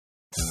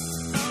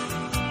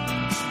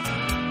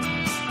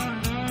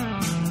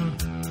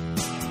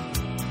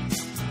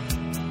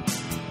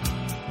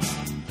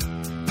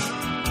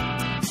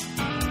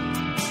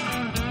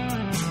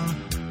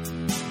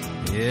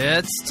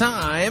It's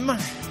time for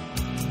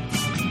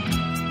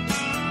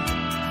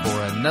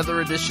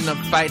another edition of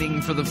Fighting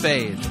for the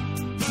Faith.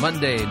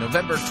 Monday,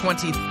 November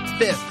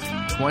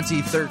 25th,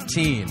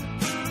 2013.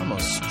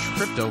 Almost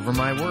tripped over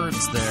my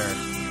words there.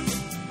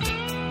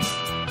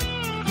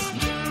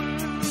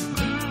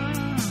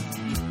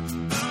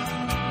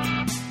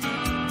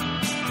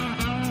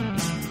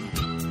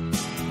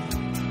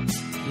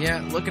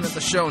 Yeah, looking at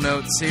the show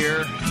notes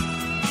here.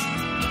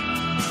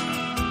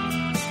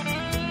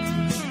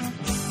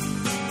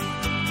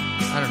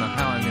 I don't know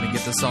how I'm going to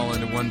get this all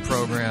into one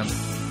program.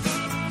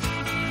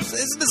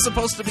 Isn't this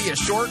supposed to be a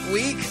short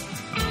week?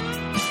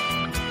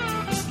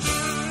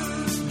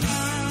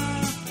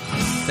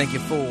 Thank you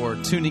for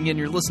tuning in.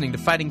 You're listening to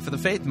Fighting for the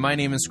Faith. My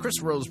name is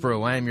Chris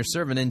Roseborough. I am your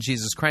servant in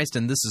Jesus Christ,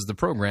 and this is the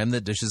program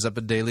that dishes up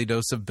a daily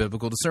dose of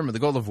biblical discernment, the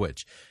goal of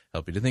which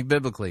help you to think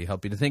biblically,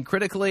 help you to think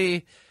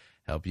critically,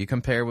 help you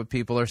compare what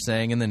people are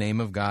saying in the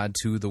name of God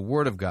to the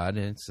Word of God.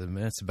 And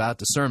it's about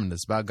discernment.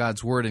 It's about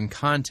God's Word in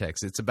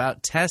context. It's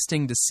about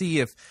testing to see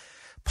if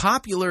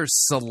popular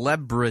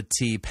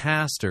celebrity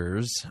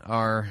pastors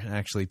are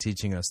actually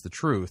teaching us the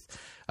truth.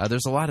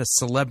 There's a lot of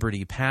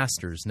celebrity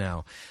pastors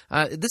now.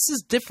 This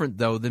is different,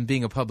 though, than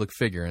being a public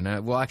figure,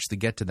 and we'll actually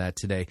get to that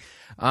today.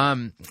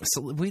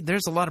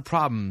 There's a lot of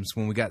problems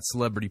when we got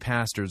celebrity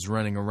pastors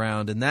running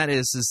around, and that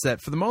is that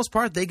for the most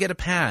part, they get a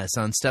pass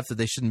on stuff that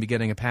they shouldn't be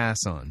getting a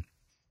pass on.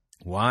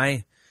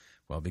 Why?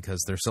 Well,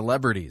 because they're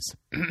celebrities.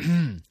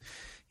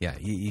 Yeah,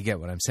 you get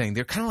what I'm saying.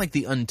 They're kind of like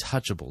the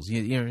Untouchables.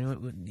 You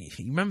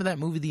remember that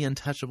movie, The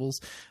Untouchables?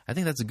 I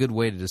think that's a good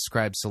way to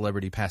describe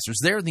celebrity pastors.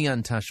 They're the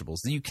Untouchables.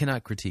 You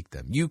cannot critique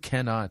them. You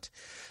cannot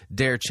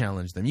dare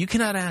challenge them. You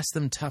cannot ask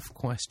them tough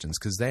questions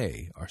because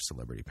they are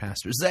celebrity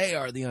pastors. They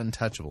are the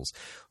Untouchables.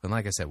 And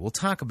like I said, we'll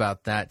talk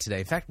about that today.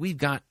 In fact, we've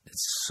got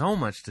so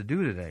much to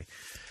do today.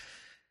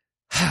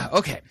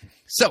 Okay,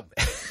 so...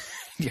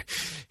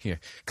 Here,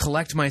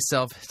 collect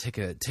myself. Take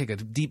a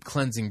deep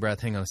cleansing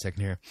breath. Hang on a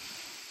second here.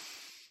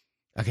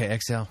 Okay,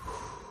 exhale.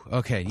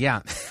 Okay,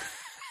 yeah.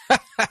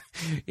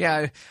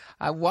 Yeah,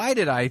 why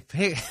did I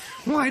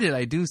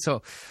do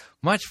so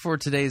much for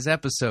today's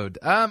episode?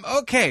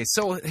 Okay,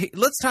 so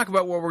let's talk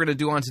about what we're going to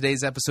do on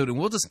today's episode, and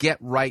we'll just get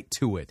right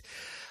to it.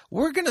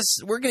 We're gonna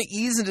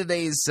ease into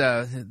today's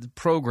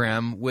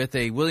program with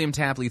a William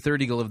Tapley,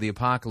 Third Eagle of the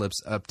Apocalypse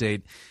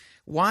update.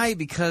 Why?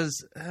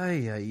 Because,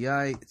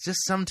 just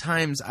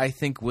sometimes I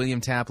think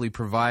William Tapley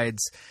provides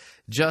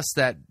just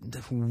that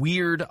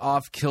weird,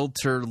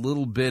 off-kilter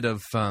little bit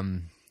of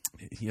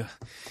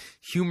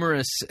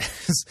humorous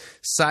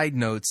side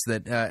notes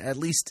that at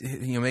least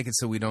make it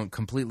so we don't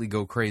completely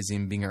go crazy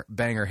and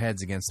bang our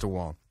heads against a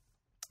wall.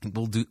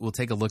 We'll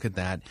take a look at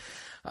that.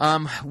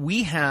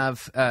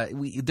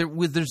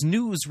 There's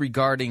news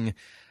regarding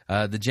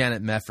the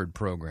Janet Mefferd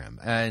program,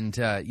 and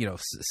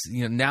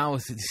now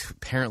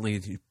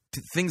apparently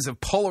things have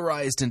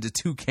polarized into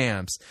two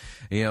camps.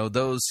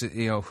 Those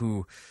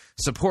who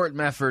support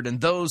Mefferd and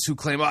those who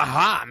claim,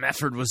 aha,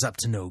 Mefferd was up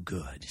to no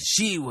good.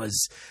 She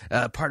was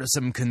part of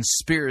some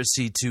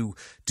conspiracy to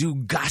do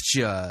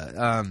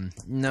gotcha.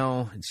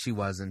 No, she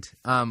wasn't.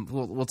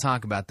 We'll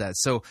talk about that.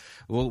 So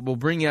we'll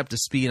bring you up to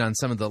speed on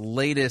some of the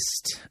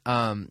latest,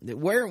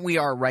 where we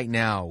are right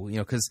now,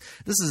 because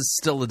this is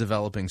still a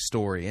developing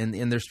story.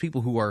 And there's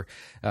people who are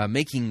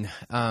making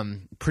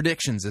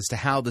predictions as to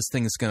how this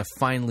thing is going to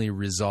finally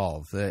resolve.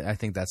 I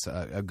think that's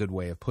a good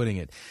way of putting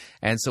it.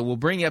 And so we'll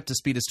bring you up to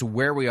speed as to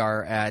where we are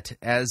at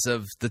as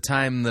of the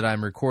time that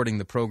I'm recording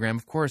the program.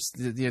 Of course,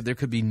 there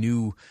could be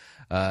new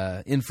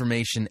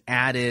information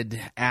added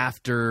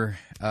after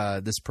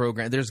this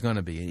program. There's going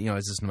to be,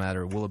 it's just a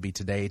matter of will it be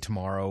today,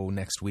 tomorrow,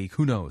 next week,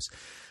 who knows.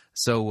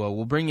 So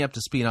we'll bring you up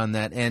to speed on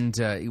that. And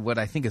what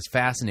I think is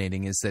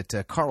fascinating is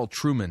that Carl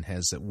Trueman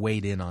has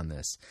weighed in on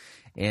this.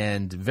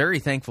 And very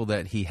thankful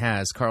that he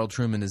has. Carl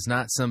Trueman is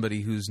not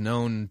somebody who's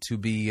known to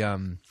be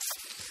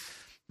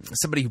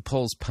somebody who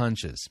pulls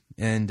punches.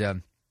 And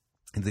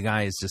the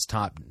guy is just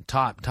top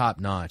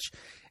notch.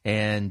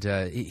 And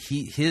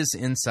his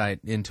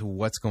insight into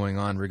what's going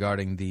on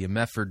regarding the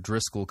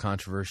Mefferd-Driscoll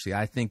controversy,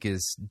 I think,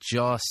 is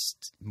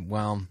just,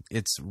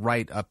 it's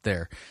right up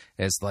there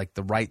as like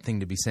the right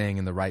thing to be saying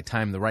in the right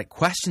time, the right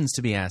questions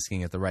to be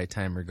asking at the right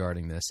time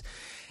regarding this.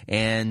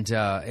 And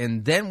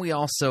then we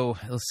also,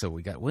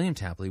 we got William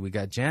Tapley, we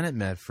got Janet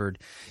Mefferd.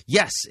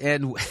 Yes,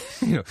 and,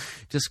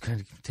 just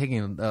kind of taking,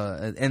 and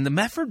the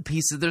Mefferd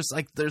pieces, there's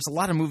a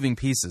lot of moving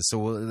pieces.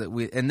 So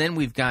and then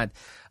we've got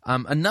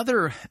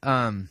another...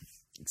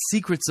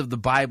 Secrets of the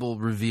Bible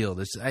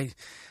Revealed. I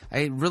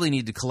really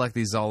need to collect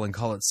these all and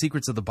call it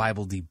Secrets of the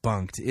Bible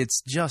Debunked.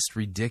 It's just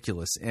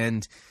ridiculous.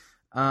 And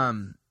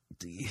kind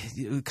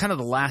of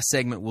the last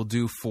segment we'll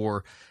do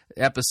for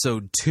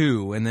episode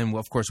 2, and then,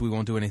 of course, we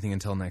won't do anything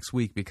until next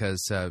week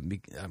because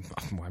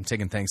I'm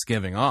taking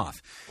Thanksgiving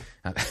off.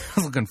 I'm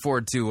looking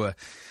forward to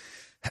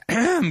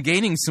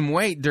gaining some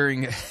weight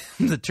during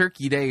the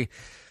Turkey Day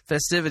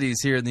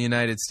festivities here in the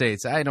United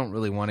States. I don't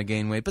really want to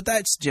gain weight, but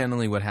that's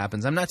generally what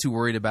happens. I'm not too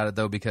worried about it,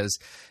 though, because,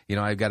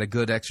 I've got a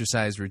good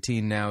exercise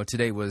routine now.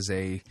 Today was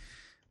a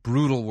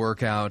brutal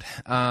workout.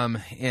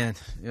 And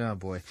oh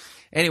boy.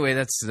 Anyway,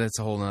 that's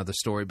a whole other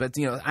story. But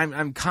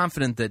I'm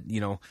confident that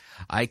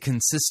I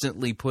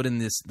consistently put in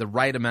the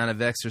right amount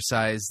of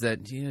exercise.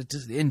 That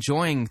just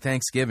enjoying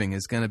Thanksgiving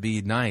is going to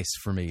be nice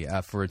for me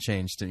for a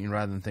change.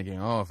 Rather than thinking,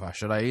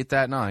 should I eat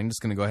that? No, I'm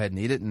just going to go ahead and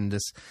eat it and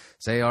just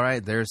say, all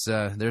right, there's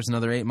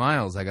another 8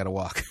 miles I got to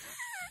walk.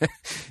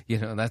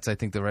 That's, I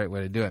think, the right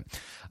way to do it.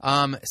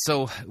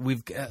 So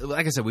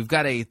like I said, we've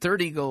got a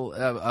Third Eagle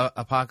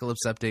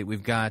Apocalypse update.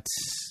 We've got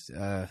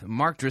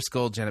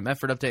Mefferd-Driscoll, Janet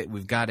Mefferd update.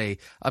 We've got a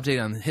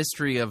update on the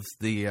history of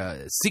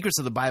the secrets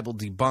of the Bible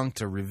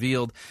debunked or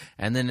revealed.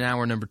 And then in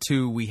hour number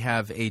 2, we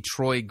have a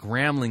Troy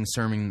Gramling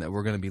sermon that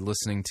we're going to be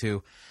listening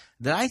to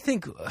that I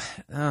think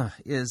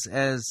is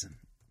as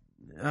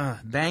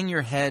bang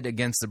your head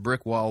against the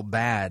brick wall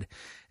bad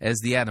as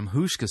the Adam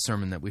Hushka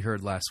sermon that we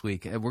heard last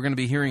week. We're going to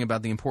be hearing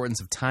about the importance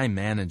of time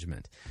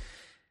management.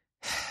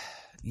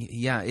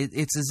 Yeah,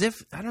 it's as if,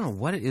 I don't know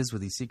what it is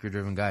with these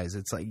seeker-driven guys.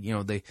 It's like,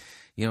 are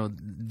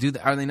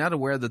they not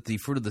aware that the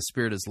fruit of the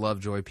Spirit is love,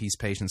 joy, peace,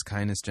 patience,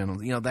 kindness,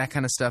 gentleness, that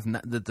kind of stuff.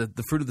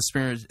 The fruit of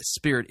the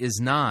Spirit is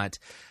not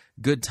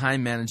good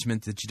time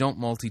management, that you don't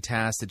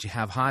multitask, that you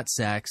have hot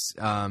sex,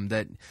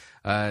 that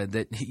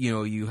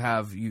you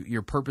have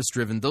you're purpose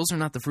driven. Those are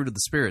not the fruit of the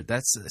Spirit.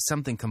 That's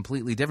something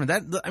completely different.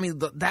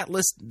 That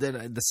list,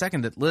 the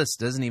second list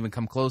doesn't even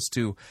come close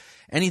to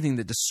anything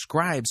that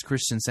describes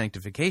Christian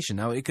sanctification.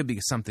 Now, it could be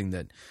something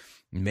that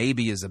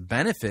maybe is a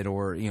benefit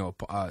or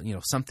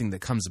something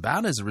that comes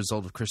about as a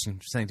result of Christian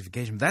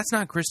sanctification. But that's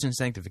not Christian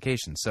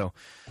sanctification. So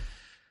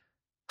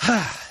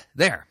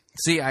there.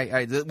 See,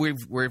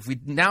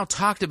 we've now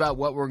talked about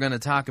what we're going to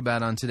talk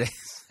about on today's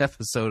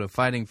episode of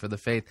Fighting for the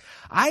Faith.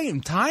 I am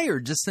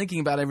tired just thinking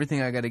about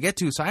everything I got to get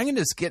to, so I'm going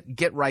to just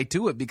get right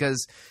to it,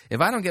 because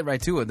if I don't get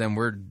right to it, then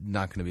we're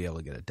not going to be able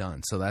to get it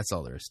done. So that's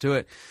all there is to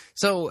it.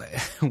 So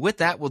with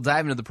that, we'll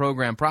dive into the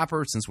program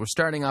proper. Since we're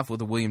starting off with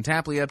a William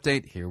Tapley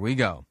update, here we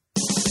go.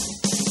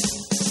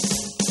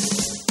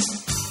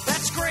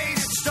 That's great. It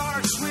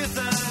starts with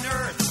an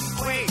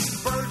earthquake,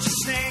 birds and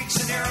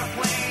snakes, an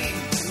airplane.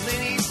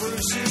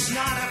 Bruce is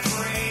not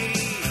afraid.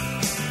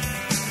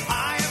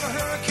 I have a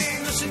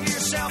hurricane. Listen to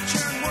yourself.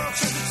 Churn world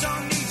serves its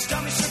own needs.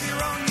 Dummy serve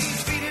your own needs.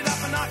 Feed it up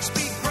an ox,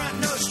 speed, grunt,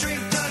 no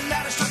strength. The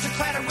ladder starts to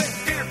clatter with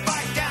fear.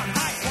 Fight down,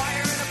 high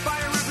wire in a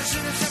fire.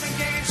 Represented 7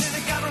 games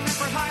in a government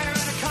for hire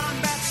and a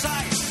combat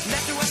site.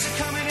 Left to us are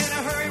coming in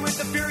a hurry with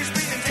the furies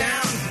breathing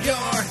down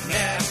your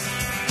neck.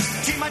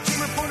 Team by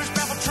team reporters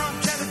babble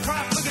Trump, tether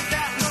crop. Look at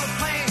that, no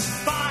plane.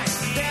 Fine,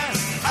 then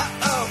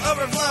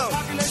overflow.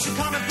 Population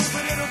common food,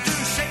 but it'll do.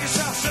 Save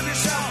yourself, serve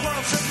yourself.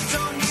 World serves its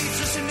own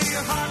needs. Listen to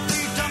your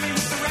heartbeat. Dummy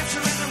with the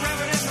rapture and the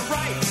reverend and the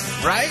right.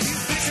 Right?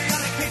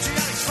 Patriotic,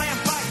 slam,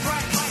 fight,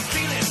 bright, light,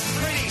 feeling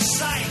pretty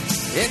sight.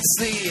 It's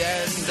the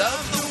end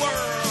of the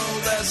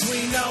world as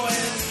we know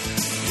it.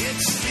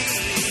 It's the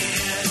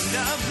end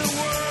of the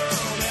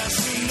world as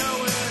we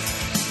know it.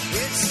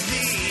 It's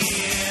the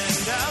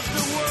end of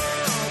the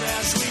world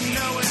as we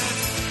know it.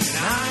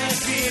 And I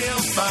feel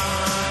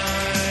fine.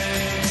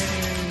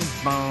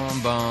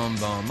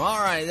 Boom. All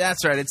right,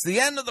 that's right. It's the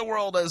end of the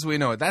world as we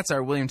know it. That's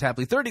our William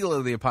Tapley, Third Eagle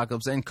of the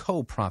Apocalypse and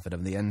co-prophet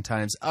of the End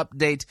Times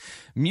update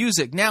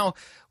music. Now,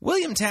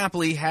 William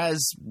Tapley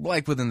has,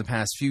 like within the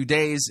past few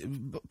days,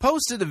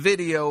 posted a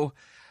video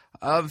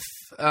of,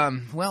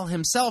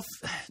 himself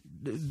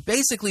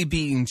basically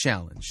being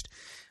challenged.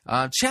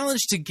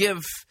 Challenged to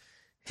give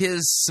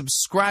his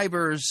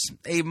subscribers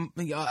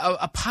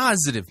a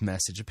positive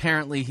message.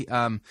 Apparently,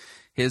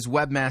 his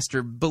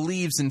webmaster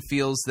believes and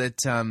feels that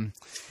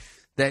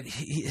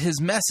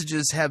his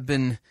messages have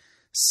been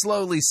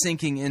slowly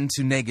sinking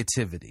into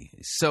negativity.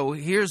 So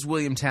here's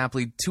William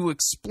Tapley to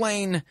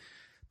explain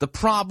the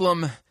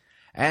problem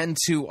and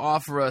to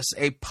offer us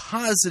a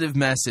positive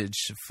message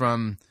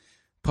from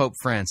Pope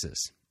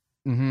Francis.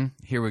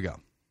 Here we go.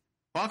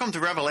 Welcome to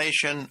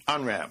Revelation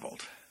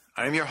Unraveled.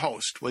 I am your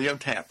host, William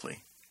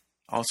Tapley,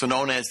 also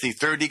known as the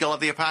Third Eagle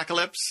of the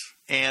Apocalypse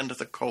and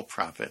the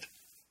co-prophet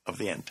of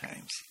the End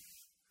Times.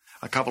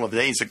 A couple of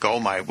days ago,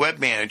 my web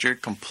manager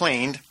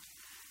complained.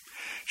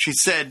 She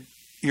said,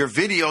 your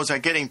videos are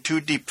getting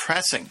too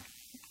depressing.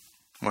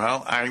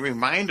 Well, I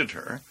reminded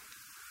her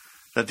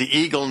that the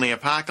eagle in the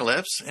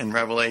Apocalypse in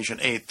Revelation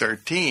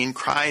 8:13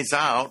 cries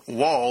out,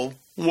 woe,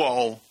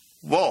 woe,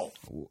 woe.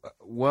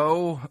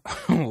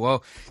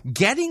 Whoa.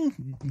 Getting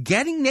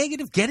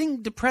negative,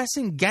 getting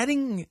depressing,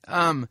 getting...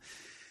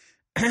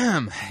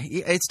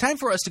 It's time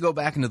for us to go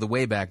back into the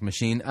Wayback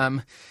Machine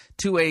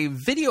to a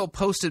video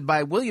posted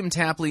by William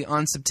Tapley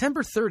on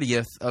September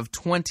 30th of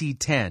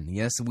 2010.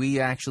 Yes, we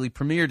actually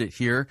premiered it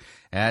here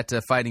at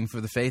Fighting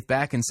for the Faith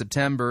back in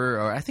September,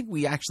 or I think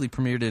we actually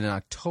premiered it in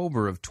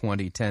October of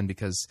 2010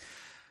 because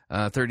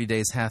 30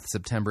 days hath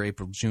September,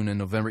 April, June, and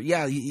November.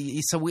 Yeah,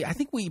 so I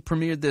think we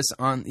premiered this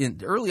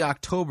in early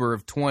October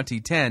of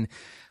 2010.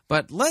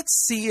 But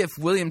let's see if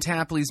William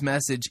Tapley's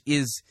message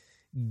is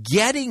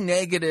getting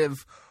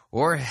negative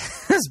or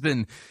has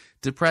been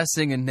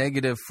depressing and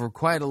negative for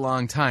quite a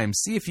long time.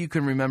 See if you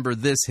can remember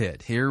this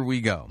hit. Here we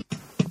go.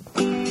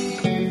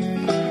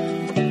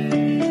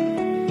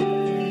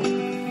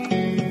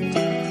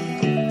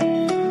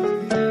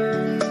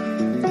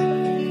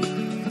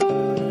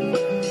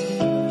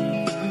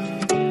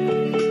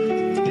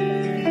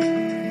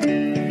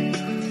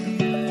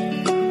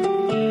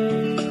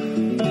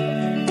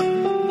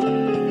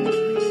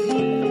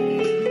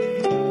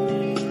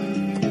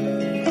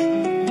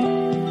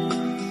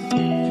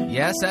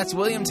 Yes, that's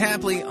William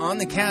Tapley on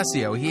the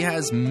Casio. He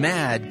has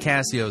mad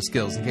Casio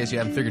skills, in case you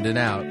haven't figured it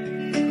out.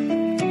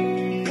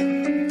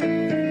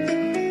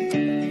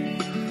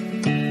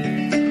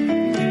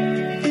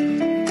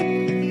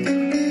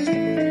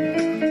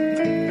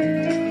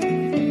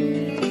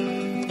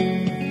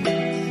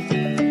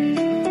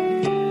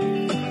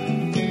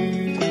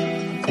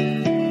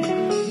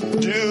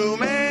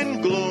 Doom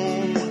and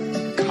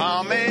gloom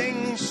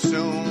coming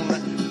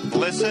soon.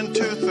 Listen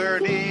to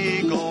Third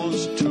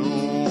Eagle's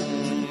tune.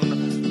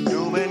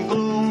 Doom and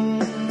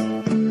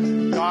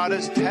gloom. God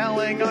is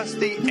telling us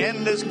the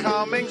end is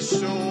coming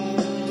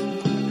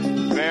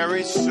soon.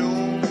 Very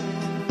soon.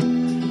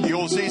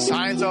 You'll see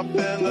signs up in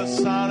the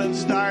sun and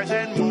stars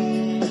and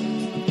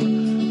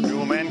moon.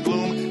 Doom and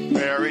gloom.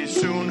 Very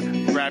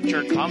soon.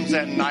 Rapture comes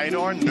at night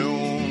or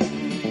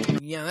noon.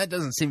 Yeah, that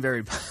doesn't seem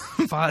very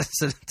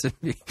positive to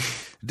me.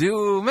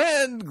 Doom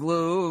and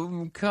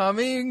gloom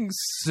coming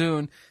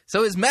soon.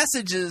 So his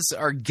messages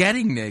are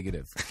getting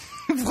negative.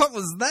 What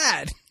was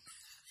that?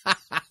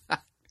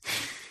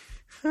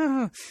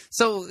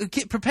 So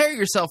prepare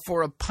yourself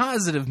for a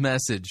positive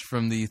message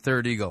from the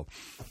Third Eagle.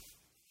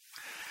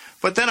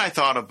 But then I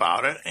thought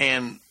about it,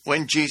 and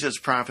when Jesus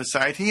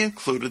prophesied, he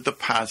included the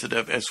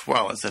positive as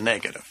well as the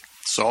negative.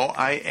 So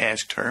I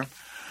asked her,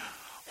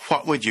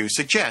 what would you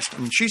suggest?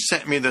 And she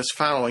sent me this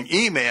following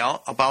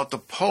email about the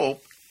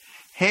Pope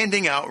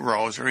handing out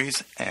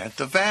rosaries at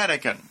the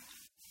Vatican.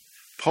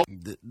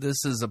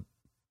 This is a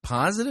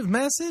positive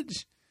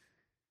message?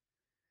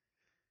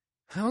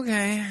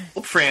 Okay.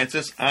 Pope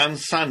Francis on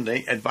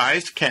Sunday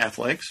advised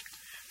Catholics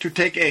to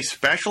take a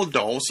special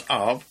dose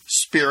of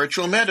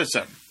spiritual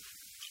medicine,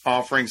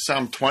 offering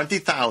some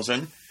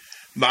 20,000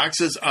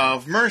 boxes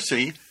of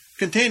mercy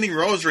containing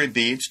rosary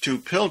beads to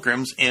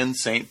pilgrims in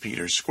St.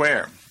 Peter's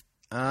Square.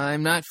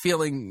 I'm not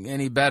feeling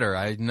any better.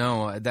 I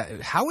know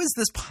that. How is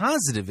this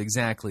positive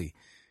exactly?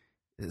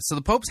 So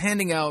the Pope's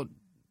handing out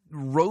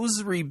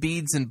rosary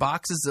beads in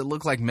boxes that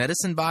look like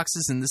medicine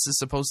boxes, and this is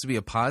supposed to be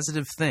a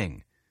positive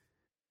thing.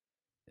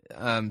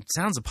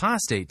 Sounds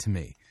apostate to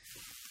me.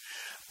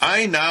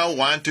 I now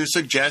want to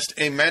suggest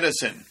a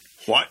medicine.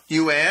 What,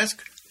 you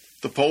ask?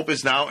 The Pope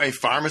is now a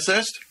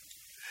pharmacist?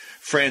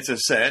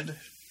 Francis said,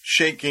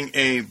 shaking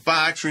a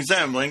box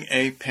resembling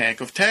a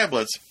pack of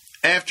tablets,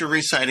 after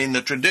reciting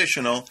the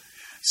traditional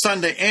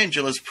Sunday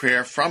Angelus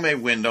prayer from a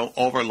window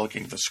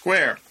overlooking the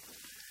square.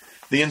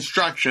 The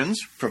instructions,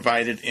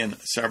 provided in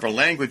several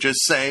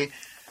languages, say,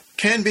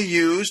 can be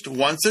used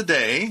once a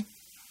day,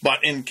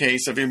 but in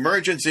case of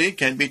emergency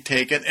can be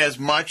taken as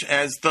much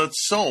as the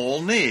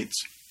soul needs.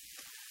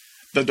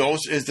 The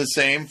dose is the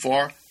same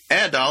for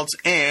adults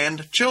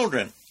and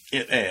children,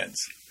 it adds.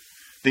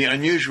 The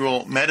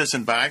unusual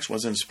medicine box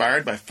was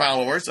inspired by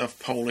followers of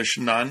Polish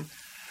nun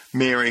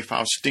Mary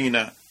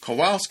Faustina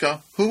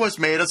Kowalska, who was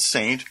made a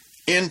saint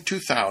in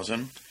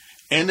 2000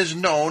 and is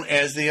known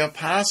as the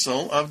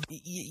Apostle of...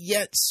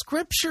 Yet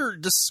Scripture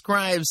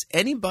describes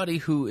anybody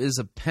who is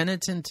a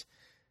penitent,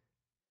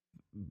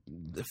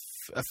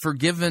 a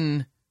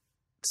forgiven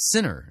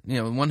sinner,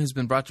 one who's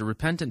been brought to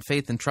repentant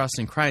faith and trust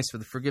in Christ for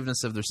the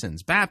forgiveness of their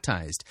sins,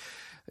 baptized,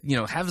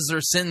 has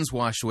their sins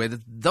washed away.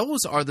 Those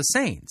are the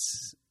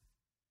saints.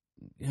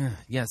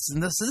 Yes,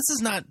 and this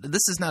is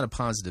not a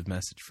positive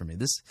message for me.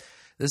 This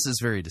is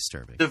very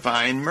disturbing.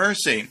 Divine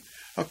mercy,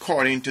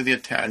 according to the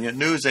Italian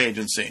news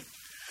agency.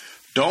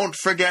 Don't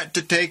forget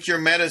to take your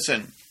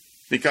medicine,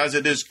 because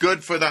it is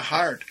good for the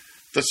heart,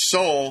 the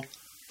soul,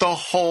 the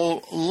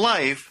whole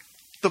life,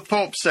 the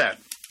Pope said.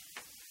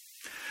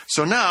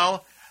 So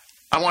now,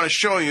 I want to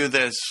show you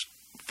this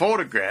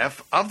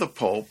photograph of the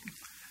Pope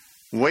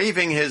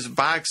waving his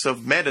box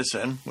of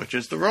medicine, which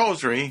is the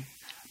rosary,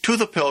 to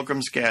the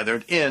pilgrims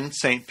gathered in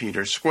St.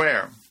 Peter's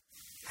Square.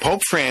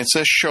 Pope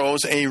Francis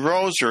shows a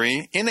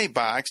rosary in a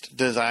box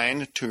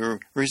designed to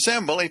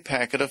resemble a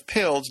packet of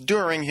pills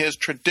during his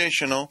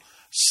traditional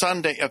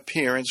Sunday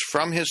appearance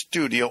from his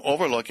studio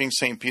overlooking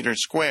St.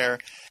 Peter's Square.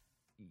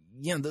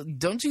 Yeah,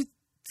 don't you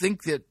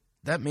think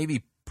that may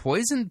be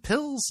poison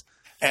pills?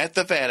 At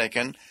the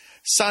Vatican,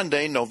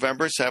 Sunday,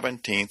 November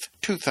 17th,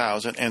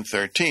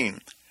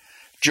 2013.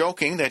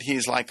 Joking that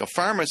he's like a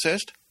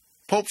pharmacist,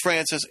 Pope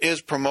Francis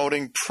is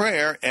promoting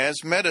prayer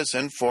as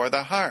medicine for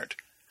the heart.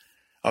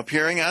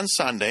 Appearing on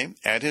Sunday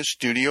at his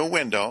studio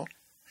window,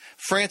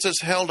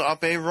 Francis held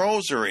up a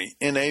rosary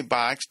in a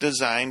box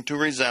designed to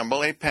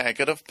resemble a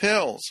packet of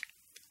pills.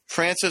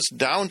 Francis'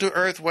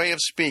 down-to-earth way of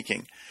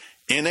speaking,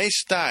 in a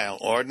style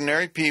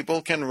ordinary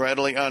people can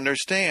readily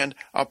understand,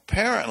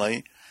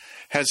 apparently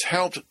has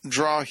helped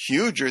draw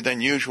huger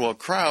than usual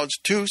crowds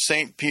to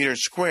St.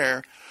 Peter's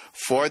Square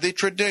for the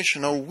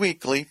traditional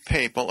weekly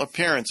papal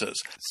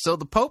appearances. So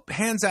the Pope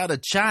hands out a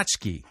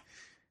tchotchke.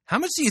 How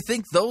much do you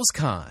think those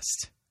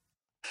cost?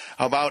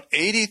 About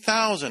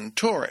 80,000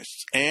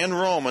 tourists and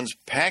Romans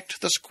packed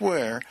the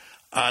square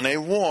on a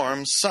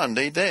warm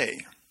Sunday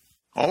day.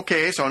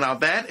 Okay, so now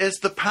that is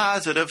the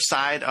positive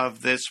side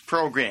of this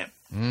program.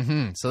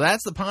 So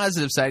that's the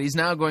positive side. He's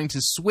now going to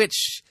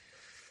switch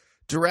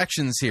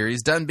directions here.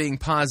 He's done being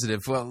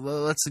positive. Well,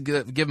 let's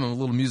give him a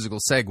little musical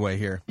segue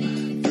here.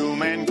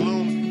 Doom and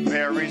gloom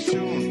very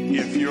soon.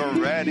 If you're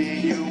ready,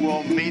 you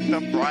will meet the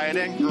bride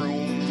and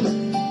groom.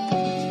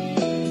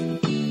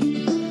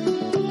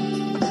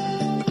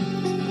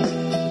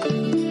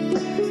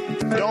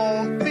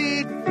 Don't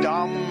be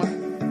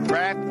dumb.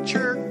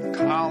 Rapture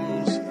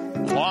comes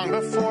long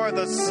before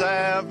the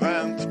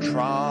seventh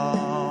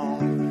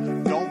trump.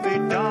 Don't be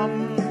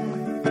dumb.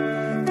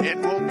 It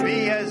will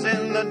be as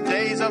in the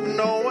days of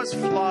Noah's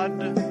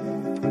flood.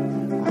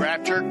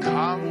 Rapture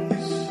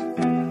comes.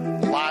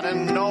 Lot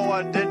and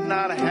Noah did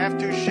not have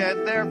to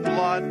shed their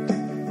blood.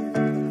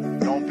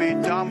 Don't be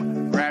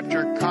dumb.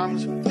 Rapture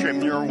comes.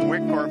 Trim your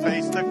wick or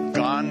face the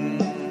gun.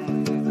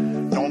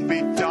 Don't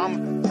be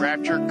dumb.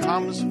 Rapture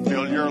comes.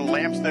 Fill your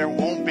lamps. There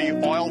won't be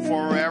oil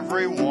for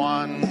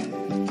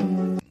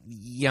everyone.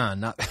 Yeah,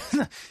 not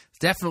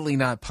definitely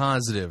not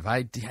positive.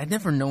 I'd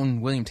never known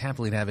William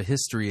Tapley to have a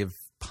history of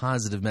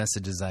positive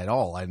messages at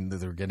all.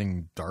 They're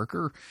getting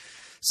darker.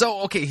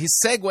 So, okay, he's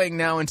segueing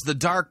now into the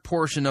dark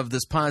portion of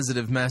this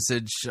positive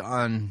message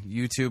on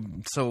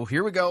YouTube. So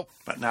here we go.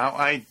 But now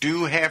I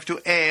do have to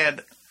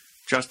add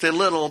just a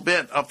little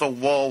bit of the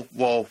whoa,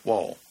 whoa,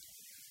 whoa.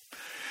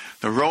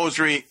 The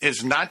rosary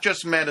is not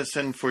just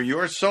medicine for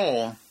your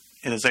soul.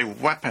 It is a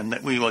weapon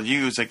that we will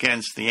use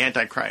against the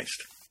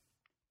Antichrist.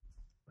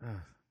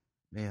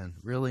 Man,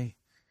 really?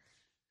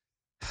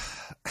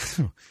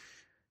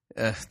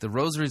 The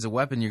rosary is a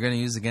weapon you're going to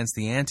use against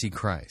the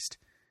Antichrist.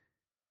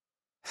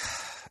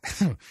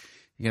 You're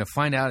going to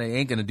find out it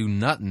ain't going to do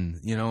nothing,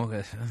 you know?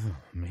 Oh,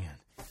 man.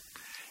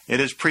 It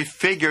is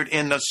prefigured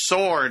in the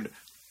sword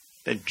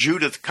that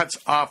Judith cuts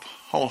off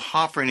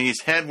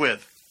Holofernes' head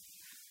with.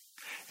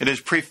 It is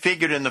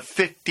prefigured in the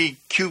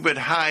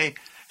 50-cubit-high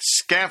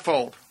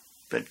scaffold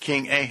that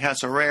King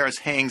Ahasuerus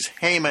hangs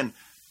Haman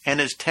and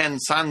his 10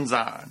 sons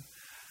on.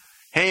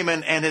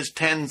 Haman and his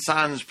 10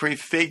 sons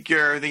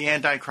prefigure the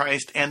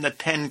Antichrist and the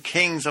 10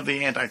 kings of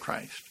the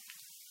Antichrist.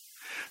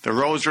 The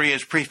rosary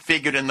is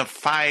prefigured in the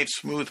 5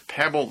 smooth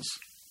pebbles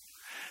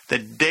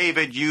that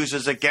David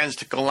uses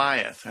against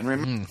Goliath.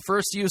 And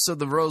first use of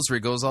the rosary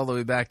goes all the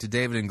way back to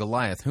David and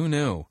Goliath. Who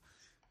knew?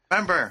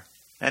 Remember,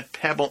 that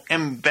pebble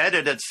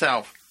embedded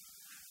itself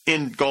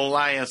in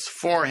Goliath's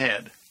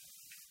forehead.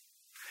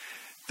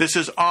 This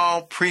is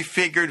all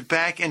prefigured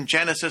back in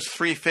Genesis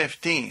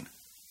 3:15,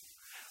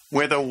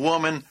 where the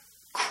woman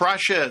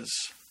crushes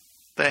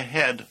the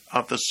head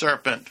of the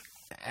serpent.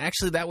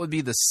 Actually, that would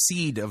be the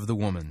seed of the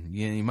woman.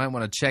 You might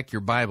want to check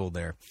your Bible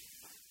there.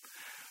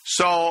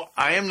 So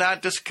I am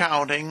not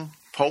discounting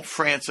Pope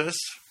Francis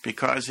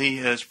because he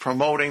is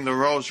promoting the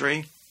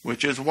rosary,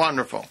 which is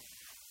wonderful.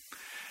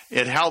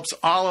 It helps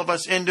all of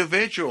us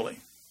individually,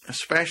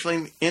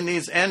 especially in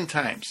these end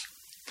times.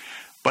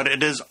 But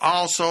it is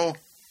also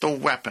the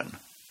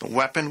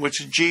weapon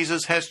which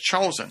Jesus has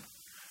chosen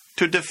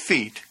to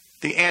defeat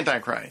the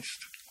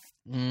Antichrist.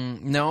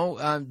 No,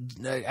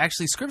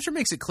 actually, Scripture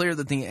makes it clear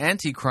that the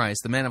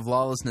Antichrist, the man of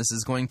lawlessness,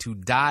 is going to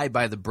die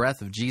by the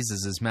breath of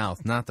Jesus'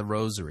 mouth, not the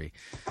rosary.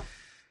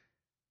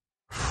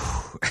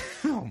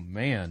 Oh,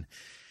 man.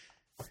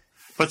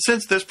 But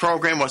since this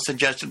program was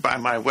suggested by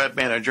my web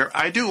manager,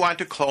 I do want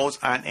to close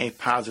on a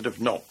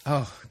positive note.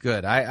 Oh,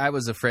 good. I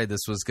was afraid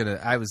this was going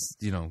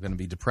to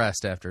be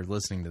depressed after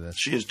listening to this.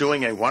 She is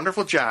doing a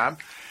wonderful job,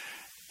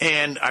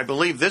 and I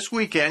believe this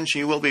weekend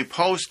she will be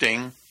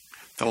posting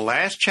the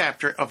last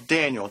chapter of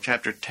Daniel,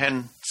 chapter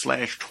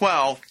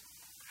 10/12,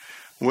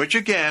 which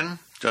again,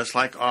 just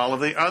like all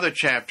of the other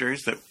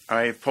chapters that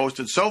I've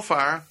posted so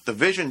far, the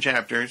vision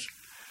chapters,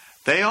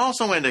 they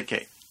also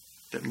indicate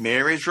that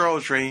Mary's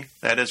rosary,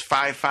 that is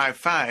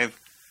 555,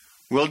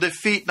 will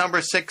defeat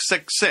number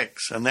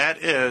 666, and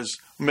that is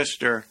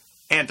Mr.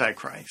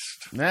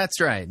 Antichrist. That's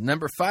right.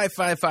 Number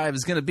 555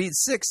 is going to beat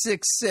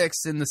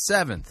 666 in the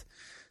 7th.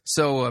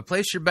 So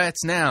place your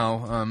bets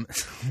now. Oh,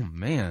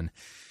 man.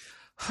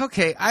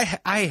 Okay,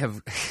 I have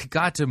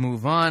got to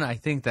move on. I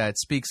think that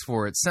speaks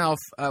for itself.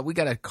 We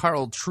got a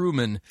Carl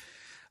Trueman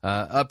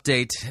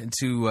update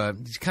to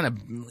kind of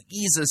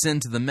ease us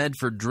into the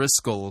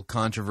Mefferd-Driscoll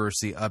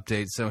controversy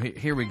update. So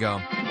here we go.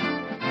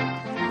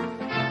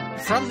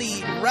 From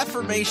the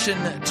Reformation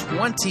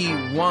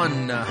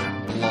 21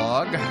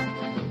 blog,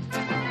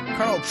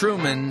 Carl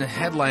Trueman,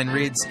 headline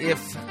reads,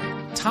 "If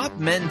top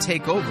men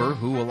take over,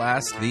 who will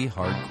ask the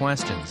hard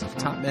questions?" If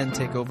top men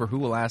take over, who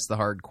will ask the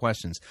hard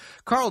questions?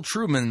 Carl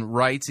Trueman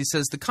writes, he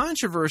says, "The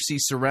controversy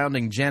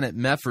surrounding Janet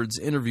Mefferd's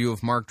interview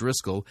of Mark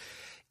Driscoll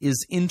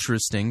is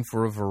interesting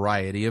for a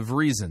variety of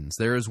reasons.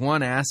 There is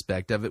one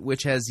aspect of it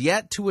which has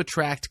yet to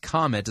attract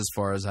comment as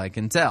far as I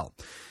can tell.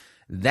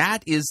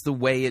 That is the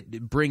way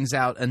it brings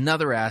out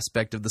another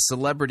aspect of the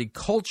celebrity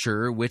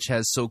culture which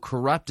has so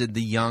corrupted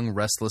the young,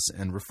 restless,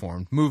 and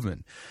reformed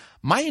movement.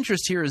 My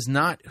interest here is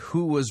not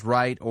who was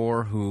right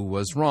or who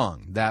was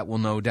wrong. That will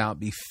no doubt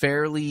be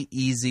fairly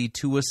easy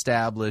to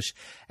establish,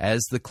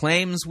 as the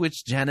claims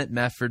which Janet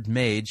Mefferd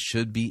made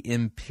should be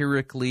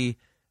empirically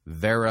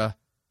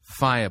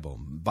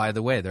verifiable." By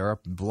the way, there are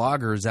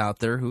bloggers out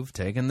there who've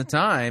taken the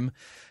time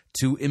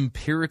to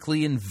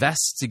empirically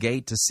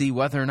investigate to see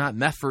whether or not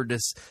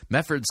Mefferd's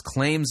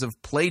claims of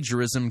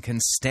plagiarism can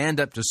stand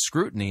up to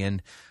scrutiny.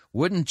 And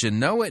wouldn't you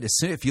know it,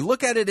 if you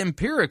look at it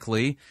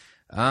empirically,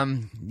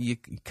 you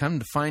come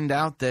to find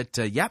out that,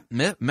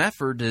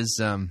 Mefferd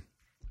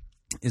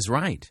is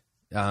right,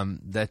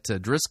 that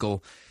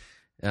Driscoll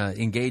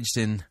engaged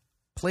in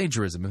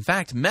plagiarism. In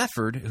fact,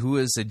 Mefferd, who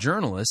is a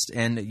journalist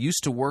and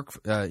used to work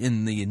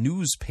in the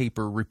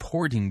newspaper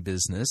reporting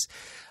business,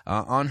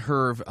 on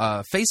her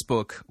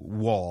Facebook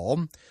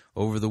wall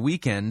over the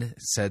weekend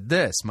said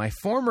this: "My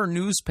former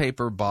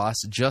newspaper boss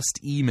just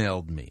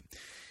emailed me.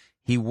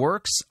 He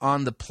works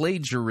on the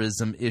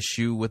plagiarism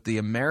issue with the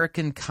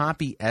American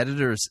Copy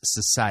Editors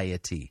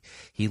Society.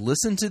 He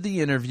listened to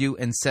the interview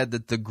and said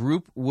that the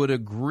group would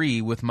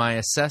agree with my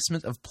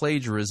assessment of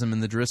plagiarism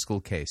in the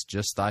Driscoll case.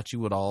 Just thought you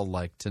would all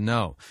like to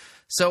know."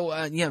 So,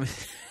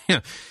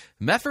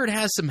 Mefferd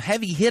has some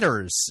heavy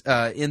hitters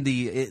in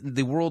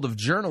the world of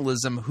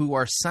journalism who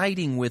are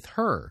siding with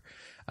her.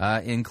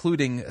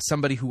 Including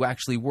somebody who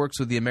actually works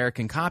with the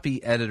American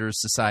Copy Editors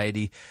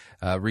Society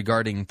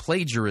regarding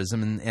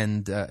plagiarism,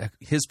 and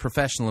his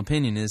professional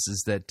opinion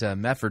is that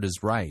Mefferd is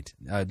right.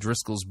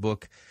 Driscoll's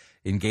book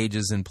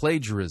engages in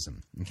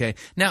plagiarism. Okay,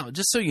 now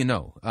just so you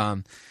know,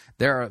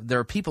 there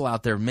are people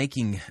out there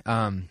making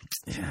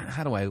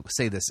how do I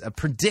say this?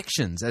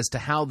 Predictions as to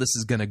how this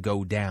is going to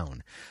go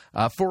down.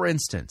 For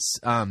instance,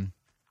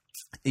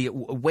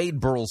 Wade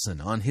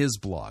Burleson on his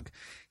blog.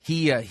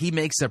 He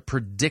makes a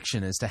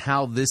prediction as to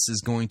how this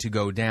is going to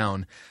go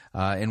down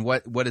and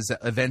what is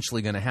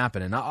eventually going to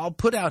happen. And I'll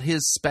put out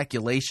his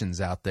speculations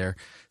out there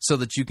so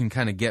that you can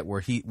kind of get where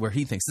he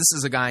thinks. This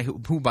is a guy who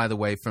by the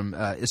way, from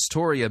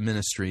Historia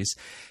Ministries,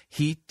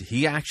 he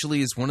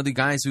actually is one of the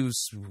guys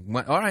who's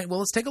went, all right, well,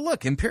 let's take a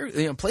look.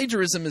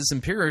 Plagiarism is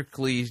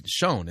empirically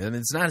shown, and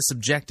it's not a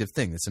subjective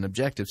thing. It's an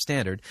objective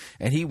standard.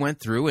 And he went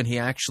through and he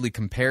actually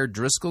compared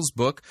Driscoll's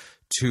book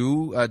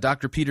to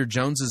Dr. Peter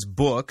Jones's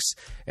books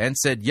and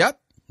said, yep,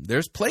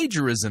 there's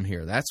plagiarism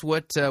here. That's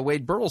what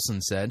Wade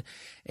Burleson said.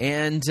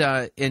 And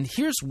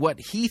here's what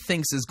he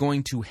thinks is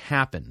going to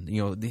happen.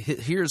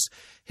 Here's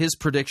his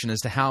prediction as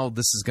to how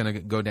this is going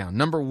to go down.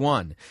 Number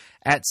one,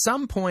 at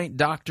some point,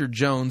 Dr.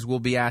 Jones will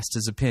be asked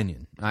his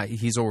opinion.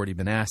 He's already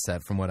been asked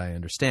that from what I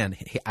understand.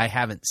 I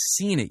haven't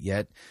seen it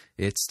yet.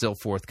 It's still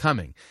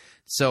forthcoming.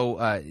 So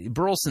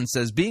Burleson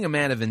says, being a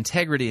man of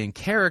integrity and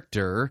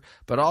character,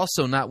 but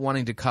also not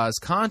wanting to cause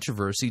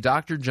controversy,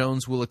 Dr.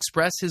 Jones will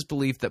express his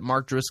belief that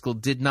Mark Driscoll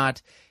did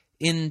not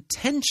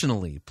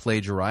intentionally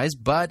plagiarize,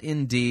 but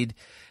indeed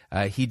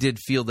he did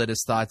feel that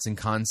his thoughts and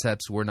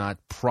concepts were not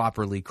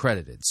properly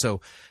credited.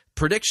 So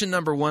prediction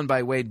number one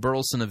by Wade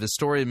Burleson of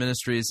Historia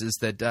Ministries is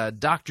that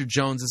Dr.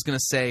 Jones is going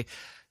to say,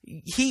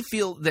 he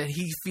feels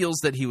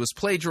that he was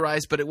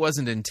plagiarized, but it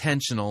wasn't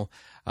intentional,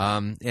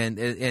 and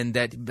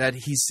that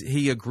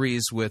he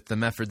agrees with the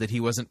Mefferd that he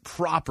wasn't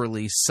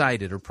properly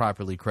cited or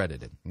properly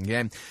credited.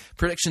 Okay,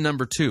 prediction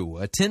number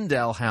two: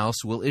 Tyndale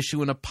House will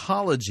issue an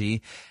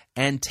apology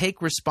and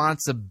take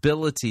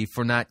responsibility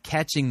for not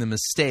catching the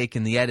mistake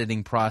in the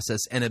editing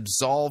process and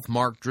absolve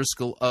Mark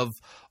Driscoll of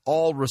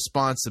all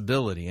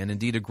responsibility. And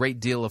indeed, a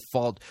great deal of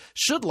fault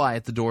should lie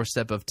at the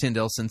doorstep of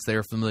Tyndale, since they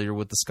are familiar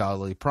with the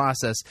scholarly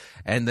process.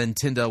 And then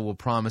Tyndale will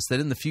promise that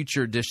in the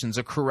future editions,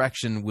 a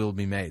correction will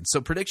be made. So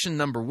prediction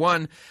number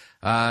one,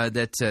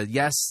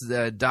 yes,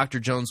 Dr.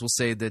 Jones will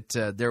say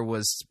that there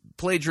was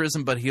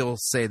plagiarism, but he'll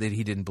say that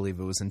he didn't believe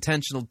it was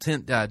intentional.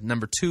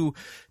 Number two,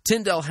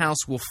 Tyndale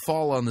House will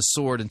fall on the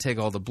sword and take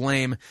all the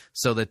blame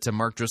so that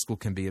Mark Driscoll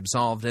can be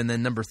absolved. And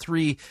then number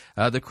three,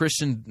 the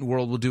Christian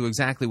world will do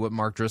exactly what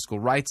Mark Driscoll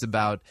writes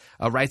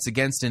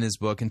against in his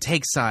book, and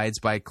take sides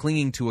by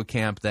clinging to a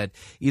camp that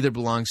either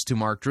belongs to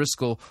Mark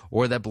Driscoll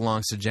or that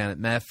belongs to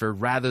Janet Mefferd,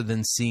 rather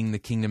than seeing the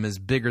kingdom as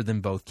bigger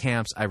than both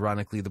camps.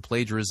 Ironically, the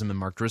plagiarism in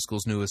Mark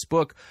Driscoll's newest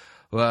book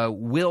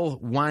will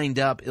wind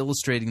up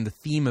illustrating the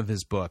theme of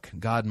his book.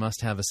 God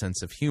must have a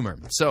sense of humor.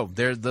 So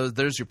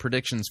there's your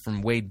predictions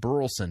from Wade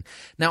Burleson.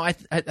 Now, I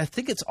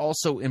think it's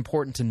also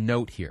important to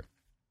note here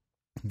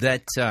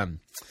that,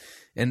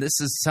 and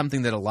this is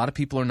something that a lot of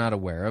people are not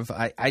aware of.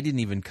 I didn't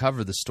even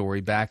cover the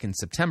story back in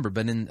September,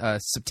 but in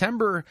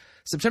September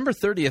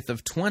 30th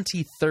of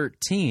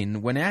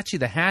 2013, Wenatchee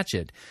the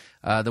Hatchet,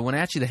 the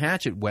Wenatchee the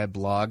Hatchet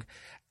weblog,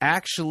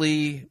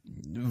 actually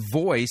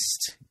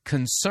voiced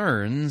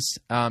concerns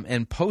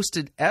and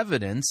posted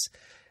evidence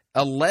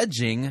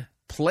alleging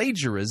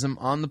plagiarism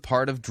on the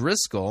part of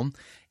Driscoll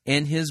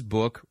in his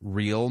book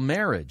Real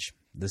Marriage.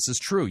 This is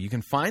true. You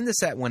can find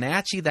this at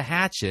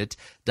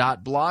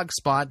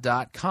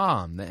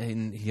wenatcheethehatchet.blogspot.com.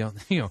 And,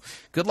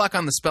 good luck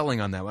on the spelling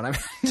on that one.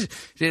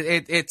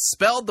 It's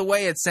spelled the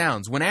way it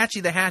sounds. Wenatchee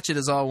the Hatchet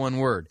is all one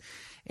word.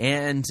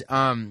 And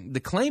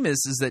the claim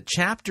is that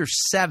Chapter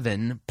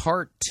 7,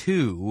 Part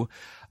 2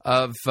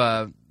 of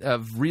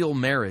Real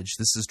Marriage,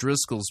 this is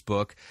Driscoll's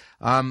book,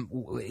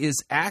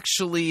 is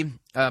actually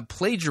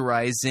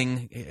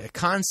plagiarizing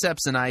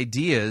concepts and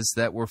ideas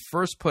that were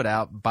first put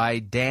out by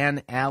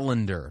Dan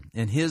Allender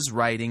in his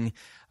writing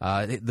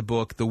the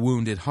book The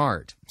Wounded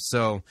Heart.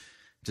 So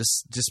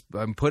Just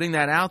I'm putting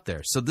that out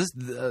there. So this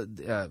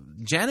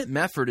Janet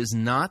Mefferd is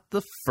not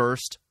the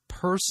first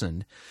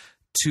person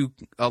to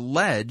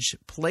allege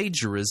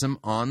plagiarism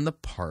on the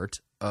part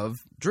of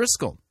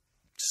Driscoll.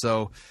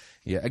 So,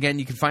 yeah, again,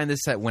 you can find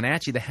this at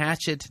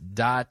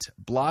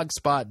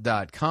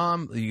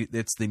wenatcheethehatchet.blogspot.com.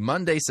 It's the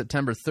Monday,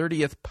 September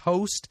 30th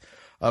post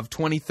of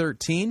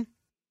 2013.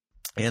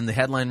 And the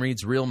headline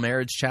reads, Real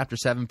Marriage, Chapter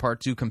 7,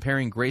 Part 2,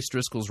 comparing Grace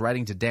Driscoll's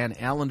writing to Dan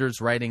Allender's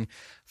writing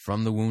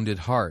from The Wounded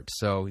Heart.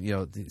 So,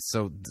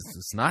 so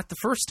it's not the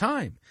first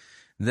time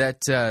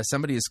that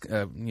somebody has,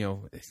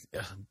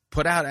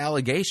 put out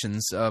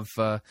allegations of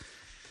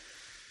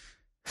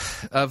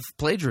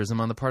plagiarism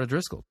on the part of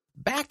Driscoll.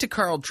 Back to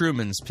Carl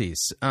Trueman's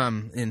piece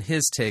in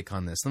his take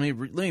on this. Let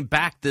me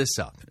back this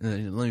up.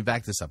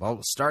 I'll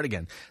start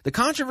again. The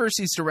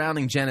controversy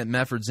surrounding Janet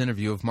Mefferd's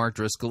interview of Mark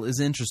Driscoll is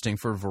interesting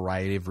for a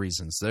variety of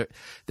reasons.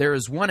 There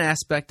is one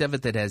aspect of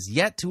it that has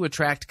yet to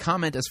attract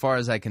comment as far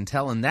as I can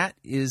tell, and that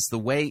is the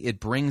way it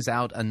brings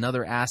out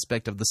another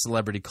aspect of the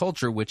celebrity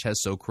culture which has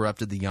so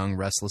corrupted the young,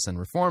 restless, and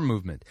reform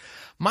movement.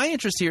 My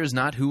interest here is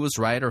not who was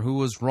right or who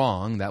was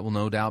wrong. That will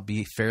no doubt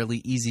be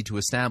fairly easy to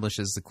establish,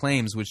 as the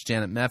claims which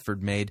Janet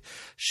Mefferd made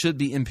should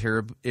be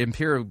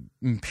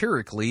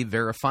empirically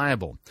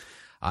verifiable.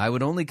 I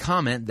would only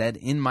comment that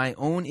in my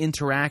own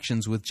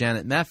interactions with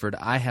Janet Mefferd,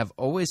 I have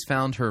always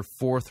found her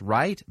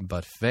forthright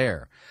but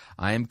fair.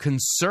 I am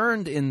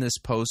concerned in this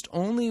post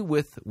only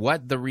with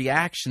what the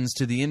reactions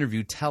to the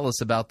interview tell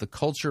us about the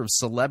culture of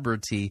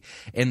celebrity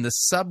and the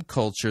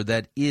subculture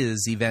that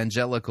is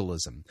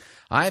evangelicalism.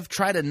 I've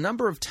tried a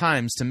number of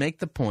times to make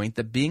the point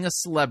that being a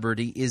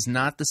celebrity is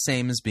not the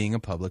same as being a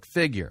public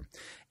figure.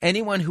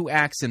 Anyone who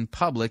acts in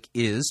public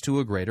is, to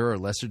a greater or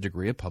lesser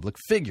degree, a public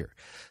figure.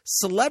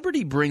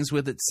 Celebrity brings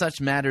with it such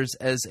matters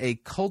as a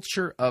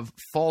culture of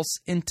false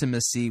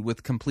intimacy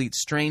with complete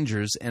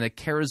strangers and a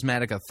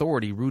charismatic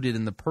authority rooted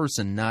in the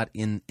person, not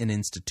in an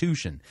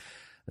institution.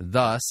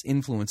 Thus,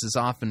 influence is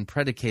often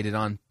predicated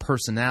on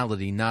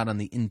personality, not on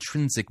the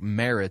intrinsic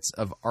merits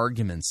of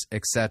arguments,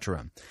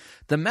 etc.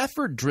 The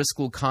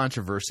Mefferd-Driscoll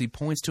controversy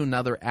points to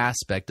another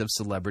aspect of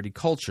celebrity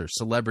culture.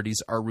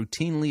 Celebrities are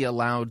routinely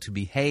allowed to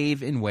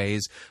behave in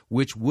ways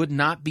which would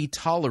not be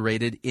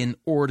tolerated in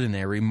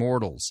ordinary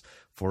mortals.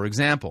 For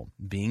example,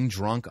 being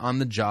drunk on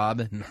the job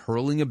and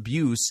hurling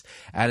abuse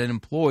at an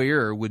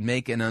employer would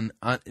make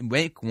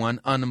one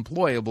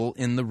unemployable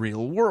in the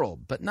real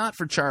world, but not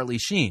for Charlie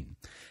Sheen.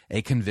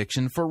 A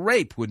conviction for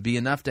rape would be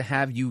enough to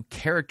have you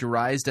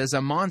characterized as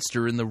a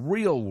monster in the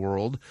real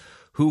world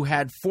who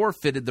had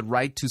forfeited the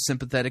right to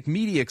sympathetic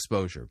media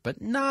exposure,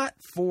 but not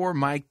for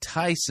Mike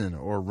Tyson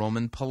or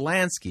Roman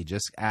Polanski.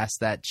 Just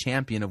ask that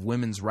champion of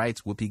women's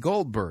rights, Whoopi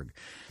Goldberg.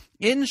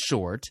 In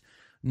short,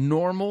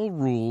 normal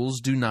rules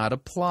do not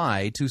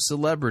apply to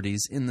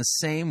celebrities in the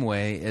same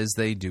way as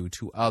they do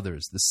to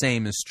others. The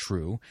same is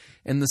true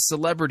in the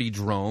celebrity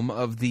drome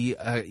of the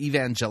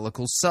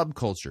evangelical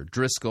subculture.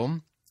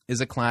 Driscoll is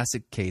a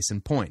classic case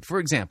in point. For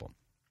example,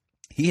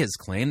 he has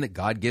claimed that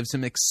God gives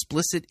him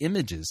explicit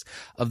images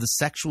of the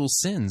sexual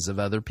sins of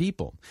other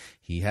people.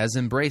 He has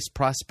embraced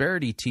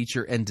prosperity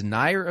teacher and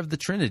denier of the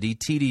Trinity,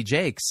 T.D.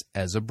 Jakes,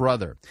 as a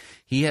brother.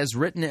 He has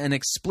written an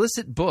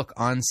explicit book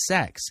on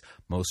sex.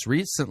 Most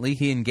recently,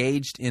 he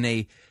engaged in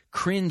a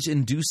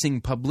cringe-inducing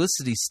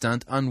publicity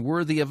stunt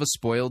unworthy of a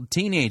spoiled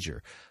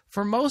teenager.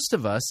 For most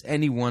of us,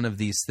 any one of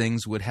these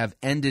things would have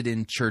ended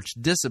in church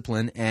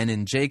discipline and,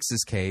 in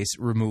Jakes' case,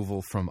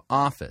 removal from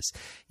office.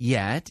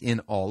 Yet, in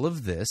all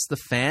of this, the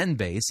fan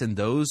base and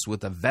those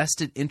with a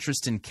vested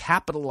interest in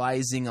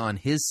capitalizing on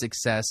his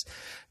success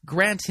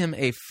grant him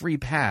a free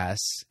pass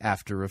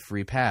after a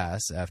free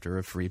pass after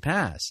a free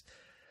pass.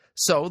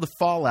 So the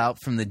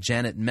fallout from the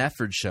Janet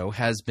Mefferd show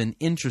has been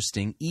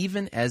interesting,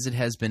 even as it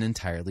has been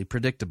entirely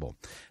predictable.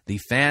 The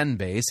fan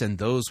base and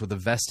those with a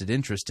vested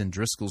interest in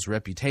Driscoll's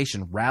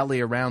reputation rally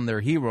around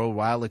their hero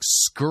while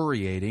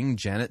excoriating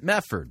Janet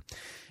Mefferd.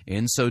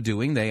 In so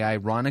doing, they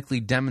ironically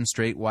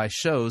demonstrate why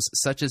shows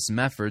such as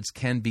Mefferd's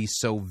can be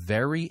so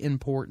very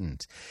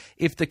important.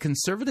 If the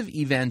conservative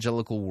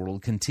evangelical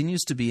world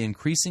continues to be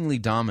increasingly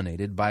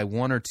dominated by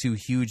one or two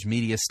huge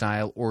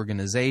media-style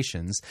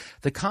organizations,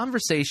 the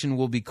conversation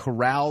will be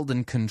corralled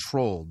and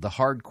controlled. The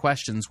hard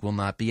questions will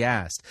not be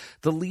asked.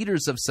 The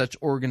leaders of such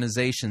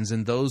organizations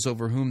and those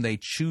over whom they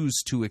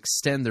choose to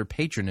extend their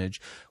patronage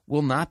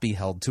will not be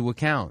held to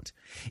account.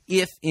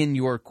 If in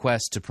your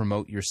quest to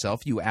promote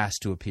yourself you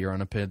ask to appear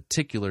on a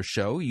particular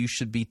show, you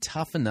should be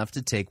tough enough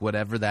to take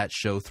whatever that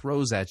show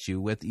throws at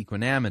you with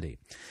equanimity.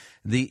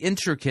 The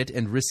intricate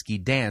and risky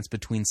dance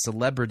between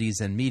celebrities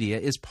and media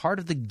is part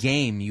of the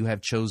game you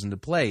have chosen to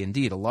play,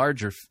 indeed a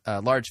large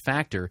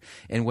factor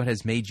in what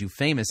has made you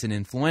famous and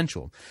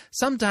influential.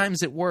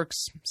 Sometimes it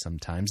works,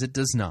 sometimes it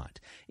does not.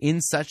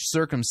 In such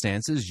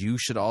circumstances, you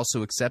should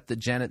also accept that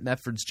Janet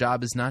Mefferd's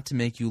job is not to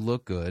make you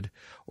look good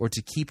or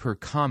to keep her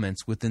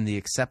comments within the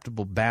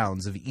acceptable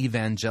bounds of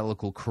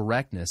evangelical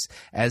correctness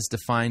as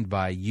defined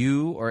by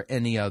you or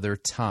any other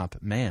top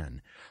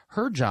man.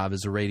 Her job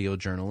as a radio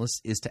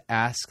journalist is to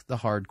ask the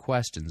hard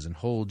questions and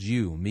hold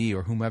you, me,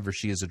 or whomever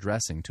she is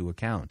addressing to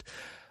account.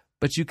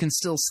 But you can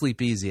still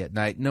sleep easy at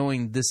night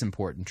knowing this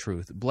important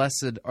truth.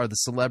 Blessed are the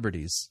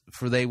celebrities,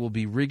 for they will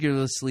be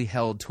rigorously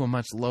held to a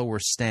much lower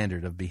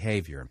standard of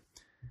behavior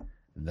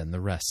than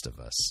the rest of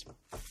us.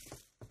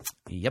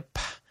 Yep,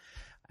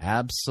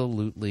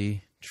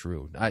 absolutely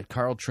true.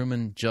 Carl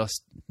Trueman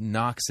just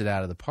knocks it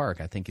out of the park.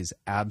 I think is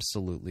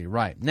absolutely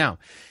right. Now,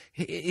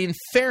 in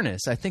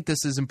fairness, I think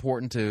this is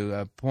important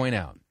to point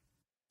out.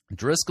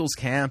 Driscoll's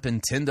camp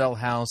and Tyndall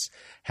House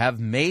have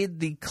made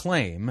the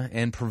claim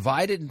and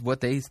provided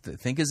what they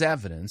think is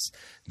evidence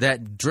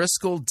that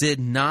Driscoll did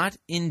not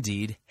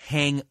indeed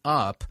hang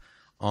up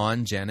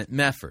on Janet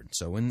Mefferd.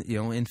 So,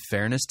 in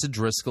fairness to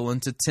Driscoll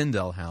and to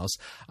Tyndall House,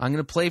 I'm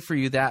going to play for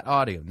you that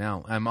audio.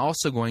 Now, I'm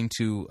also going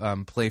to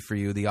play for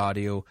you the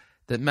audio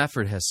that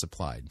Mefferd has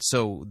supplied.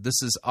 So,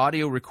 this is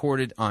audio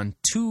recorded on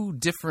two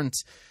different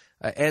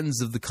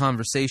ends of the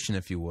conversation,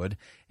 if you would,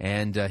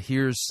 and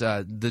here's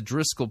the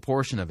Driscoll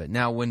portion of it.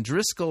 Now, when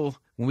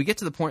we get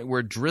to the point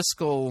where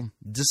Driscoll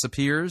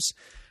disappears,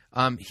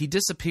 he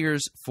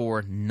disappears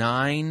for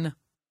 9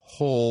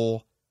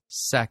 whole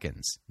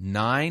seconds.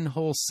 9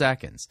 whole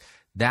seconds.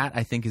 That,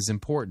 I think, is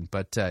important.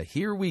 But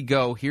here we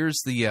go. Here's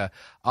the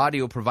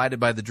audio provided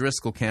by the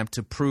Driscoll camp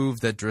to prove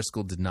that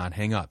Driscoll did not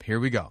hang up.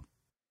 Here we go.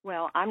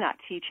 Well, I'm not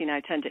teaching. I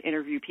tend to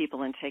interview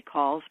people and take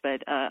calls,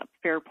 but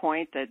fair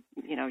point that,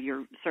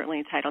 you're certainly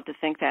entitled to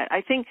think that.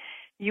 I think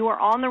you are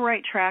on the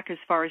right track as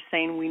far as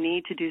saying we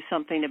need to do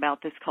something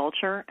about this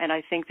culture, and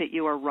I think that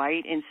you are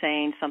right in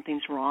saying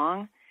something's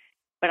wrong.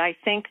 But I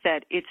think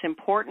that it's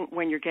important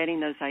when you're getting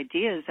those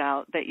ideas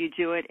out that you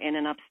do it in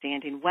an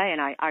upstanding way, and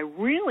I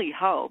really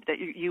hope that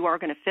you are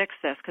going to fix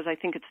this because I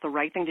think it's the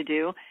right thing to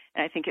do,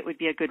 and I think it would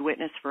be a good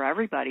witness for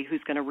everybody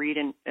who's going to read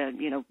and,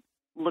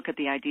 look at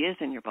the ideas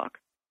in your book.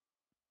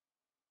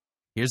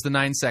 Here's the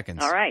 9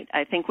 seconds. All right.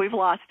 I think we've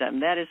lost him.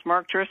 That is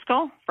Mark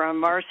Driscoll from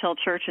Mars Hill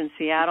Church in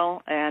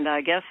Seattle, and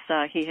I guess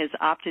he has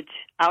opted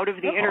out of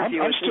the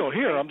interview. I'm still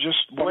here. I'm just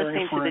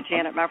listening to the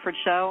Janet Mefferd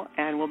Show,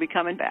 and we'll be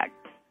coming back.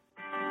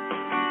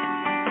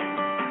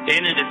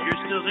 Janet, if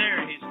you're still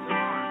there, he's still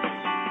on.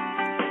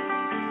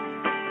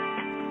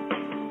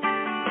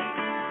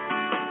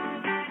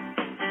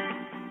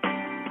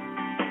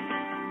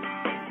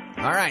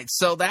 All right,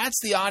 so that's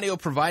the audio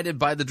provided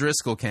by the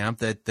Driscoll camp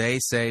that they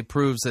say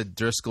proves that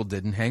Driscoll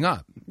didn't hang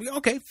up.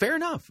 Okay, fair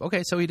enough.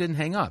 Okay, so he didn't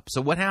hang up.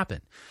 So what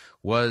happened?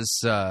 Was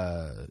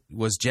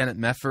Janet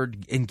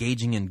Mefferd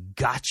engaging in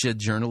gotcha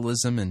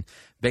journalism and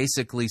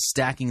basically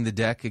stacking the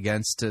deck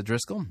against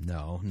Driscoll?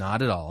 No,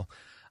 not at all.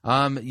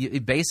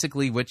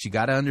 Basically, what you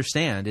got to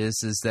understand is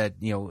that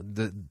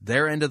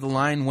their end of the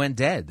line went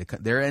dead.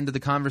 Their end of the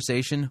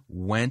conversation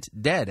went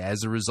dead.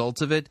 As a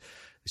result of it,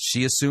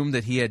 she assumed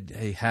that he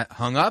had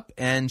hung up,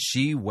 and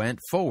she went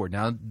forward.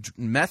 Now,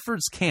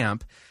 Mefferd's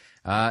camp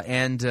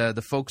and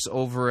the folks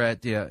over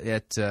at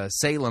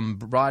Salem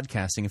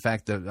Broadcasting, in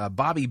fact,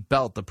 Bobby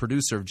Belt, the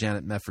producer of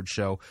Janet Mefferd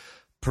Show,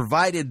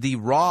 provided the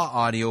raw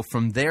audio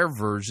from their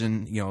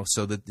version,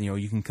 so that,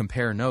 you can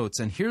compare notes.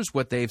 And here's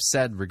what they've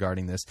said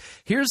regarding this.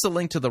 Here's the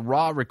link to the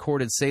raw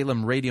recorded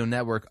Salem Radio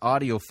Network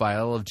audio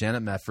file of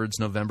Janet Mefferd's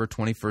November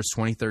 21st,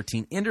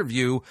 2013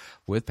 interview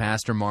with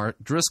Pastor Mark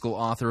Driscoll,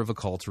 author of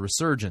Occult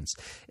Resurgence.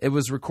 It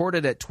was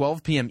recorded at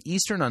 12 p.m.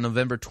 Eastern on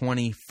November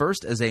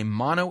 21st as a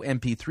mono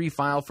MP3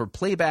 file for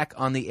playback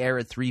on the air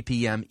at 3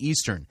 p.m.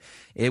 Eastern.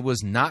 It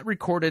was not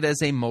recorded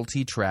as a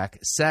multi-track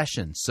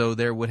session, so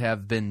there would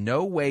have been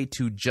no way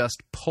to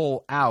just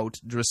pull out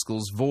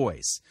Driscoll's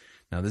voice.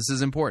 Now, this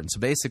is important. So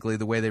basically,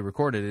 the way they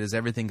recorded it is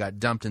everything got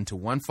dumped into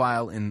one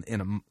file in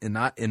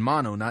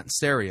mono, not in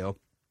stereo.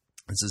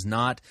 This is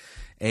not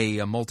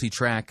a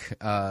multi-track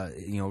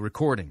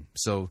recording.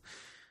 So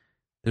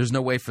there's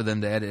no way for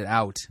them to edit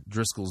out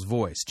Driscoll's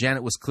voice.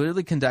 Janet was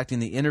clearly conducting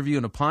the interview,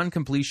 and upon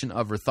completion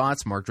of her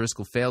thoughts, Mark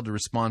Driscoll failed to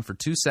respond for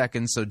 2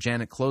 seconds, so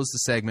Janet closed the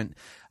segment.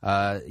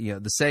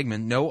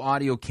 No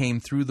audio came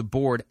through the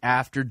board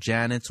after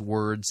Janet's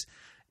words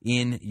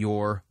in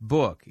your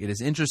book. It is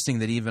interesting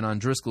that even on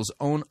Driscoll's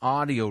own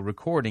audio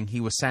recording,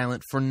 he was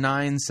silent for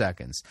 9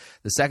 seconds.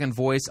 The second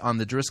voice on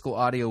the Driscoll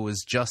audio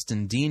was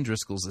Justin Dean,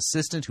 Driscoll's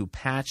assistant, who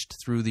patched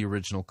through the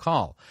original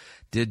call.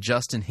 Did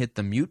Justin hit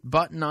the mute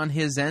button on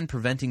his end,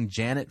 preventing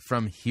Janet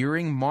from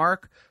hearing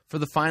Mark for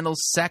the final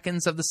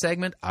seconds of the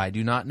segment? I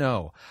do not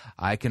know.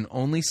 I can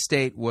only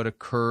state what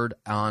occurred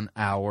on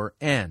our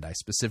end. I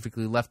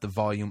specifically left the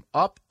volume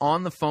up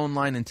on the phone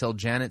line until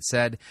Janet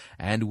said,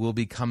 "and we'll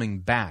be coming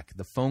back."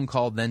 The phone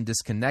call then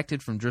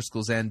disconnected from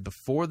Driscoll's end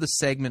before the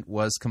segment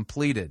was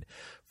completed.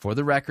 For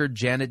the record,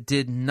 Janet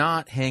did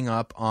not hang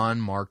up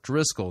on Mark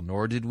Driscoll,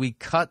 nor did we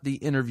cut the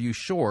interview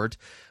short.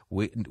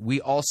 We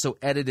also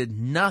edited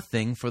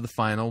nothing for the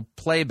final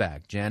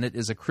playback. Janet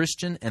is a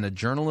Christian and a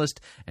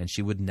journalist, and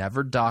she would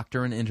never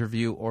doctor an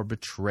interview or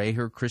betray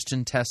her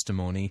Christian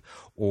testimony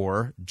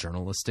or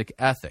journalistic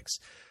ethics.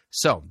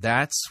 So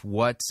that's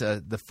what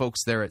the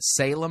folks there at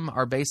Salem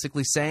are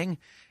basically saying.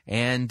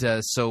 And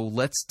so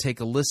let's take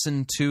a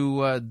listen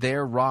to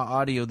their raw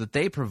audio that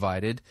they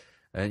provided.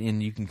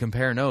 And you can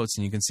compare notes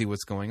and you can see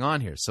what's going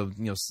on here. So,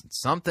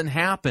 something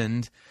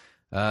happened,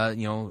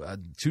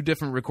 two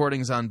different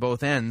recordings on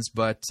both ends,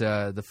 but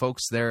the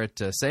folks there at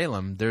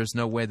Salem, there's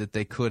no way that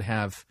they could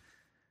have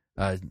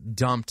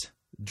dumped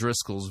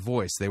Driscoll's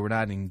voice. They were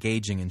not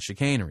engaging in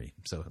chicanery.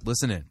 So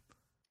listen in.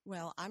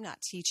 Well, I'm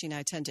not teaching.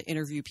 I tend to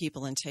interview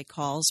people and take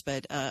calls,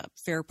 but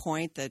fair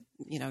point that,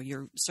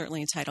 you're certainly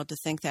entitled to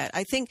think that.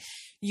 I think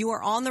you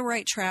are on the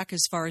right track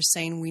as far as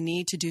saying we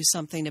need to do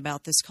something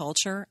about this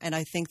culture, and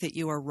I think that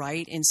you are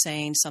right in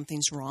saying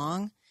something's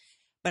wrong.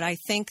 But I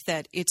think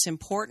that it's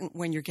important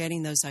when you're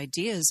getting those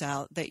ideas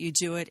out that you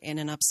do it in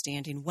an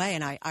upstanding way.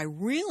 And I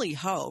really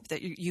hope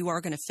that you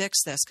are going to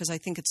fix this, because I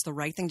think it's the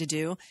right thing to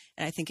do,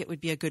 and I think it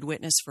would be a good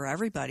witness for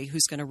everybody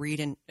who's going to read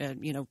and,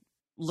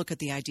 look at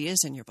the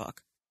ideas in your book.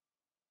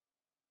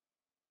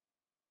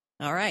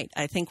 All right.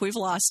 I think we've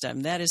lost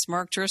him. That is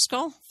Mark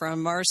Driscoll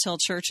from Mars Hill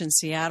Church in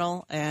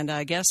Seattle. And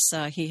I guess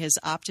he has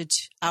opted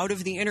out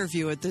of the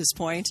interview at this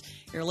point.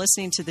 You're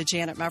listening to The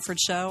Janet Mefferd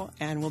Show,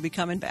 and we'll be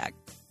coming back.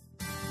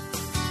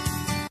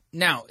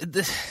 Now,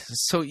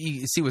 so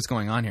you see what's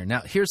going on here.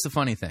 Now, here's the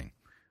funny thing.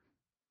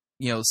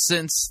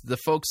 Since the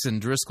folks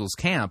in Driscoll's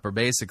camp are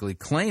basically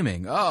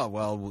claiming,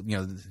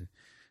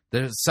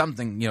 there's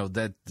something,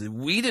 that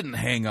we didn't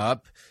hang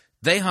up.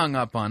 They hung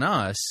up on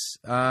us.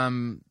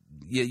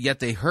 Yet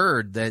they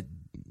heard that,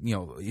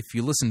 if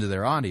you listen to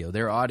their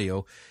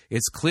audio,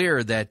 it's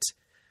clear that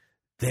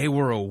they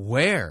were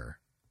aware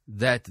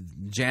that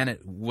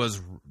Janet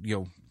was,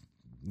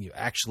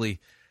 actually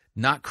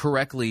not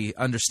correctly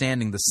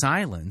understanding the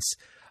silence.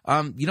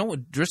 You know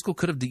what Driscoll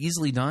could have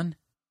easily done?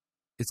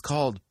 It's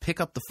called pick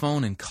up the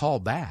phone and call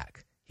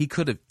back. He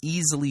could have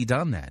easily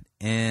done that,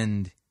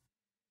 and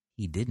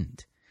he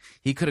didn't.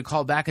 He could have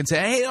called back and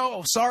said,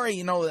 hey,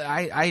 sorry,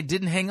 I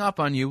didn't hang up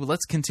on you.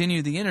 Let's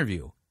continue the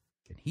interview.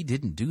 And he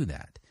didn't do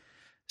that.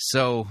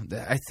 So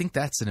I think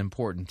that's an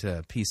important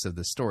piece of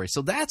the story.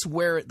 So that's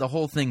where the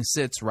whole thing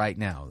sits right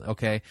now,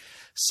 okay?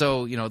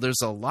 So,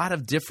 there's a lot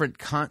of different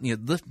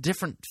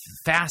different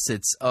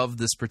facets of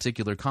this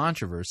particular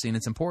controversy, and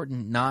it's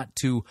important not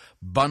to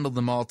bundle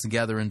them all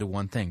together into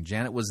one thing.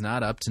 Janet was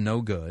not up to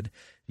no good.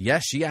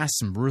 Yes, she asked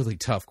some really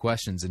tough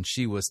questions, and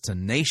she was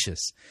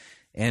tenacious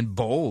and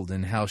bold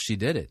in how she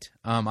did it.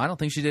 I don't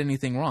think she did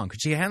anything wrong.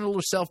 Could she handle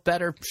herself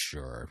better?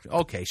 Sure.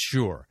 Okay,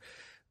 sure.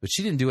 But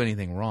she didn't do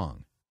anything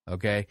wrong,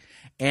 okay?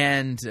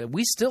 And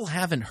we still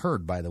haven't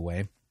heard, by the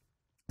way,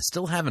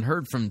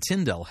 from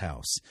Tyndall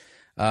House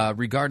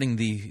regarding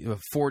the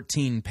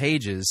 14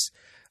 pages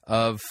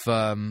of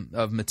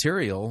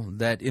material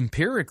that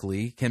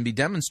empirically can be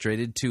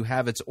demonstrated to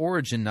have its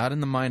origin not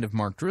in the mind of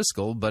Mark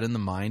Driscoll, but in the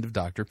mind of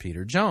Dr.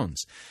 Peter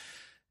Jones.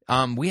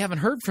 We haven't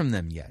heard from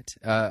them yet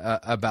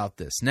about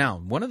this. Now,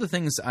 one of the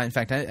things, I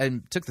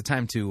took the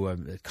time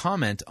to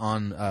comment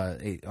on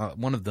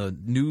one of the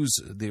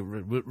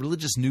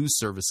religious news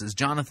services.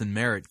 Jonathan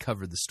Merritt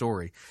covered the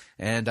story,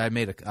 and I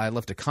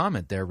left a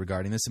comment there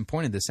regarding this and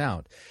pointed this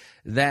out,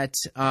 that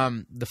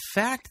the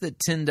fact that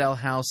Tyndall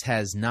House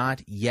has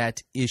not yet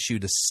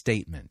issued a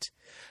statement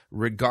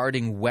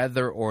regarding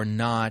whether or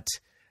not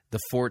the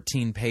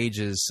 14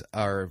 pages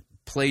are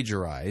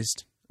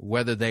plagiarized,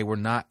 whether they were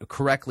not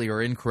correctly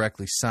or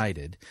incorrectly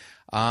cited,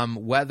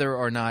 whether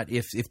or not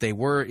if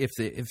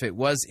it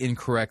was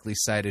incorrectly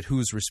cited,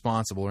 who's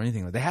responsible or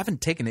anything like that. They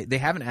haven't taken it. They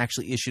haven't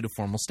actually issued a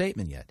formal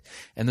statement yet,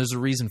 and there's a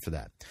reason for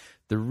that.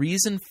 The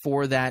reason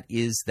for that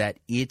is that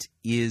it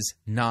is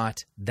not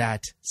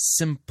that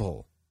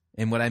simple.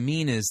 And what I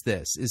mean is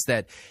this: is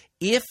that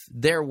if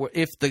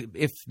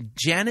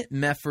Janet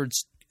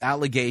Mefferd's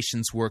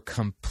allegations were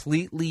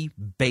completely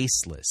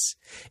baseless,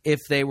 if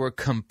they were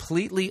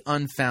completely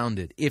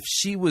unfounded, if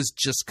she was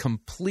just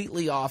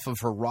completely off of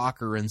her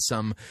rocker in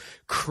some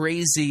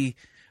crazy,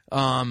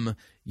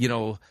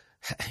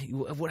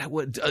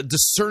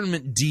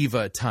 discernment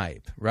diva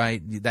type,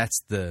 right?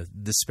 That's the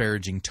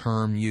disparaging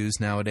term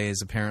used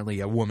nowadays. Apparently,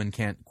 a woman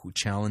can't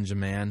challenge a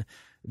man.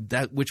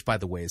 That, which, by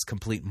the way, is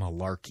complete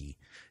malarkey.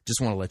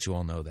 Just want to let you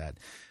all know that.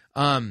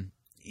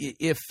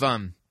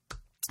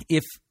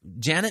 If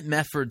Janet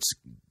Mefferd's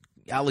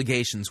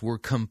allegations were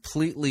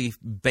completely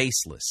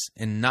baseless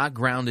and not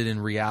grounded in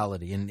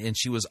reality, and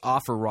she was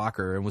off her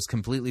rocker and was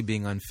completely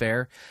being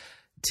unfair,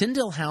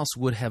 Tyndall House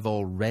would have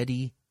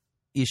already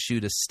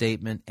issued a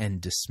statement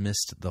and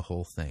dismissed the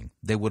whole thing.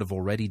 They would have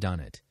already done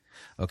it.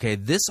 Okay,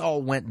 this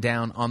all went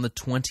down on the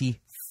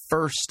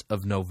 21st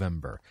of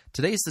November.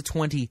 Today's the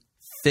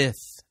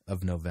 25th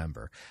of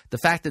November. The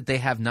fact that they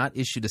have not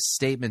issued a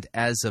statement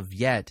as of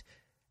yet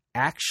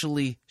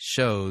actually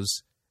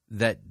shows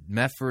that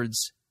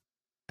Mefferd's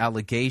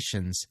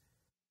allegations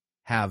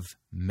have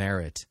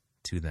merit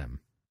to them.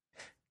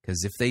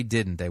 Because if they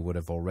didn't, they would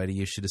have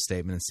already issued a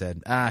statement and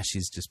said,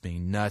 she's just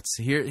being nuts.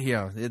 There's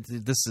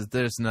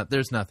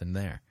nothing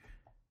there.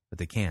 But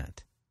they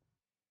can't.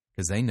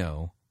 Because they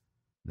know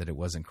that it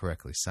wasn't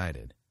correctly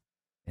cited.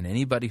 And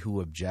anybody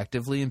who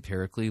objectively,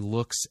 empirically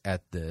looks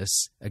at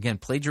this, again,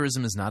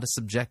 plagiarism is not a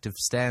subjective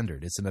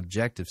standard; it's an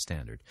objective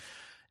standard.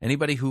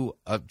 Anybody who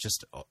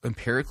just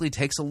empirically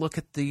takes a look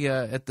at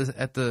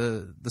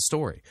the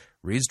story,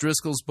 reads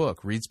Driscoll's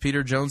book, reads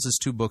Peter Jones's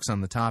 2 books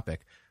on the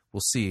topic,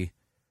 will see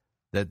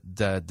that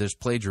there's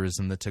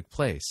plagiarism that took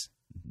place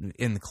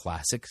in the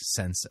classic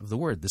sense of the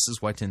word. This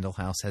is why Tyndall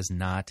House has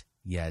not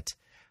yet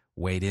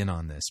weighed in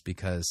on this,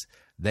 because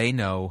they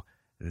know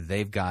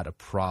they've got a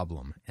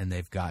problem and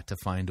they've got to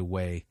find a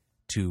way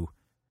to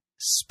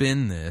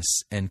spin this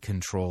and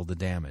control the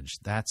damage.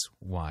 That's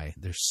why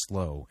they're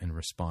slow in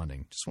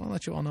responding. Just want to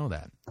let you all know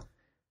that.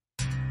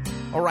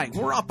 All right,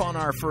 we're up on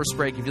our first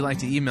break. If you'd like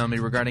to email me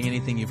regarding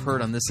anything you've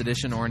heard on this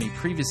edition or any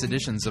previous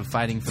editions of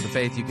Fighting for the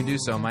Faith, you can do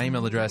so. My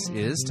email address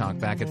is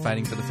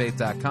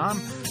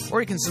talkback@fightingforthefaith.com,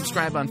 or you can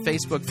subscribe on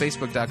Facebook,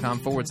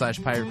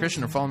 facebook.com/Pirate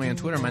Christian, or follow me on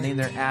Twitter. My name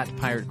there,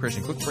 @Pirate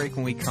Christian. Quick break.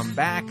 When we come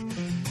back,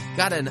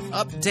 got an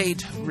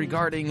update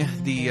regarding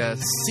the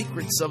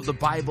secrets of the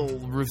Bible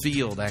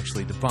revealed,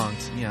 actually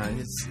debunked. Yeah,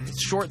 it's a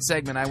short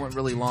segment. I went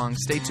really long.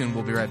 Stay tuned.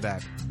 We'll be right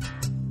back.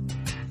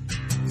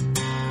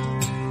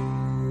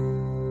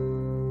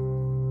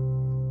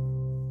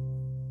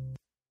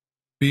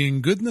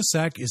 Being good in the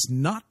sack is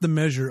not the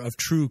measure of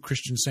true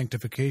Christian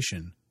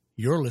sanctification.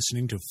 You're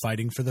listening to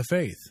Fighting for the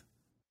Faith.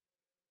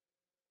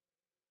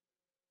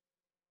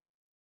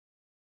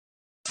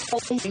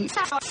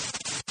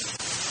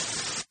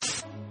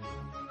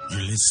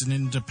 You're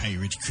listening to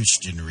Pirate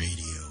Christian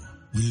Radio.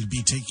 We'll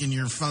be taking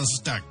your false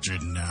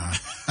doctrine now.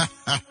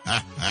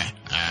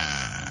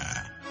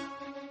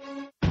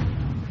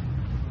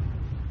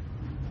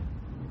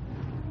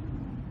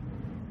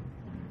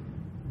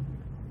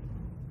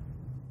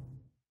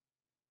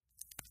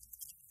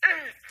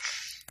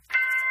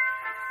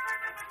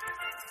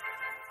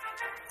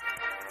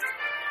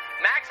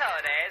 Max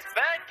Holiday's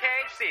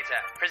Birdcage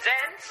Theater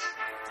presents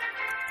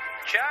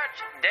Church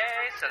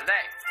Day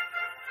Select.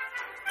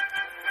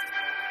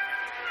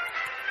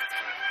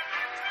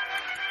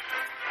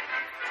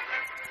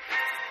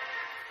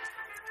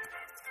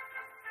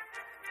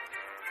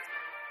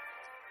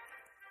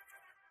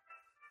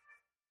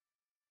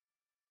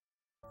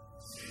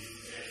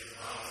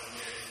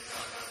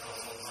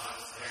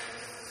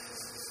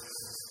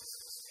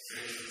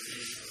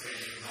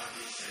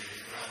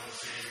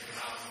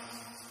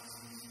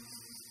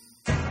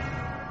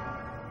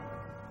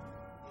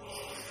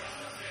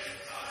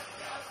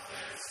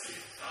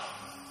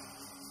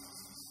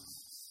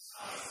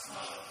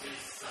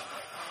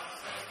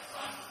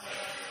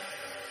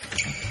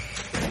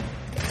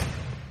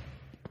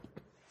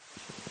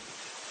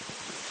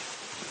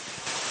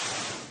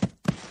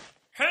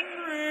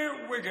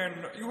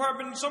 You have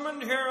been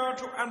summoned here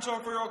to answer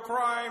for your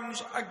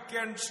crimes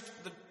against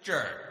the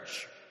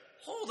church.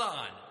 Hold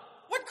on.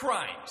 What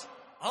crimes?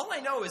 All I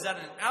know is that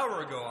an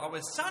hour ago I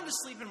was sound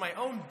asleep in my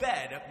own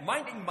bed,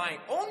 minding my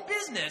own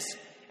business,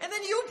 and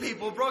then you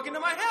people broke into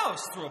my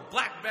house, threw a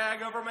black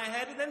bag over my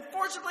head, and then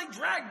forcibly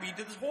dragged me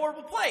to this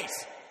horrible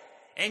place.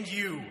 And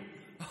you,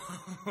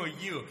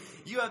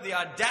 you have the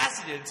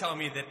audacity to tell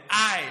me that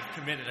I've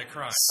committed a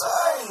crime.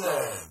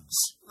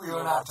 Silence! We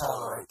will not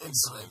tolerate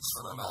insolence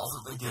from the mouth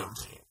of the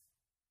guilty.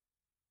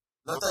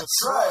 Let the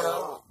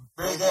trial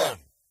begin.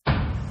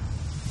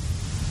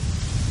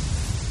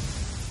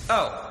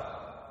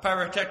 Oh,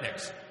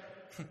 pyrotechnics.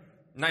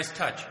 Nice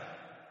touch.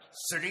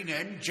 Sitting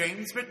in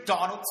James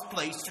MacDonald's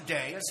place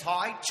today is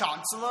High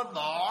Chancellor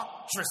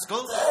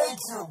Mefferd-Driscoll. Thank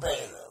you,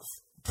 bailiff.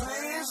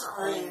 Please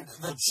read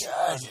the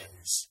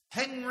charges.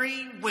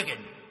 Henry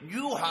Wigan,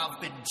 you have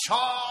been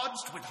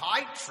charged with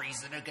high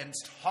treason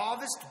against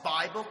Harvest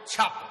Bible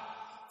Chapel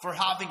for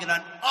having an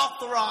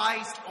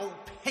unauthorized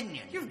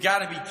opinion. You've got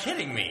to be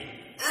kidding me.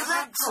 Is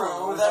it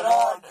true that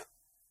on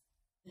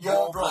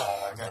your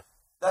blog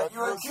that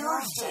you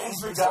accused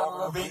James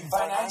MacDonald of being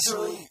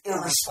financially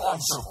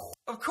irresponsible?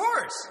 Of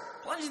course.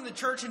 Plunging the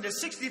church into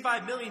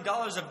 $65 million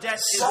of debt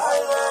is...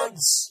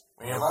 Silence!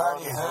 We have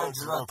already heard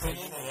your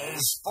opinion, and it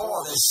is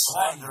for this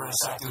slanderous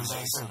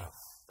accusation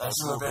that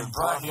you have been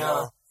brought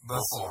here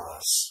before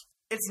us.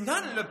 It's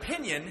not an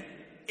opinion,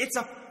 it's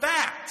a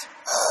fact.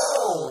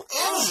 Oh,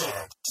 is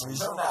it? We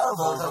shall now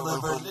vote on the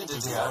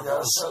validity of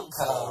your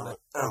so-called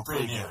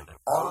opinion.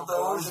 All of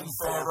those in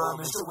favor of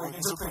Mr.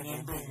 Wiggins'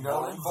 opinion being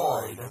null and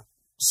void,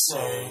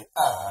 say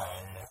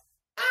aye.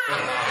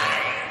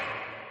 Aye.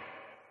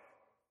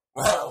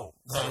 Well,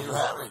 there you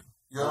have it.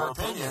 Your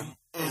opinion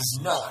is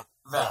not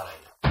valid.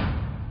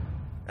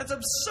 That's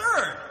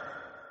absurd.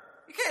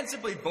 You can't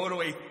simply vote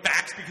away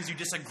facts because you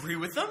disagree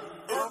with them.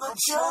 In the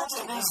church,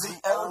 it is the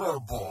elder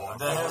board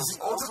that has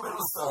the ultimate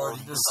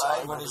authority to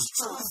decide what is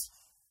truth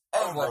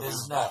and what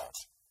is not.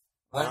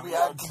 When we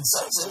have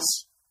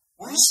consensus,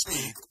 we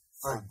speak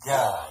for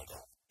God.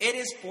 It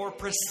is for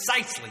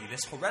precisely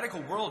this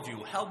heretical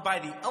worldview held by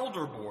the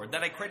elder board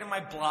that I created my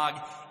blog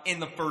in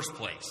the first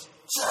place.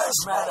 Church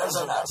matters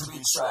are not to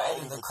be tried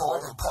in the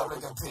court of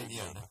public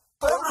opinion.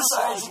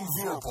 Publicizing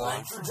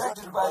viewpoints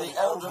rejected by the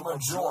elder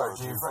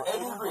majority for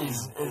any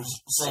reason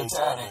is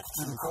satanic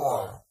to the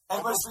core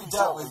and must be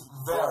dealt with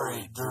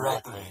very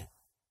directly,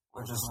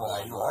 which is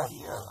why you are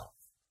here.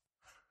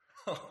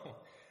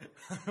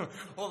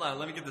 Hold on,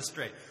 let me get this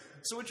straight.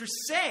 So what you're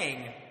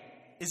saying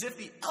is if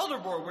the Elder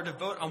Board were to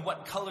vote on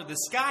what color the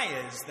sky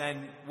is,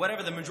 then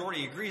whatever the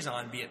majority agrees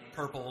on, be it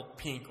purple,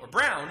 pink, or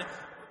brown,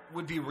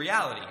 would be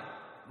reality,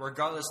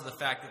 regardless of the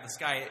fact that the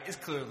sky is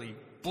clearly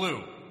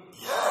blue.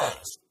 Yes.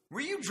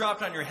 Were you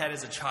dropped on your head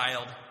as a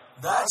child?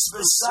 That's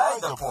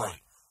beside the point.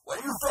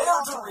 What you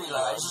fail to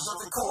realize is that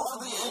the cult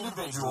of the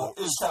individual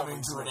is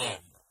coming to an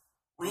end.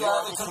 We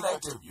are the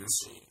collective, you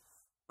see.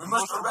 We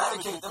must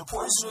eradicate the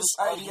poisonous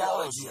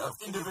ideology of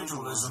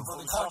individualism from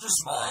the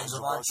conscious minds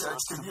of our church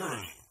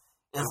community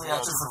if we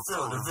are to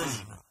fulfill the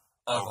vision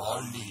of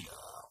our leader.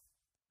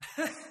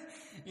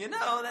 You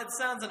know, that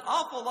sounds an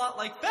awful lot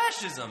like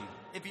fascism,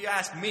 if you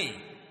ask me.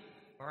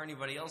 Or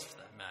anybody else for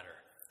that matter.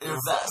 If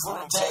that's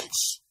what it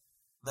takes,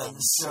 then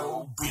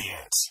so be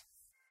it.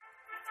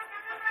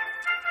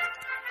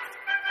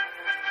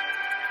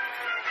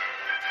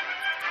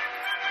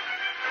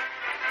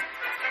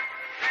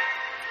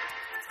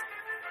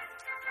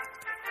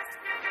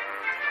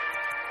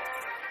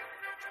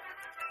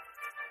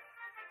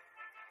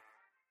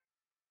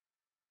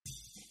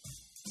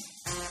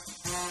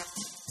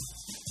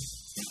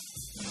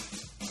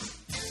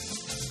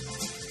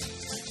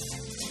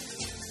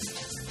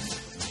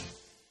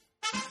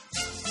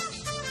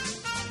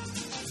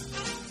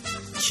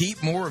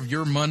 Keep more of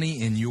your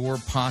money in your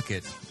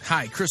pocket.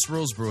 Hi, Chris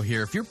Roseborough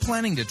here. If you're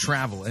planning to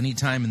travel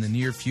anytime in the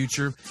near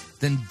future,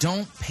 then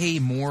don't pay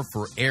more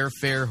for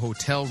airfare,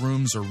 hotel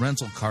rooms, or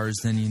rental cars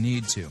than you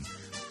need to.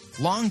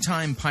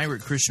 Longtime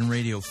Pirate Christian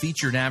Radio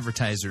featured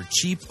advertiser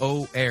Cheap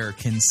O Air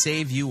can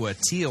save you a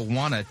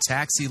Tijuana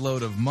taxi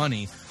load of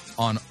money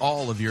on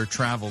all of your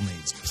travel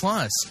needs.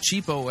 Plus,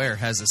 Cheap O Air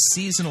has a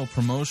seasonal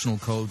promotional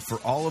code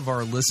for all of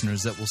our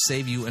listeners that will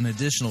save you an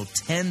additional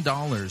 $10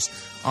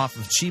 off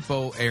of Cheap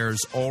O Air's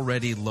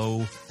already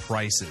low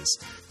prices.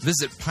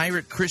 Visit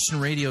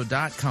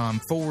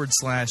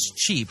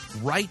piratechristianradio.com/cheap,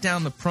 write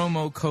down the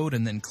promo code,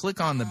 and then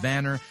click on the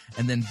banner,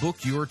 and then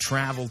book your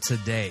travel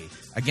today.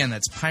 Again,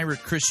 that's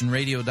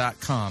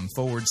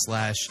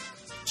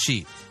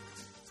piratechristianradio.com/cheap.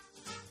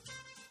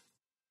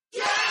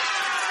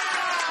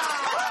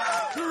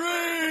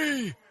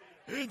 Hooray!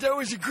 That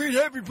was a great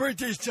happy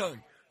birthday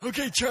song.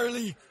 Okay,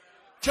 Charlie,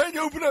 time to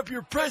open up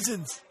your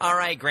presents. All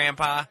right,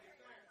 Grandpa.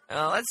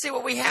 Let's see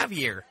what we have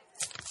here.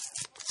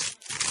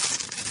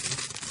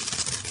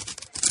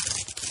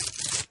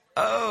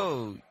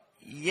 Oh,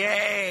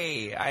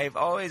 yay! I've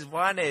always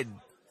wanted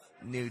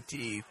new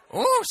teeth.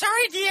 Oh,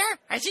 sorry, dear.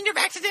 I seem to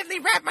have accidentally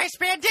wrapped my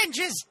spare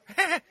dentures.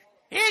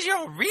 Here's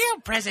your real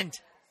present.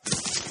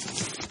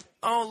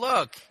 Oh,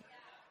 look.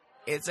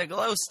 It's a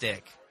glow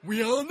stick.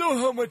 We all know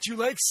how much you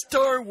like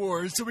Star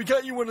Wars, so we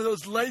got you one of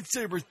those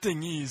lightsaber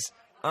thingies.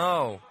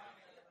 Oh,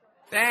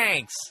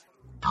 thanks.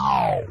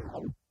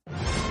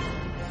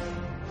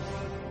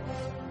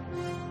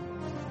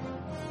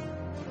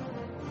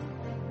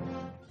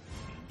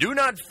 Do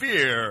not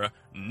fear,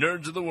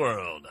 nerds of the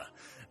world.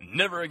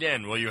 Never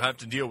again will you have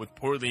to deal with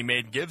poorly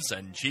made gifts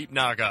and cheap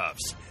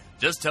knockoffs.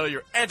 Just tell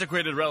your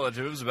antiquated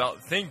relatives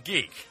about Think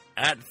Geek.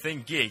 At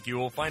Think Geek, you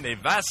will find a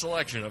vast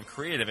selection of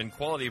creative and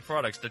quality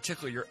products to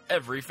tickle your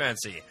every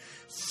fancy.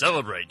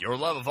 Celebrate your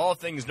love of all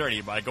things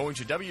nerdy by going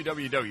to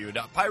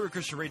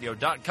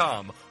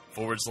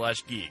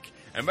www.piratechristianradio.com/geek.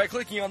 And by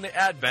clicking on the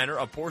ad banner,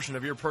 a portion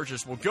of your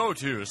purchase will go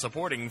to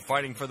supporting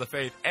Fighting for the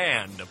Faith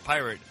and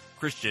Pirate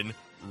Christian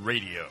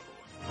Radio.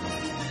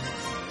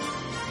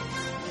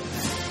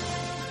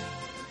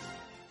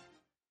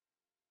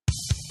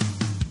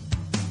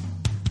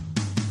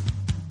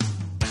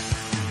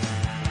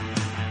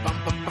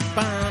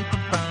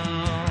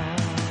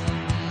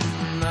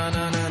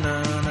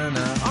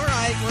 All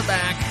right, we're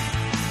back.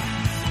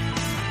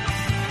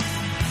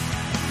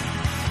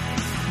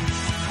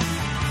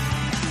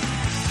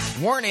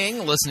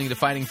 Warning, listening to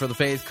Fighting for the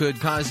Faith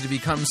could cause you to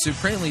become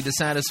supremely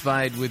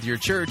dissatisfied with your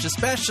church,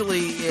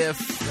 especially if,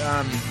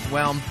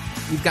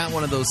 you've got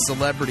one of those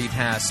celebrity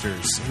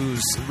pastors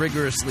who's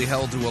rigorously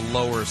held to a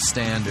lower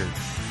standard.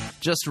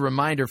 Just a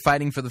reminder,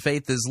 Fighting for the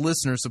Faith is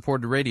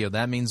listener-supported radio.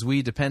 That means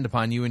we depend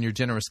upon you and your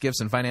generous gifts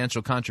and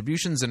financial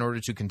contributions in order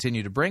to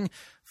continue to bring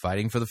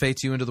Fighting for the Faith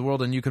to you into the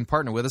world, and you can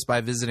partner with us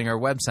by visiting our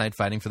website,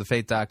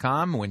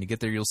 fightingforthefaith.com. When you get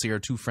there, you'll see our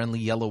two friendly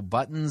yellow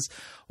buttons.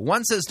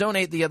 One says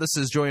donate, the other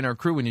says join our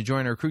crew. When you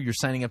join our crew, you're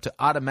signing up to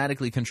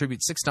automatically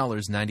contribute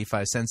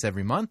 $6.95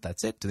 every month.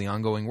 That's it, to the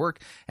ongoing work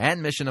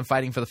and mission of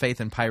Fighting for the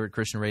Faith and Pirate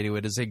Christian Radio.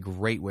 It is a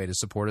great way to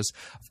support us.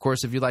 Of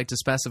course, if you'd like to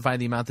specify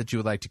the amount that you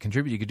would like to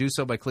contribute, you could do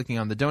so by clicking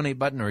on the donate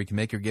button, or you can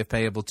make your gift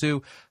payable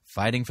to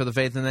Fighting for the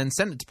Faith and then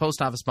send it to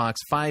Post Office Box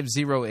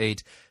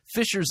 508,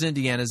 Fishers,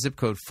 Indiana, zip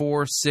code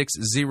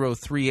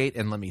 46038.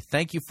 And let me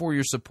thank you for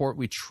your support.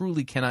 We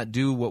truly cannot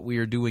do what we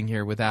are doing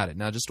here without it.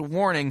 Now, just a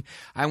warning,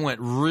 I went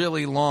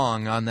really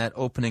long on that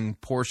opening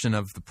portion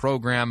of the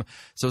program,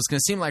 so it's going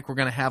to seem like we're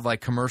going to have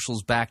like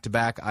commercials back to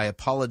back. I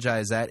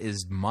apologize. That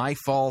is my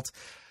fault.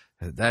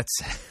 That's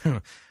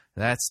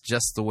That's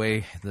just the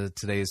way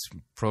today's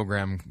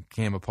program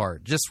came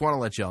apart. Just want to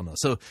let you all know.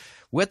 So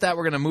with that,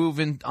 we're going to move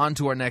on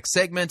to our next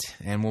segment,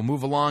 and we'll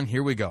move along.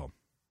 Here we go.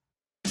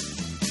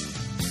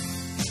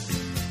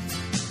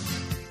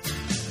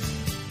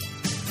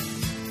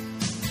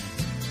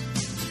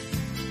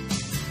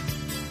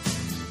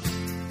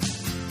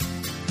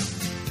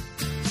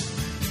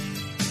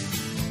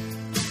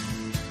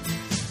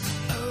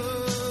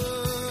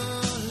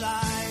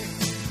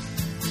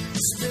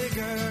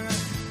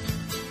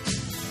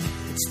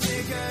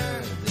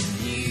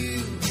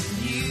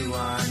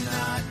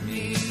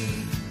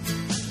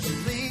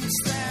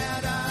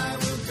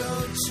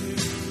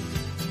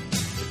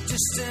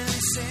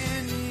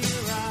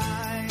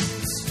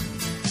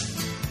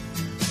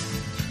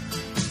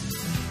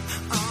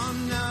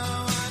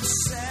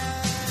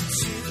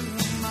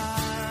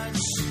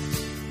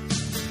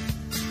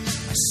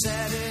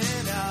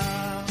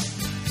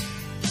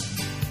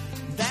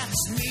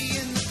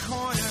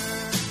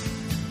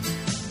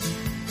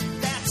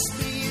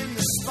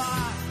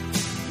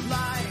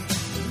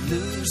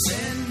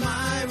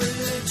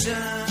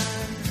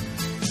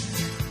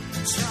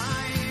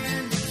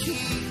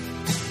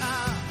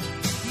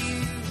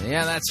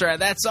 Yeah, that's right.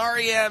 That's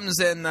REM's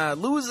and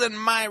Losing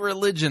My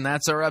Religion.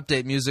 That's our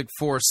update music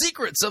for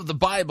Secrets of the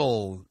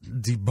Bible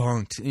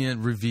Debunked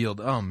and Revealed.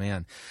 Oh,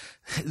 man.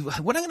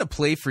 What I'm going to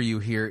play for you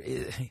here,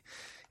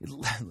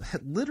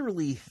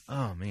 literally,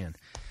 oh, man.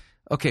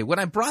 Okay, when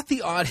I brought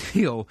the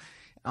audio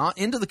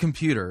into the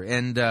computer,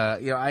 and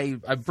I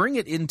bring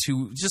it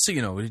into, just so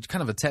you know, it's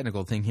kind of a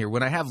technical thing here.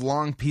 When I have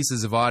long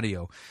pieces of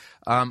audio,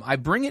 I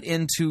bring it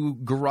into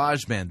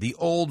GarageBand, the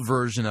old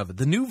version of it.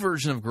 The new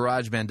version of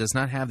GarageBand does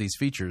not have these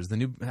features.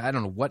 I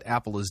don't know what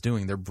Apple is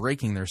doing. They're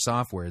breaking their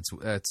software.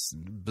 It's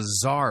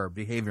bizarre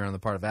behavior on the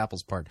part of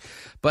Apple's part.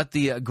 But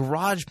the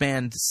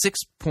GarageBand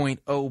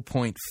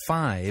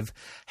 6.0.5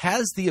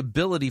 has the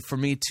ability for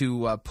me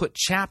to put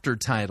chapter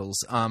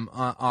titles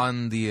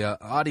on the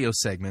audio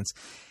segments.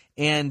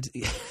 And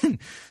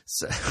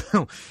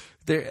so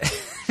there,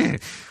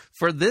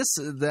 for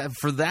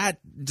that,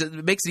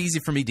 it makes it easy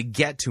for me to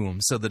get to them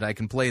so that I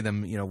can play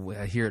them,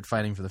 here at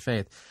Fighting for the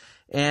Faith.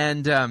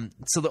 And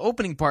so the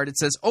opening part, it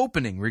says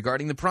opening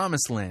regarding the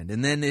Promised Land.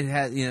 And then it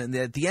has,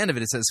 at the end of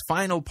it, it says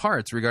final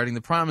parts regarding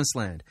the Promised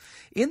Land.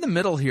 In the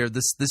middle here,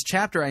 this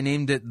chapter, I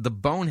named it the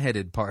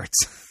boneheaded parts.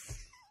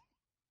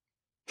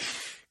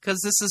 Because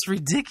this is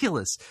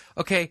ridiculous.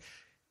 Okay.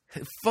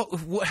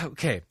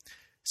 Okay.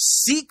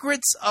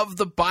 Secrets of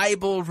the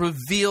Bible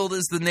Revealed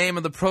is the name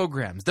of the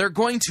programs. They're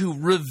going to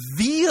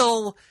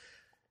reveal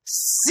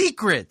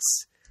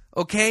secrets,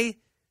 okay?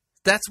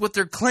 That's what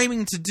they're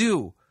claiming to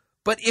do.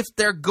 But if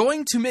they're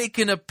going to make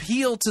an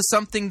appeal to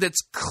something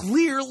that's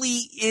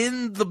clearly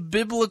in the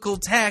biblical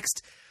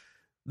text,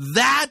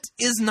 that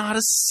is not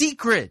a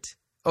secret,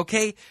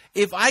 okay?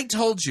 If I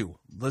told you,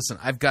 listen,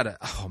 I got a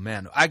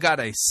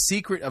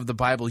secret of the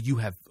Bible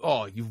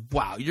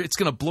it's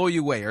going to blow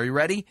you away. Are you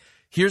ready?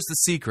 Here's the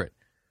secret.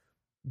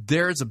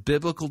 There's a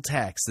biblical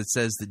text that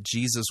says that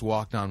Jesus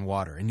walked on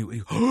water. And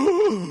you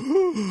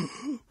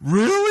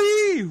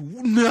really?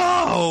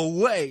 No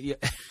way.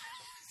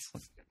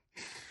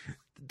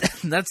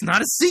 That's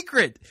not a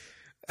secret.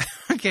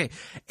 Okay.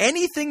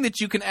 Anything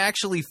that you can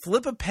actually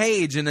flip a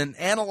page in an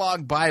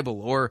analog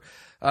Bible or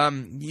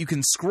you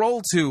can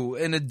scroll to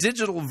in a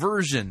digital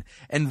version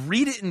and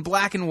read it in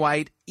black and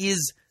white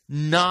is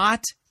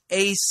not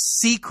a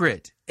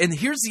secret. And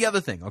here's the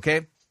other thing,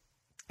 okay?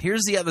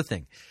 Here's the other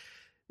thing.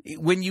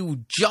 When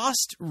you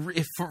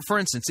for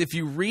instance, if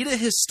you read a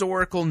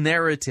historical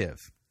narrative,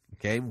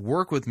 okay,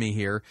 work with me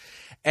here,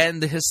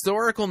 and the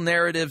historical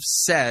narrative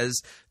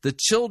says the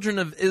children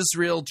of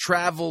Israel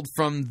traveled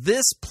from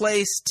this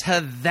place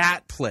to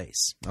that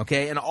place,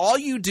 okay, and all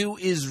you do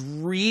is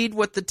read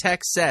what the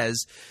text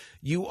says,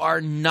 you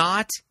are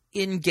not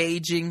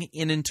engaging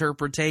in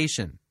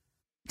interpretation.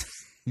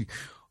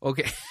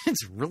 Okay,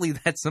 it's really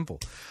that simple.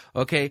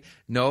 Okay,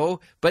 no,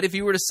 but if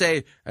you were to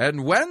say,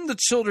 and when the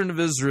children of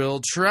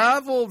Israel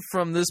traveled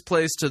from this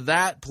place to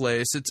that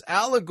place, it's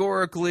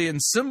allegorically and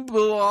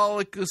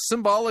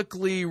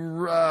symbolically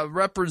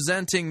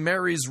representing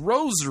Mary's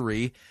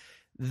rosary,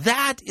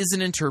 that is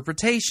an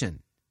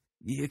interpretation.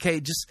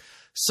 Okay, just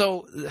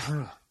so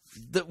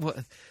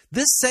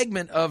this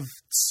segment of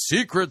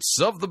Secrets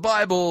of the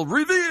Bible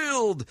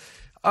Revealed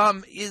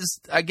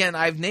is, again,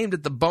 I've named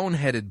it the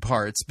boneheaded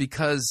parts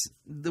because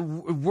the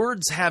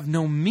words have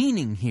no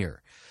meaning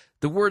here.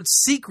 The word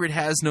secret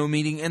has no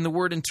meaning, and the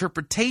word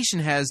interpretation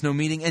has no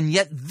meaning, and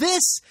yet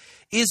this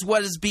is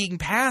what is being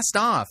passed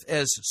off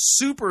as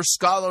super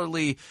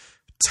scholarly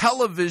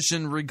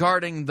television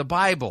regarding the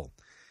Bible.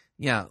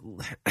 Yeah,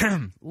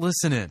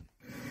 listen in.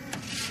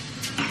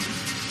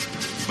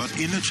 But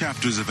in the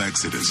chapters of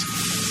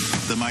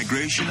Exodus, the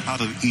migration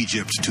out of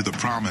Egypt to the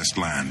Promised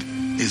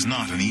Land is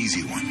not an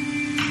easy one.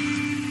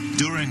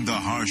 During the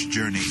harsh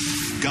journey,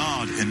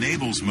 God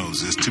enables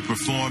Moses to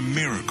perform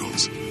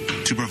miracles,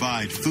 to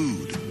provide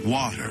food,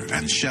 water,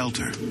 and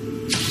shelter.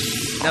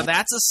 Now,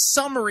 that's a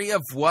summary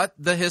of what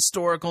the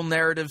historical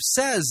narrative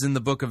says in the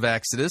book of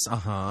Exodus,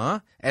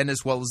 and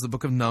as well as the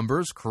book of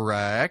Numbers,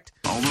 correct?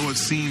 Although it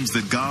seems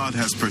that God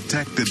has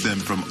protected them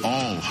from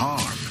all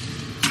harm,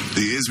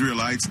 the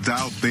Israelites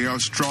doubt they are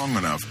strong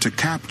enough to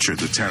capture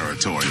the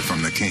territory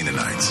from the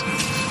Canaanites.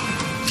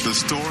 The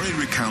story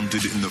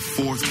recounted in the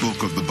fourth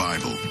book of the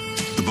Bible,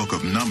 the book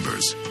of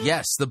Numbers.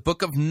 Yes, the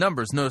book of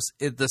Numbers. Notice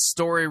the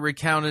story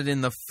recounted in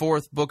the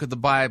fourth book of the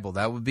Bible.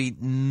 That would be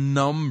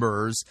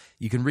Numbers.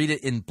 You can read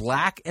it in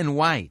black and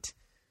white.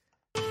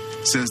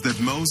 Says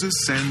that Moses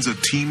sends a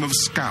team of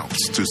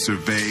scouts to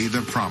survey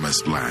the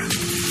promised land.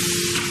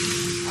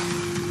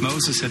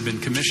 Moses had been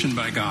commissioned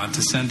by God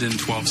to send in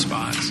 12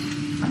 spies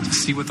to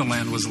see what the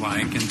land was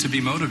like and to be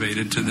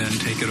motivated to then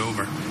take it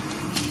over.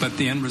 But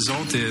the end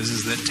result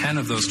is that 10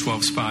 of those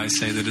 12 spies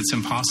say that it's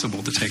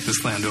impossible to take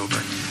this land over,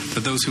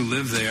 that those who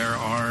live there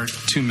are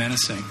too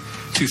menacing,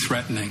 too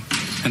threatening,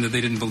 and that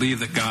they didn't believe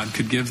that God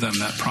could give them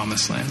that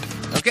promised land.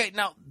 Okay,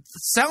 now,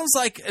 sounds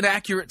like an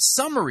accurate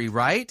summary,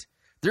 right?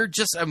 They're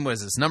just, what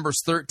is this,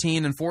 Numbers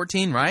 13 and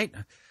 14, right?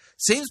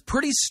 Seems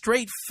pretty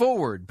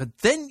straightforward, but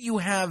then you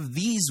have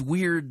these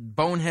weird,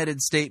 boneheaded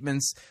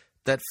statements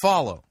that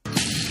follow.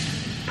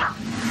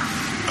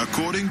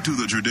 According to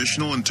the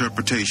traditional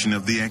interpretation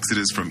of the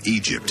Exodus from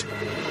Egypt,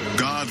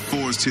 God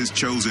forced his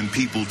chosen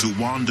people to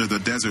wander the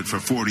desert for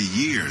 40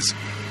 years.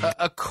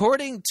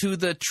 According to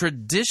the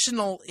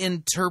traditional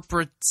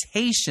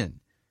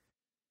interpretation.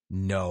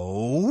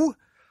 No.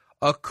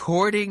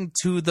 According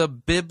to the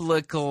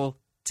biblical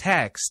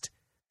text,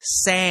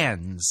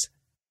 sans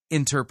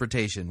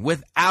interpretation,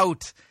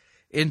 without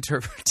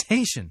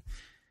interpretation.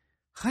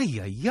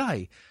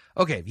 Ay.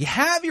 Okay, if you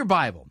have your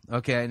Bible,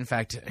 okay, in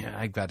fact,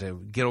 I've got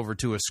to get over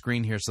to a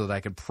screen here so that I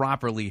can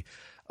properly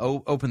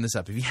open this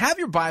up. If you have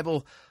your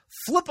Bible,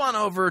 flip on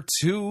over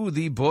to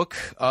the book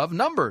of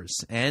Numbers,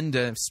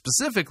 and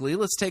specifically,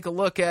 let's take a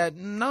look at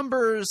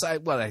Numbers. I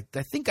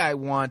think I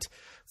want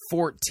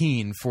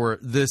 14 for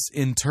this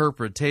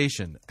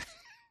interpretation.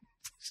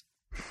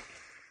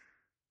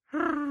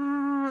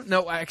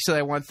 No, actually,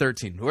 I want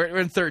 13. We're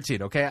in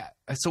 13, okay?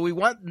 So we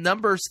want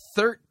Numbers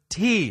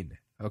 13,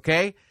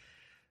 okay?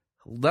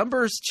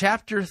 Numbers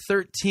chapter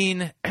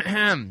 13.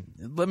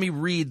 Let me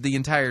read the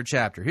entire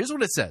chapter. Here's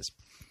what it says.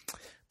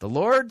 The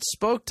Lord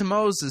spoke to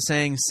Moses,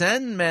 saying,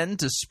 "Send men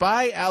to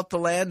spy out the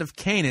land of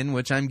Canaan,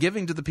 which I'm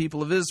giving to the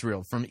people of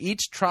Israel. From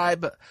each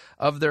tribe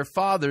of their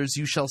fathers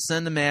you shall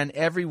send a man,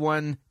 every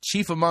one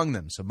chief among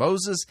them." So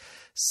Moses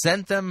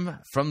sent them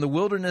from the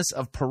wilderness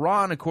of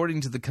Paran,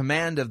 according to the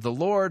command of the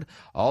Lord,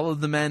 all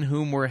of the men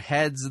whom were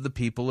heads of the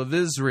people of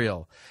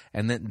Israel.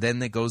 And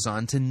then it goes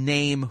on to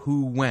name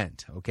who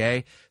went,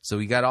 okay? So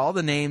you got all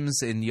the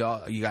names, and you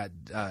got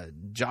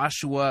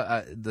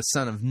Joshua, the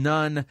son of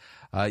Nun.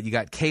 You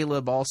got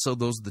Caleb also.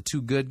 Those are the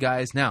two good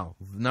guys. Now,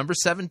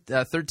 Numbers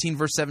 13,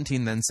 verse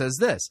 17 then says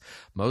this.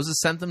 Moses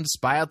sent them to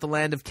spy out the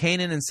land of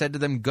Canaan and said to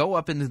them, "Go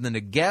up into the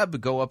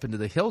Negeb, go up into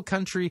the hill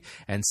country,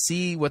 and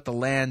see what the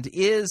land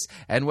is,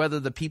 and whether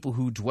the people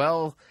who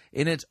dwell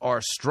in it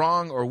are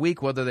strong or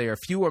weak, whether they are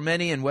few or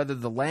many, and whether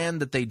the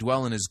land that they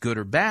dwell in is good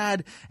or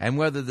bad, and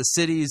whether the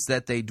cities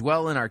that they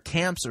dwell in are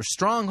camps or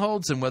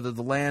strongholds, and whether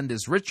the land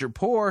is rich or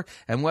poor,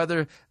 and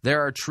whether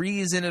there are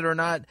trees in it or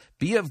not.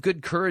 Be of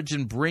good courage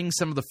and bring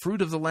some of the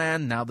fruit of the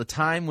land." Now the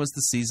time was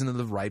the season of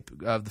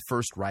the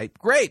first ripe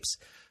grapes.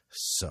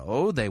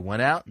 So they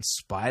went out and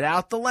spied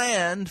out the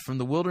land from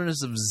the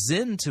wilderness of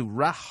Zin to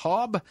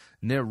Rehob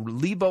near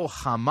Lebo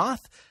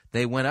Hamath.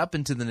 They went up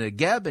into the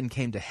Negeb and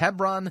came to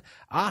Hebron.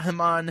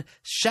 Ahiman,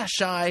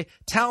 Sheshai,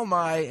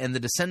 Talmai, and the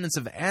descendants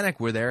of Anak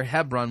were there.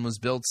 Hebron was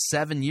built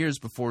 7 years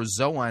before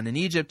Zoan in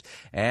Egypt.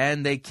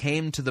 And they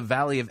came to the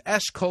valley of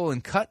Eshcol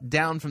and cut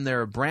down from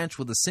there a branch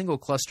with a single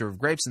cluster of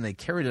grapes, and they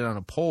carried it on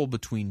a pole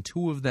between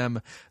two of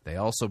them. They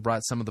also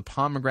brought some of the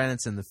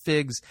pomegranates and the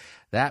figs.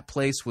 That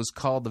place was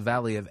called the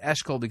valley of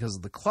Eshcol because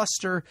of the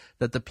cluster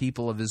that the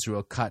people of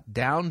Israel cut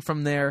down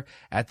from there.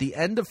 At the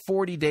end of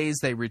 40 days,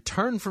 they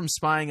returned from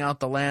spying out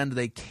the land.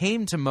 They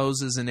came to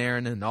Moses and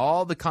Aaron and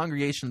all the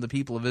congregation of the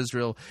people of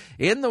Israel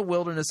in the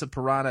wilderness of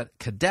Paran at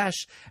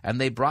Kadesh,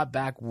 and they brought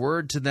back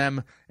word to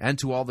them and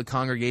to all the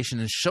congregation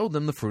and showed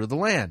them the fruit of the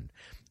land.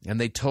 And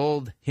they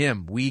told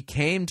him, "We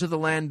came to the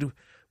land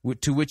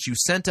to which you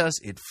sent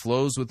us. It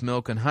flows with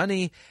milk and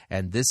honey,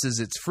 and this is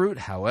its fruit.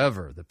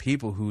 However, the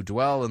people who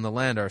dwell in the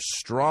land are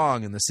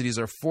strong, and the cities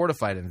are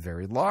fortified and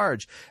very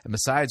large. And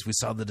besides, we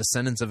saw the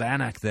descendants of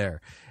Anak there.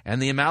 And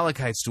the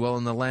Amalekites dwell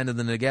in the land of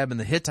the Negeb, and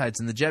the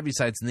Hittites and the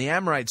Jebusites and the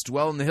Amorites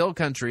dwell in the hill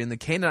country, and the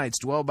Canaanites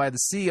dwell by the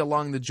sea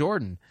along the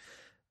Jordan."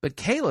 But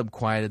Caleb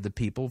quieted the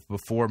people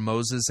before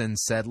Moses and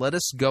said, "Let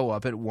us go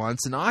up at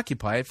once and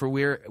occupy it, for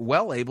we are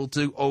well able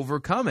to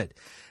overcome it."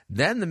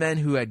 Then the men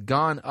who had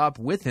gone up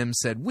with him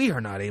said, "We are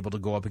not able to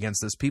go up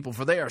against this people,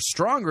 for they are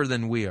stronger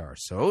than we are."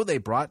 So they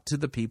brought to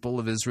the people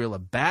of Israel a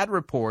bad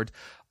report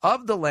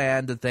of the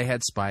land that they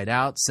had spied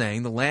out,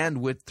 saying, "The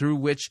land through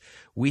which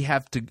we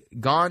have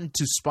gone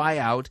to spy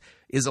out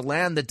is a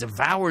land that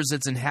devours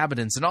its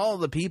inhabitants, and all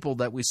the people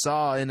that we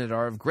saw in it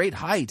are of great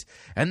height.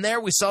 And there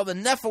we saw the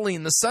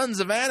Nephilim, the sons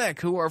of Anak,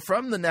 who are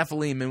from the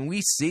Nephilim, and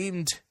we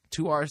seemed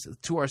to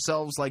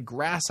ourselves like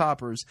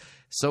grasshoppers,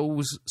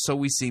 so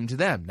we seemed to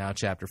them. Now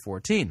chapter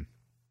 14.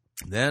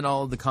 Then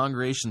all of the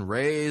congregation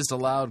raised a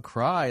loud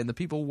cry, and the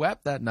people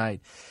wept that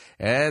night.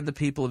 And the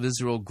people of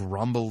Israel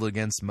grumbled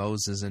against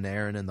Moses and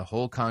Aaron, and the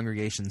whole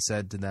congregation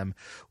said to them,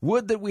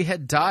 "Would that we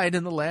had died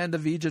in the land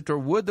of Egypt, or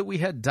would that we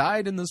had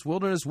died in this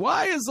wilderness.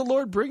 Why is the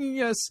Lord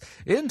bringing us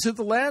into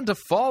the land to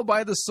fall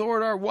by the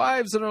sword? Our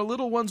wives and our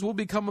little ones will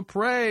become a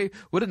prey.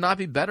 Would it not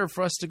be better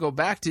for us to go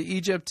back to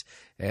Egypt?"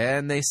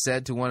 And they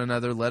said to one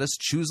another, "Let us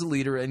choose a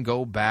leader and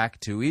go back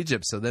to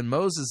Egypt." So then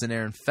Moses and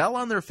Aaron fell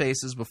on their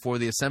faces before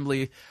the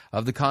assembly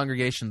of the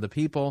congregation of the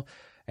people.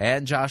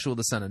 And Joshua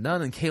the son of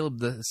Nun and Caleb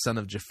the son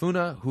of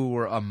Jephunneh, who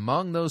were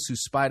among those who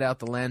spied out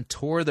the land,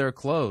 tore their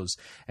clothes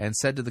and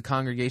said to the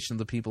congregation of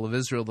the people of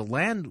Israel, "The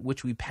land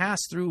which we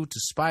passed through to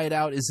spy it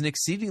out is an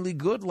exceedingly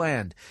good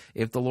land.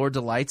 If the Lord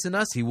delights in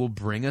us, he will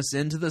bring us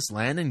into this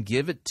land and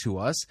give it to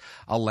us,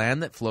 a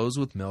land that flows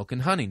with milk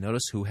and honey."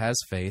 Notice who has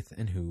faith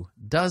and who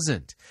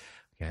doesn't.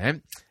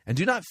 Okay? "And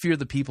do not fear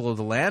the people of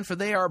the land, for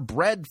they are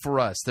bread for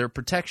us. Their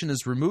protection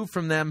is removed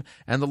from them,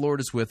 and the Lord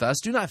is with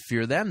us. Do not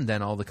fear them."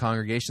 Then all the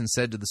congregation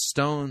said to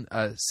stone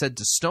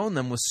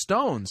them with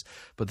stones.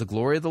 But the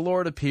glory of the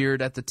Lord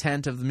appeared at the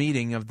tent of the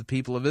meeting of the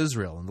people of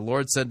Israel. And the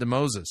Lord said to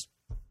Moses,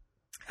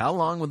 "How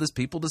long will this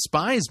people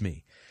despise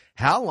me?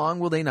 How long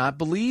will they not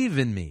believe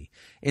in me?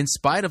 In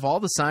spite of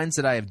all the signs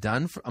that I have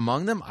done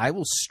among them, I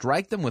will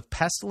strike them with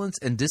pestilence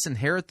and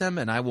disinherit them,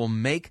 and I will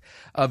make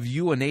of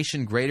you a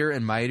nation greater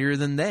and mightier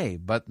than they."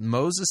 But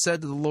Moses said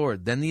to the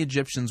Lord, "Then the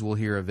Egyptians will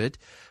hear of it,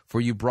 for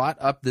you brought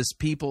up this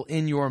people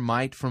in your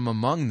might from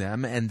among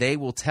them, and they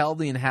will tell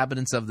the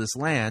inhabitants of this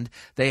land,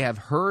 'They have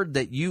heard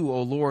that you,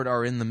 O Lord,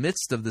 are in the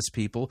midst of this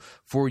people,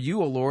 for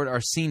you, O Lord,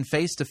 are seen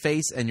face to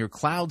face, and your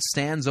cloud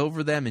stands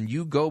over them, and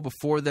you go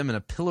before them in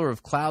a pillar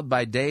of cloud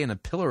by day and a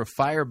pillar of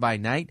fire by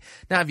night.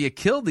 Now if you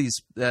kill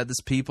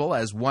this people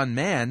as one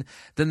man,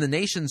 then the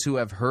nations who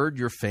have heard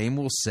your fame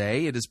will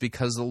say, it is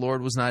because the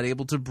Lord was not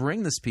able to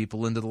bring this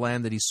people into the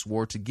land that he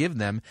swore to give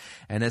them,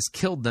 and has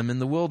killed them in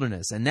the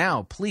wilderness. And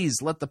now,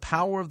 please, let the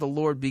power of the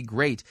Lord be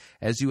great,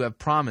 as you have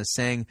promised,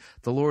 saying,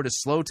 'The Lord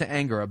is slow to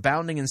anger,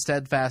 abounding in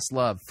steadfast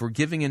love,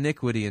 forgiving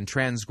iniquity and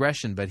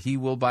transgression, but he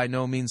will by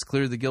no means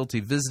clear the guilty,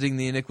 visiting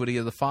the iniquity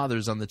of the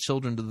fathers on the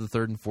children to the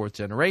third and fourth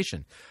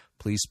generation.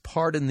 Please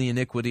pardon the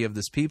iniquity of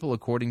this people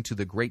according to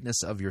the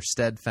greatness of your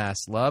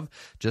steadfast love,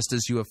 just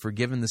as you have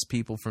forgiven this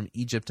people from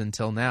Egypt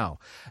until now.'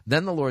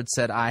 Then the Lord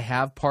said, 'I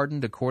have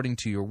pardoned according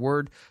to your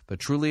word, but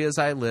truly as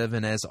I live,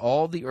 and as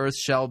all the earth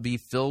shall be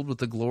filled with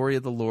the glory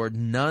of the Lord,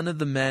 none of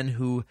the men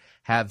who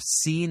have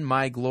seen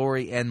my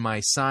glory and my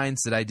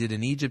signs that I did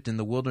in Egypt in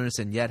the wilderness,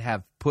 and yet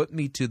have put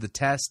me to the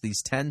test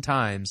these 10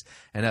 times,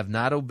 and have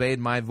not obeyed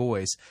my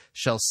voice,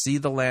 shall see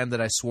the land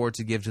that I swore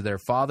to give to their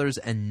fathers,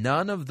 and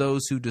none of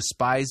those who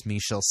despise me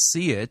shall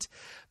see it.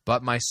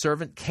 But my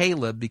servant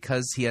Caleb,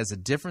 because he has a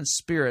different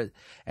spirit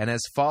and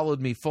has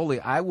followed me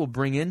fully, I will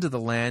bring into the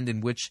land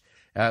in which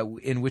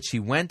he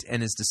went,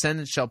 and his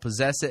descendants shall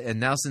possess it. And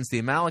now since the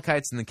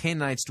Amalekites and the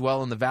Canaanites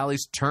dwell in the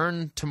valleys,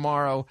 turn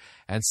tomorrow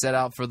and set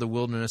out for the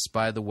wilderness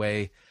by the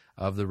way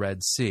of the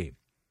Red Sea.'"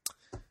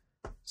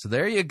 So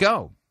there you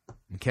go.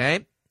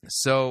 Okay?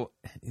 So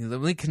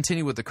let me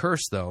continue with the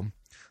curse, though.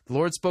 The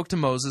Lord spoke to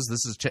Moses,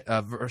 this is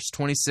verse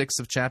 26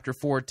 of chapter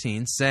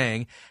 14,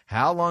 saying,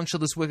 "How long shall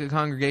this wicked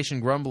congregation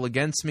grumble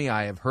against me?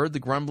 I have heard the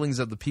grumblings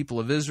of the people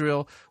of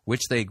Israel,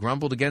 which they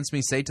grumbled against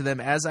me. Say to them,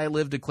 'As I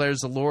live, declares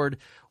the Lord,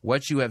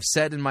 what you have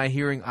said in my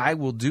hearing I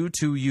will do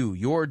to you.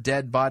 Your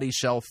dead body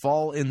shall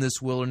fall in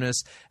this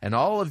wilderness, and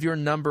all of your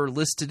number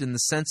listed in the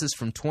census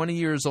from 20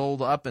 years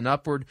old up and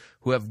upward,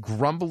 who have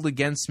grumbled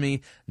against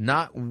me,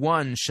 not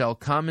one shall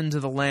come into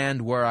the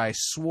land where I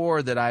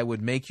swore that I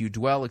would make you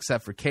dwell,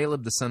 except for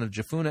Caleb the son of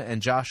Jephunneh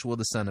and Joshua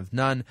the son of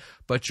Nun.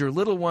 But your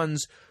little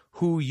ones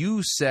who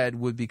you said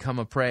would become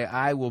a prey,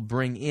 I will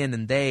bring in,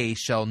 and they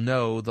shall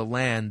know the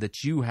land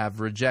that you have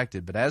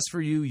rejected. But as for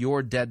you,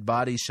 your dead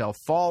bodies shall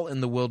fall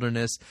in the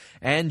wilderness,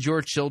 and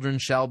your children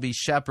shall be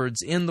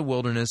shepherds in the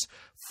wilderness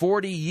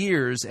 40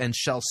 years, and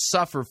shall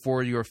suffer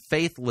for your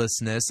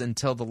faithlessness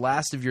until the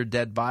last of your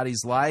dead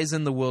bodies lies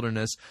in the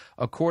wilderness,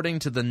 according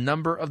to the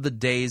number of the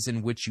days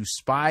in which you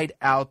spied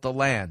out the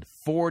land.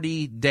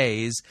 40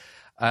 days.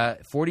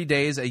 40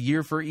 days, a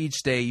year for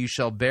each day, you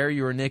shall bear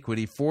your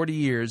iniquity 40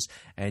 years,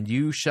 and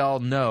you shall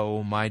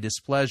know my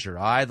displeasure.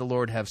 I, the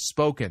Lord, have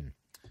spoken."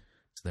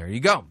 So there you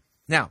go.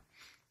 Now,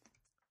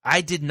 I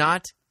did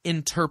not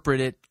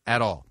interpret it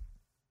at all.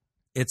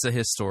 It's a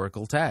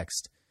historical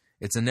text.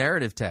 It's a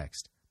narrative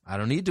text. I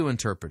don't need to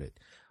interpret it.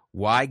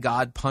 Why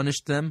God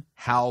punished them,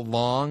 how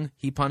long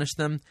he punished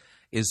them,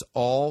 is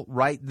all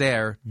right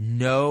there.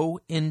 No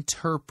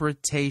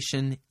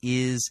interpretation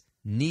is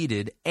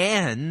needed,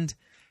 and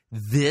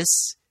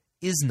this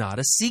is not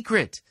a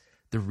secret.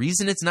 The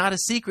reason it's not a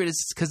secret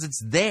is because it's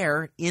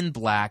there in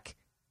black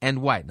and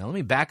white. Now, let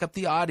me back up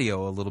the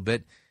audio a little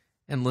bit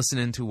and listen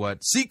into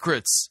what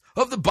Secrets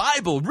of the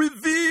Bible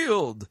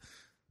Revealed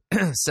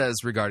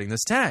says regarding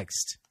this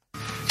text.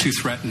 Too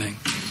threatening,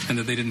 and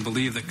that they didn't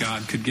believe that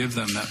God could give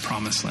them that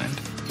promised land.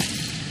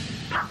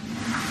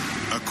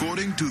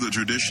 According to the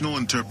traditional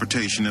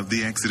interpretation of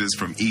the Exodus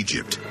from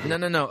Egypt.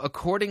 No.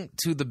 According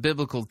to the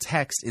biblical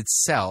text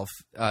itself,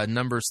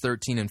 Numbers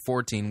 13 and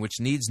 14, which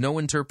needs no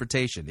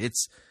interpretation.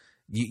 It's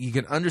you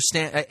can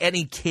understand.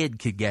 Any kid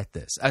could get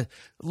this.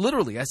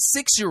 Literally, a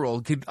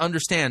 6-year-old could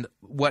understand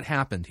what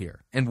happened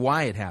here and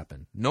why it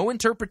happened. No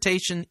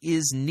interpretation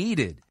is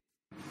needed.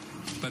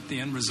 But the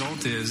end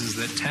result is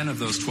that 10 of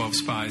those 12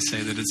 spies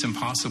say that it's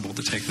impossible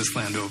to take this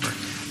land over,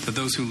 that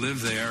those who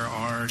live there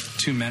are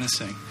too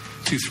menacing,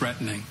 too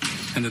threatening,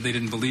 and that they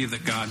didn't believe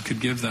that God could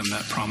give them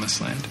that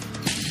promised land.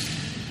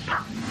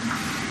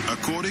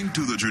 According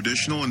to the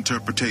traditional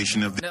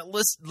interpretation of the... Now,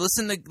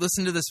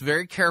 listen to this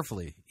very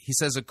carefully. He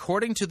says,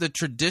 according to the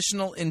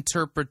traditional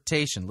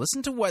interpretation.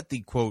 Listen to what the,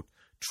 quote,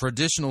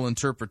 traditional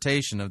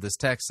interpretation of this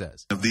text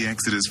says. Of the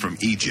Exodus from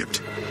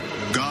Egypt.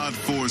 God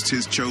forced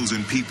his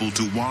chosen people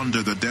to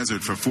wander the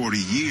desert for 40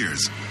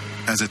 years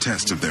as a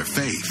test of their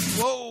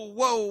faith.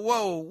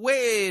 Whoa,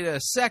 wait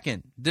a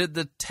second. Did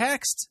the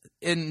text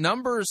in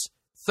Numbers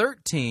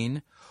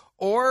 13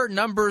 or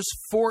Numbers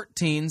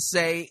 14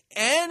 say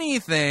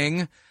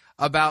anything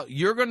about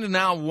you're going to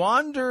now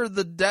wander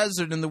the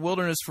desert in the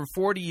wilderness for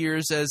 40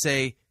 years as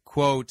a,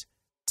 quote,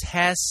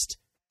 test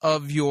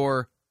of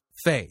your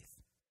faith?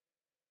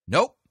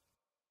 Nope,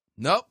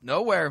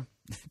 nowhere.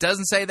 It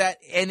doesn't say that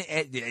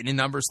in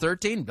Numbers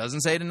 13. It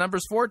doesn't say it in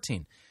Numbers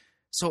 14.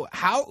 So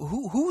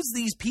who's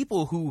these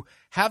people who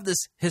have this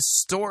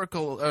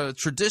historical,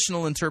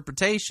 traditional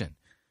interpretation?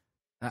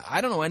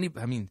 I don't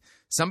know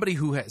somebody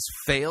who has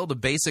failed a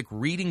basic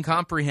reading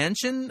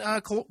comprehension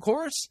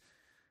course?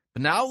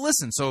 But now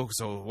listen,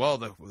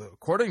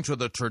 according to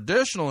the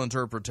traditional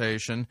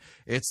interpretation,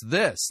 it's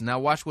this. Now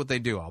watch what they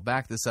do. I'll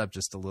back this up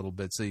just a little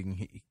bit so you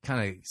can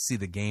kind of see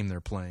the game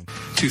they're playing.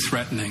 Too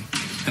threatening,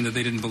 and that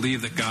they didn't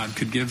believe that God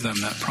could give them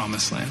that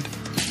promised land.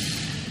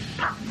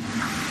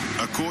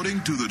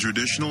 According to the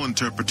traditional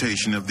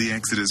interpretation of the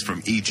Exodus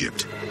from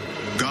Egypt,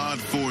 God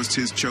forced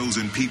his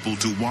chosen people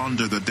to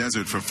wander the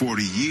desert for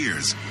 40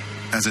 years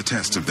as a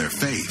test of their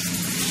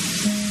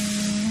faith.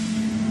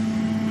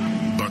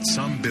 But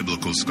some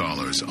biblical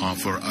scholars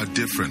offer a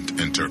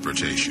different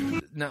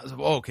interpretation. Now,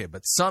 okay,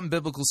 but some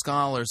biblical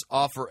scholars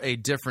offer a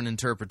different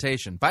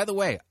interpretation. By the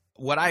way,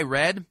 what I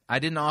read, I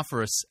didn't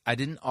offer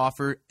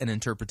an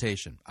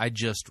interpretation. I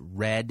just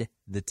read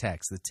the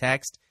text. The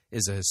text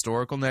is a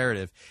historical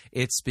narrative.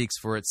 It speaks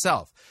for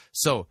itself.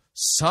 So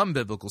some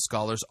biblical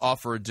scholars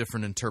offer a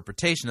different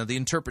interpretation. Now, the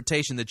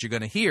interpretation that you're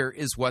going to hear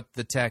is what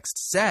the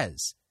text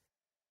says.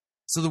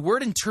 So the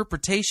word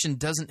interpretation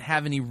doesn't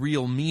have any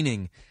real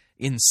meaning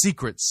in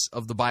Secrets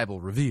of the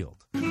Bible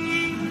Revealed.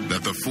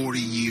 That the 40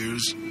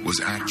 years was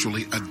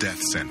actually a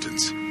death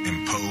sentence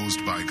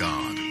imposed by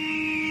God.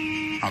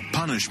 A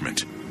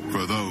punishment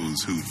for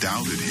those who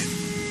doubted him.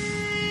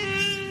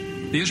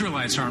 The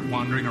Israelites aren't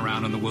wandering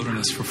around in the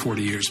wilderness for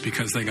 40 years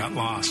because they got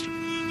lost.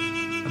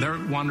 They're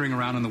wandering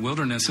around in the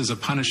wilderness as a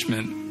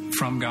punishment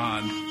from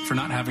God for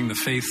not having the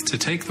faith to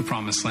take the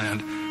promised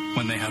land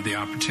when they had the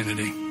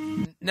opportunity.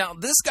 Now,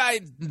 this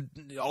guy,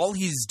 all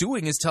he's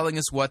doing is telling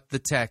us what the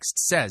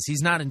text says.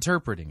 He's not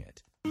interpreting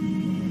it.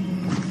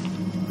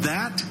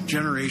 That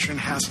generation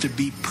has to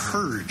be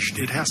purged.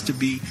 It has to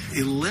be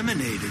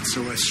eliminated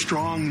so a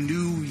strong,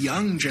 new,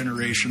 young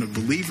generation of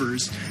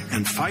believers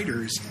and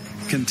fighters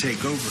can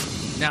take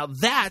over. Now,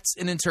 that's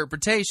an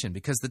interpretation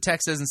because the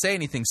text doesn't say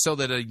anything so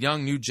that a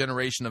young, new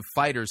generation of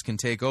fighters can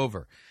take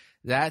over.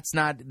 That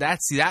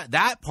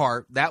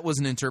part, that was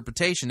an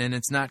interpretation, and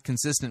it's not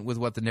consistent with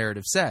what the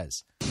narrative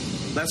says.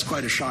 That's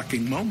quite a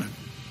shocking moment.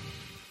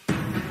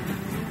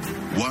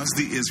 Was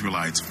the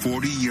Israelites'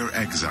 40-year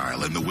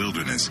exile in the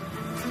wilderness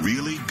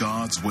really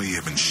God's way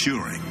of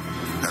ensuring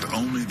that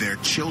only their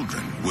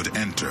children would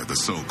enter the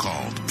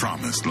so-called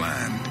Promised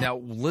Land? Now,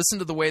 listen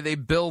to the way they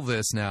bill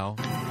this now.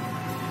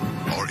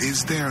 Or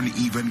is there an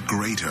even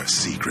greater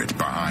secret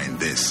behind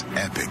this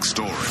epic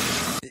story?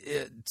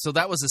 So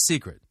that was a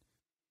secret.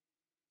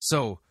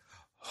 So,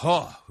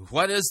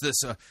 what is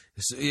this?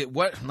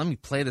 Let me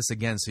play this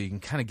again so you can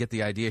kind of get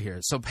the idea here.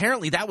 So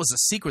apparently that was a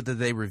secret that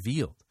they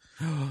revealed.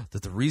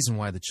 That the reason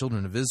why the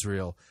children of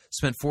Israel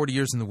spent 40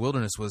 years in the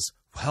wilderness was,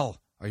 well,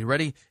 are you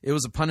ready? It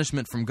was a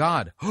punishment from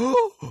God. Who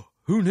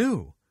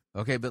knew?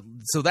 Okay, but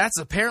so that's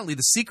apparently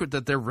the secret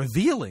that they're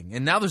revealing.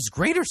 And now there's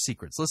greater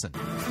secrets. Listen.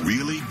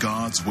 Really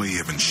God's way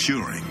of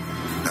ensuring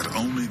that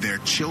only their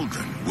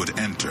children would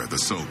enter the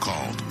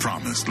so-called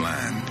Promised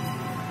Land?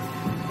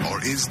 Or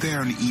is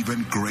there an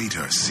even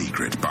greater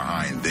secret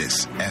behind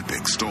this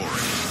epic story?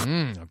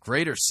 A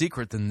greater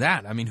secret than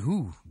that? I mean,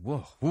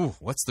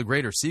 what's the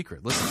greater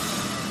secret? Listen.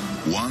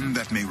 One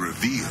that may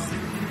reveal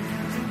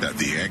that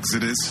the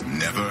Exodus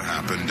never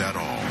happened at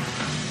all.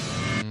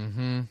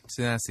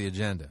 See, that's the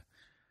agenda.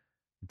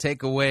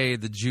 Take away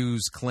the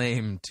Jews'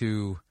 claim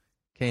to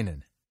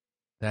Canaan.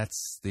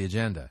 That's the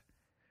agenda.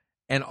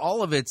 And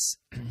all of it's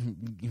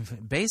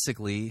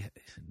basically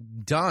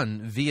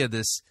done via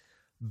this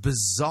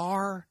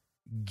bizarre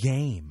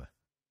game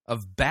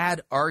of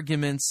bad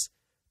arguments,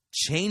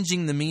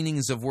 changing the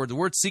meanings of words. The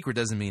word secret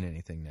doesn't mean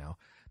anything now.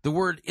 The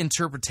word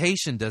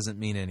interpretation doesn't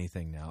mean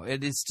anything now.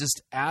 It is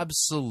just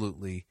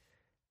absolutely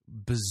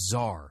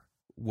bizarre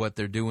what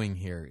they're doing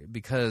here,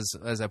 because,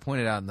 as I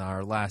pointed out in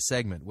our last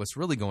segment, what's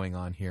really going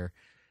on here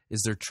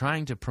is they're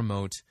trying to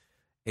promote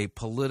a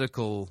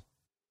political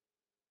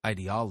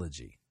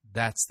ideology.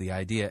 That's the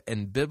idea,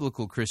 and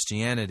biblical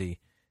Christianity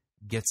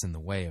gets in the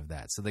way of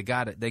that. So they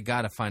got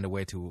to find a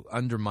way to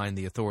undermine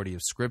the authority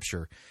of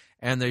Scripture,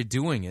 and they're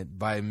doing it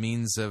by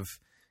means of,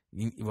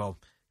 well,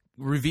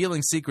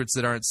 revealing secrets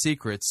that aren't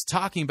secrets,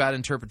 talking about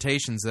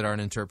interpretations that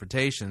aren't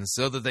interpretations,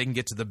 so that they can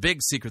get to the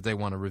big secret they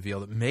want to reveal,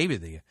 that maybe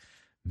the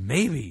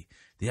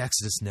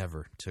Exodus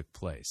never took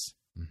place.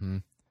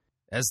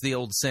 As the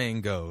old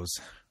saying goes,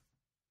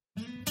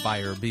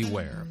 buyer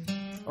beware.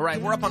 All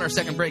right, we're up on our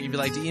second break. If you'd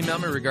like to email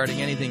me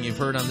regarding anything you've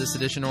heard on this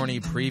edition or any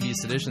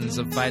previous editions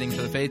of Fighting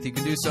for the Faith, you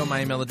can do so.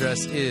 My email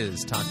address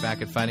is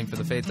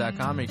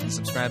talkback@fightingforthefaith.com, or you can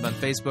subscribe on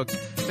Facebook,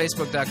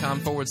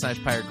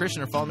 facebook.com/Pirate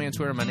Christian, or follow me on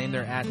Twitter. My name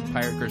there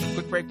 @Pirate Christian.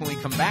 Quick break. When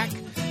we come back,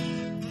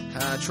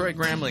 Troy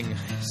Gramling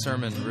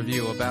sermon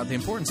review about the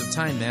importance of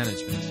time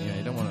management. You know,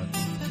 you don't want to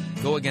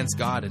go against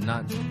God and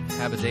not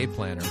have a day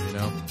planner, you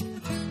know.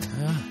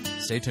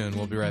 Stay tuned.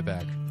 We'll be right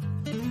back.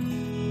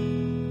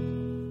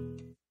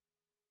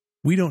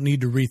 We don't need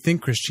to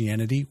rethink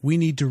Christianity. We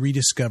need to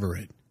rediscover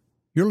it.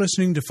 You're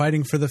listening to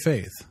Fighting for the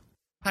Faith.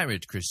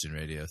 Pirate Christian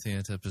Radio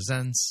Theater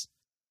presents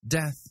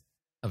Death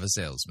of a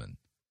Salesman.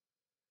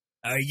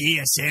 Are ye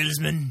a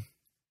salesman?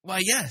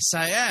 Why, yes,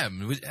 I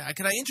am.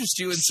 Can I interest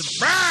you in some...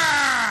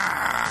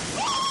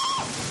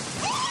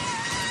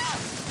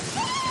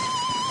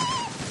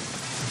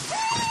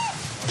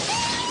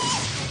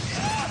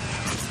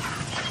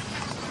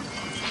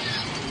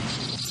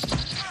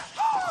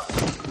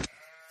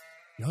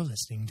 You're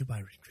listening to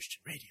Pirate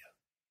Christian Radio.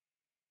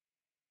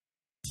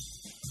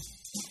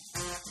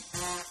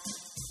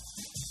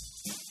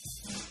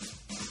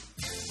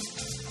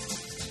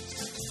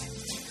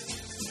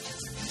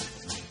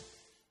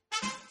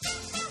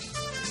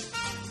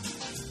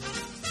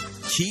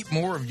 Keep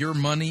more of your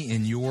money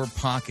in your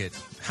pocket.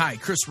 Hi,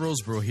 Chris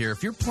Roseborough here.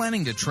 If you're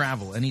planning to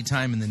travel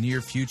anytime in the near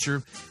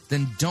future,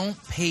 then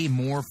don't pay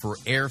more for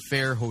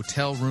airfare,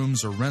 hotel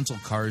rooms, or rental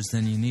cars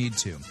than you need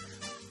to.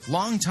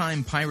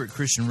 Longtime Pirate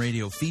Christian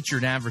Radio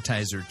featured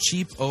advertiser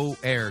Cheap O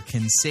Air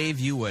can save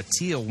you a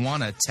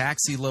Tijuana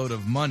taxi load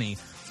of money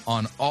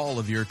on all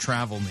of your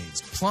travel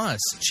needs. Plus,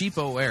 Cheap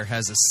O Air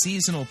has a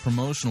seasonal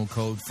promotional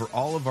code for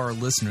all of our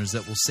listeners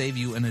that will save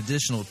you an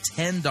additional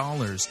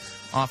 $10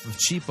 off of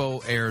Cheap O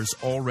Air's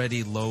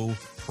already low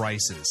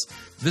prices.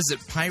 Visit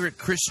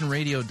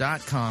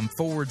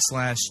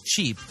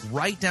piratechristianradio.com/cheap,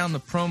 write down the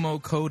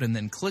promo code, and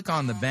then click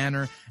on the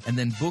banner, and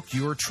then book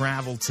your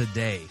travel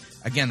today.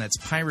 Again, that's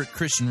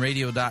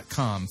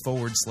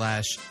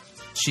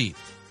piratechristianradio.com/cheap.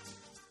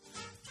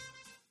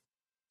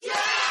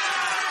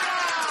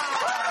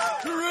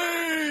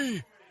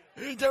 Hooray!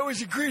 That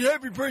was a great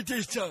happy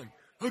birthday song.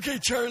 Okay,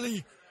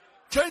 Charlie,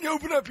 time to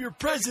open up your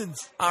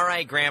presents. All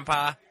right,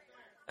 Grandpa.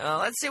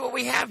 Let's see what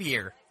we have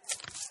here.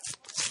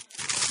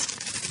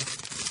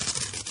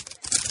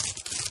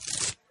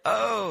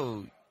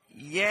 Oh,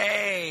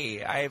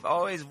 yay. I've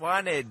always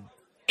wanted...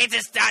 It's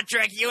a Star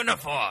Trek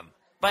uniform.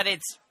 But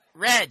it's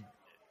red.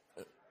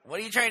 What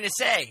are you trying to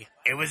say?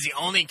 It was the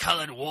only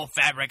colored wool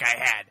fabric I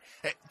had.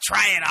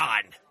 Try it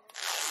on.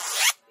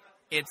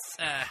 It's,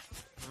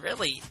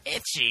 really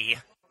itchy.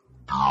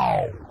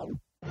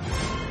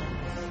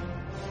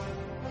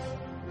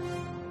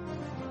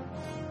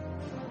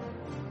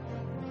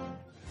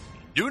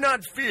 Do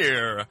not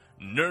fear,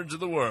 nerds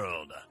of the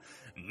world.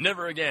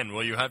 Never again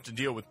will you have to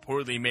deal with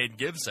poorly made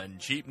gifts and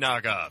cheap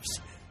knockoffs.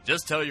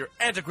 Just tell your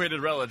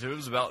antiquated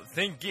relatives about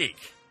Think Geek.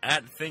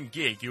 At Think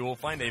Geek, you will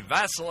find a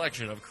vast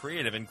selection of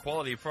creative and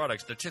quality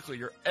products to tickle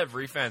your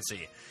every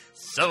fancy.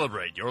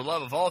 Celebrate your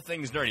love of all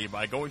things nerdy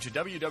by going to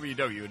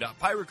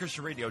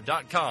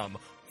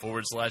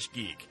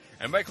www.piratechristianradio.com/geek.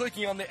 And by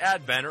clicking on the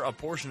ad banner, a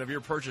portion of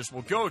your purchase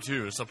will go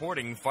to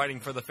supporting Fighting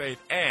for the Faith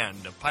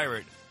and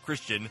Pirate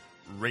Christian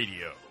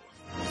Radio.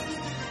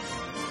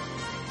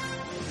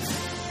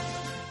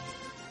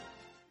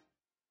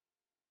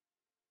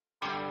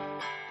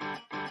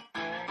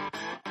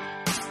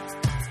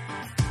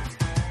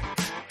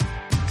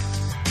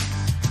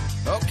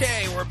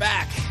 Okay, we're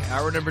back.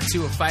 Hour number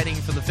 2 of Fighting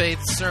for the Faith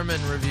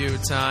sermon review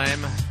time.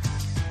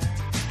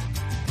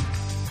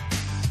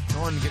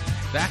 Going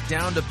back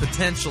down to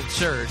Potential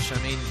Church.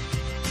 I mean,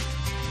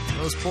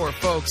 those poor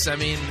folks, I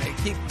mean, they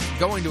keep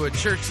going to a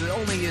church that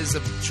only is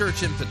a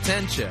church in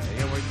Potentia. You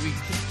know, we keep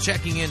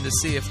checking in to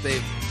see if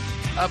they've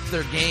upped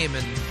their game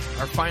and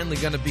are finally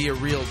going to be a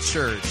real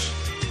church.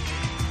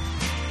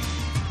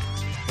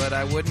 But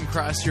I wouldn't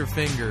cross your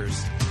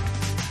fingers.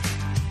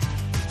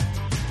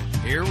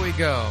 Here we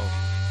go.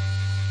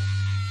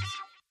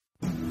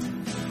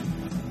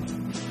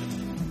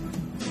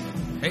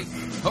 Hey,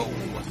 ho.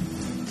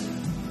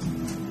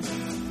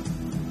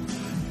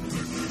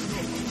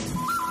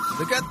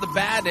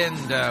 bad,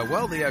 and,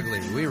 well, the ugly.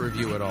 We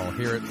review it all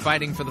here at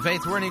Fighting for the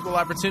Faith. We're an equal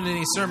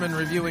opportunity sermon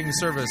reviewing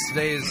service.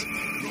 Today's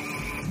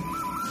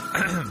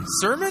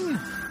sermon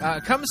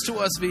comes to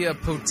us via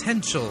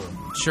Potential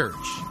Church.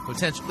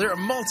 Potential. They're a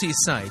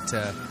multi-site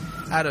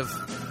out of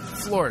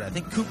Florida. I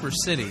think Cooper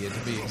City, to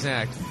be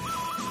exact.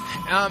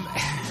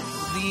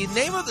 The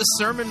name of the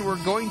sermon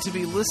we're going to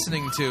be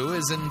listening to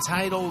is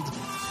entitled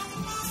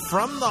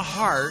From the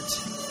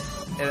Heart.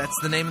 And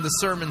that's the name of the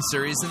sermon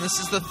series, and this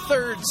is the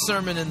third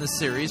sermon in the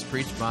series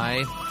preached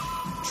by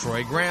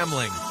Troy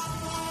Gramling.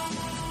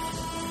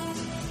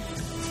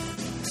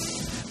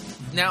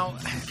 Now,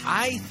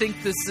 I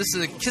think this is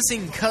a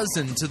kissing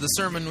cousin to the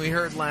sermon we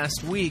heard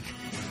last week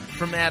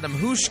from Adam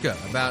Hushka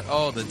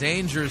about, the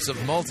dangers of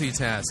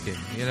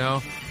multitasking, you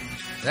know.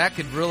 That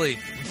could really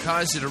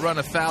cause you to run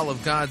afoul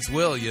of God's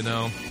will, you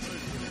know.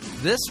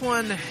 This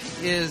one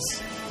is...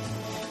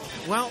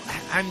 Well,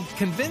 I'm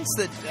convinced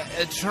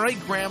that Troy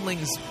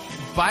Gramling's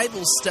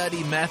Bible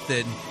study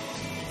method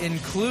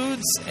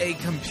includes a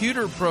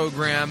computer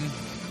program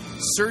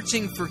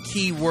searching for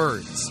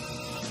keywords.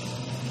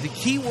 The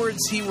keywords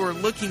he were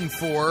looking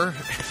for,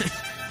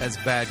 that's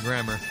bad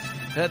grammar,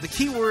 the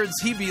keywords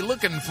he'd be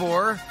looking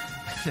for,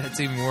 that's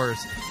even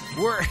worse,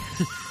 were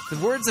the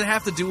words that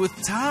have to do with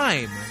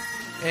time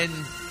and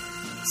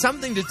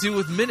something to do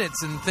with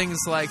minutes and things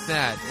like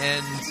that,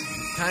 and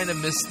kind of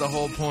missed the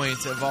whole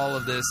point of all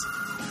of this.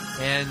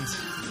 And,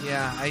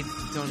 yeah, I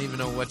don't even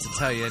know what to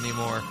tell you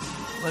anymore.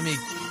 Let me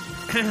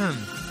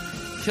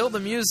kill the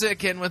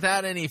music, and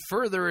without any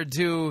further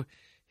ado,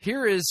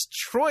 here is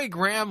Troy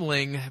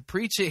Gramling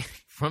preaching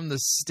from the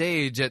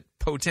stage at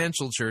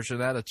Potential Church. They're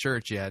not a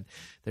church yet.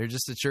 They're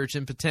just a church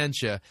in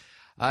Potentia,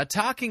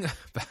 talking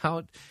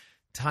about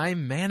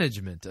time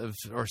management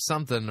or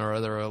something or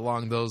other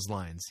along those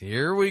lines.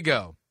 Here we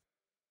go.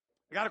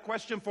 I got a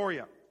question for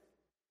you.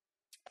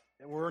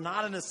 We're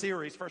not in a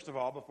series, first of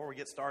all, before we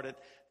get started.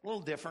 A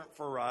little different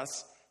for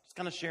us. Just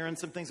kind of sharing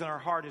some things in our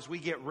heart as we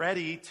get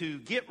ready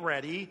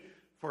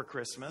for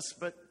Christmas.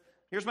 But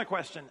here's my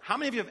question. How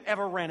many of you have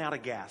ever ran out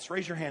of gas?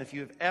 Raise your hand if you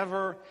have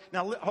ever.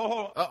 Now,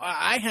 hold.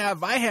 I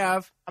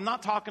have. I'm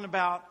not talking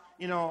about,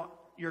 you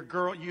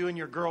and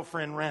your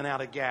girlfriend ran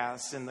out of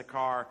gas in the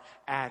car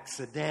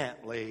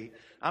accidentally.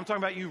 I'm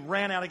talking about you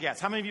ran out of gas.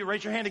 How many of you,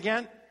 raise your hand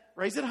again?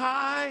 Raise it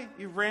high.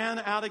 You ran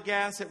out of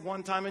gas at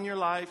one time in your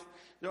life.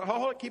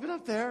 Hold it, keep it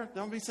up there.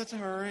 Don't be such a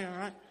hurry, all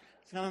right?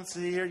 Come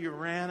see here, you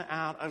ran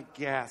out of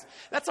gas.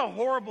 That's a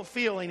horrible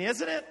feeling,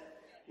 isn't it?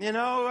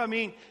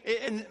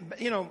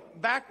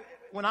 Back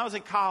when I was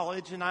in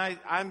college, and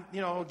I'm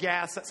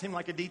gas, that seemed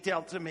like a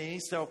detail to me,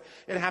 so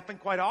it happened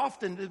quite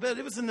often, but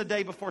it was in the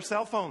day before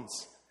cell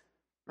phones.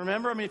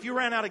 Remember, if you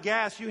ran out of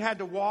gas, you had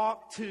to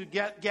walk to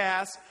get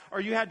gas,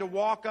 or you had to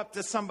walk up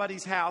to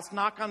somebody's house,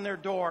 knock on their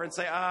door, and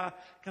say,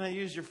 can I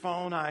use your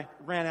phone? I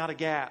ran out of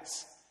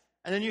gas.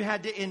 And then you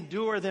had to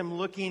endure them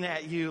looking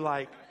at you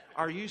like,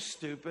 are you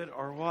stupid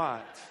or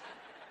what?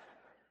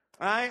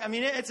 Right?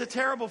 It's a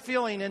terrible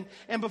feeling.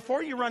 And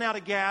before you run out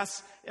of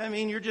gas,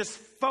 you're just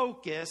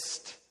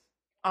focused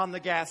on the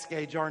gas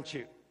gauge, aren't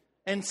you?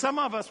 And some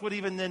of us would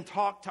even then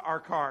talk to our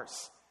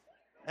cars.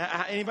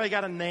 Anybody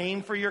got a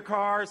name for your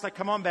car? It's like,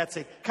 come on,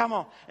 Betsy, come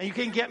on. And you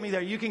can get me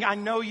there. I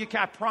know you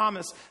can. I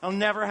promise it'll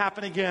never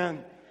happen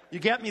again. You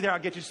get me there, I'll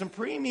get you some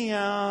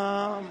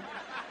premium.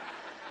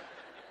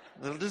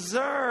 Little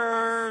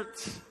dessert.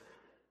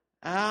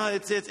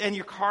 And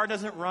your car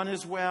doesn't run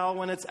as well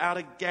when it's out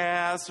of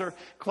gas or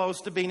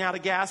close to being out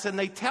of gas. And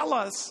they tell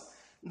us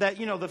that,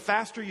 the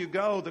faster you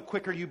go, the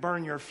quicker you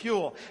burn your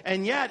fuel.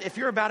 And yet, if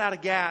you're about out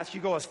of gas,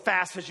 you go as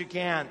fast as you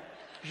can.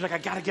 You're like, I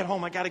got to get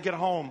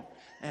home.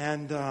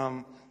 And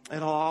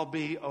it'll all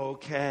be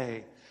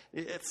okay.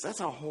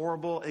 That's a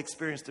horrible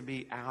experience to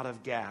be out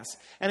of gas.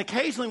 And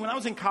occasionally, when I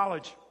was in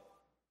college,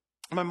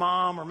 my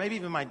mom or maybe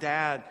even my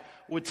dad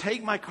would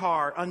take my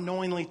car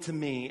unknowingly to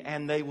me,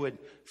 and they would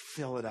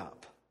fill it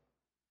up.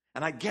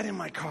 And I'd get in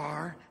my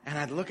car, and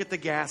I'd look at the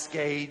gas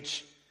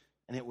gauge,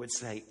 and it would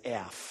say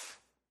F.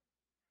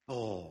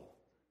 Full.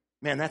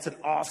 Man, that's an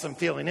awesome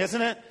feeling,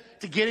 isn't it?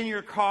 To get in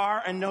your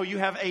car and know you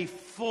have a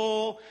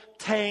full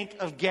tank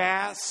of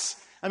gas.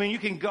 You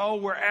can go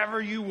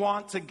wherever you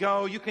want to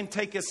go. You can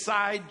take a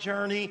side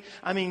journey.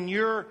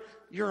 You're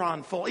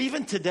on full.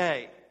 Even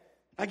today,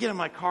 if I get in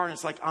my car and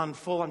it's like on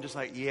full, I'm just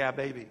like, yeah,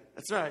 baby,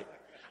 that's right.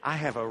 I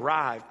have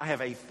arrived. I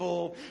have a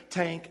full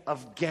tank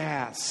of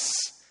gas.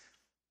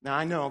 Now,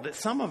 I know that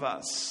some of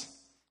us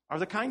are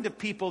the kind of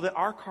people that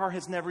our car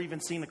has never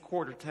even seen a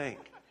quarter tank.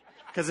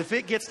 Because if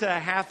it gets to a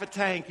half a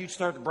tank, you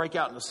start to break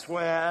out into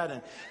sweat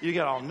and you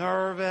get all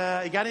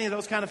nervous. You got any of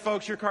those kind of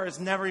folks? Your car has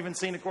never even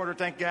seen a quarter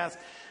tank gas.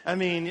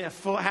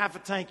 Half a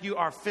tank, you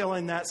are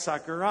filling that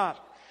sucker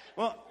up.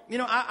 Well,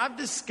 I've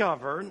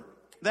discovered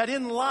that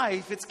in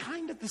life, it's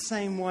kind of the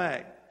same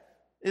way.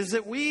 Is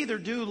that we either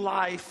do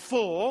life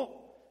full,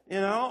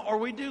 or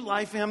we do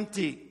life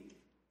empty.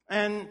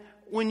 And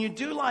when you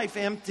do life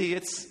empty,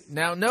 it's...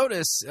 Now,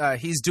 notice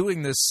he's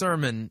doing this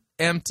sermon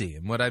empty.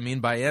 And what I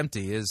mean by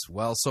empty is,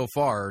 well, so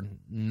far,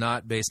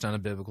 not based on a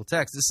biblical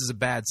text. This is a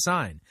bad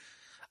sign.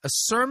 A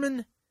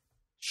sermon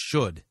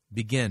should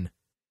begin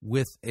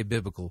with a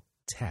biblical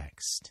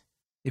text.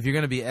 If you're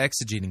going to be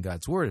exegeting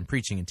God's Word and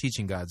preaching and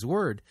teaching God's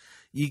Word,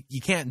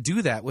 you can't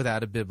do that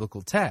without a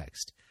biblical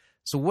text.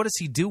 So what is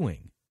he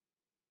doing?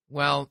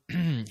 Well,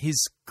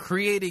 he's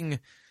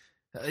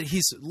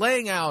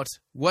laying out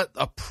what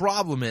a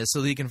problem is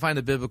so that he can find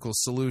a biblical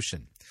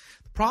solution.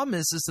 The problem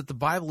is that the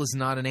Bible is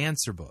not an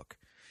answer book.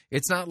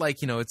 It's not like,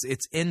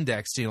 it's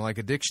indexed, like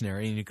a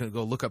dictionary, and you can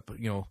go look up,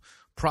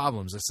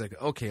 problems. It's like,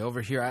 okay,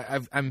 over here,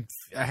 I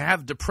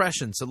have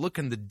depression, so look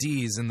in the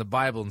D's in the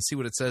Bible and see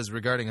what it says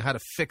regarding how to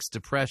fix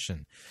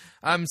depression.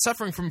 I'm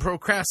suffering from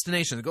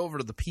procrastination. Go over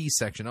to the P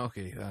section.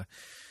 Okay,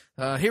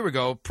 here we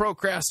go,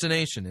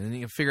 procrastination, and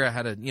you can figure out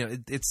how to,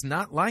 it's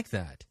not like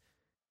that.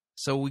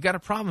 So we got a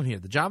problem here.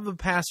 The job of a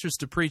pastor is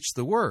to preach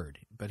the word,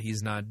 but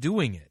he's not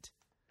doing it.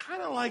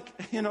 Kind of like,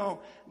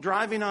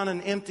 driving on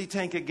an empty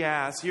tank of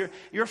gas.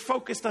 You're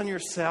focused on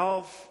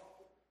yourself.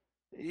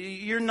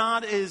 You're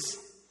not as...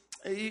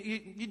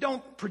 You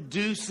don't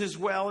produce as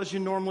well as you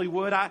normally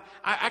would. I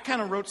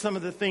kind of wrote some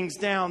of the things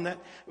down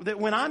that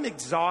when I'm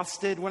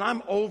exhausted, when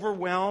I'm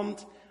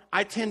overwhelmed,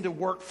 I tend to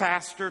work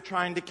faster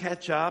trying to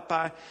catch up.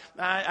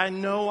 I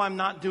know I'm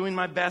not doing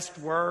my best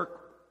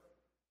work.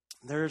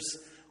 There's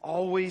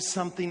always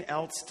something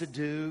else to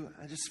do.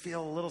 I just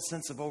feel a little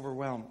sense of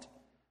overwhelmed.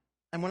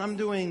 And when I'm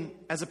doing,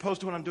 as opposed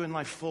to when I'm doing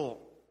life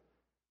full,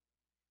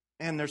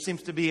 and there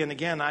seems to be, and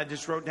again, I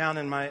just wrote down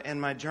in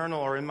my journal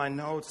or in my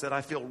notes that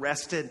I feel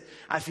rested,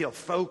 I feel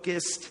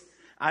focused,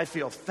 I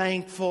feel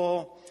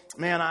thankful.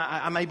 Man,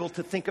 I'm able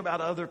to think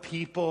about other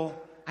people.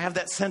 I have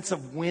that sense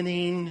of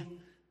winning,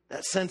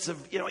 that sense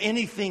of,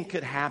 anything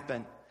could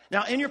happen.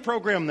 Now, in your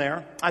program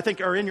there, I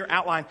think, or in your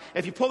outline,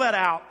 if you pull that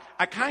out,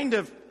 I kind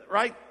of,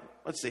 right?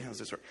 Let's see, how's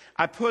this work?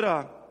 I put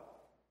a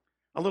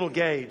little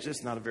gauge. This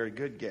is not a very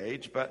good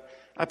gauge, but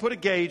I put a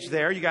gauge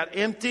there. You got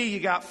empty, you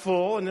got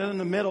full, and then in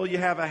the middle you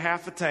have a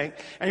half a tank.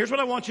 And here's what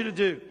I want you to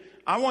do.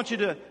 I want you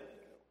to,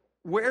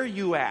 where are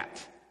you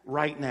at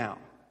right now?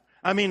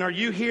 I mean, are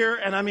you here?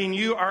 And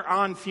you are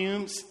on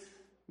fumes.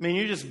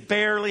 You just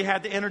barely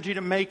had the energy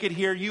to make it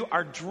here. You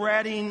are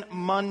dreading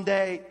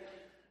Monday.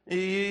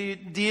 You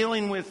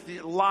dealing with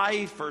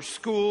life or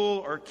school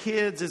or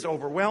kids is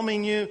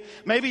overwhelming you.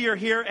 Maybe you're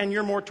here and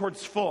you're more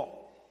towards full.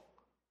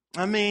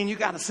 You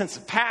got a sense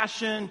of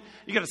passion,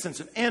 you got a sense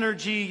of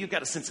energy, you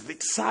got a sense of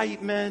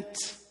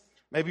excitement.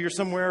 Maybe you're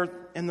somewhere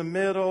in the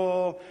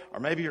middle, or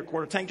maybe you're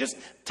quarter tank. Just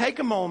take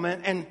a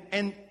moment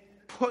and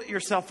put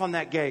yourself on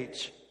that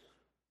gauge.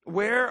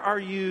 Where are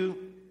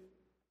you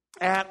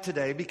at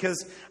today?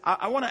 Because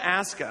I want to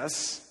ask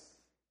us,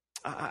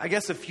 I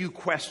guess, a few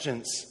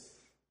questions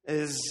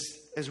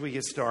as we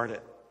get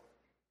started.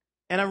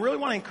 And I really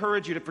want to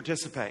encourage you to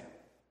participate.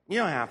 You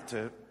don't have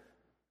to,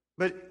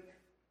 but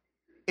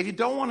if you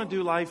don't want to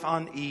do life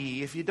on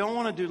E, if you don't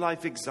want to do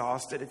life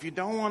exhausted, if you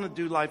don't want to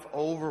do life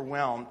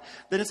overwhelmed,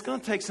 then it's going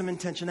to take some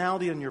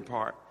intentionality on your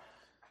part.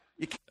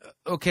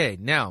 Okay,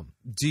 now,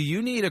 do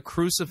you need a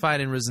crucified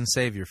and risen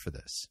Savior for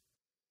this?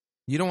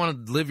 You don't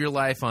want to live your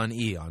life on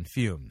E, on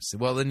fumes.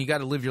 Well, then you got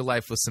to live your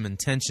life with some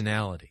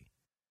intentionality.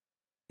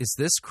 Is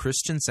this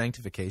Christian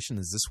sanctification?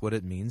 Is this what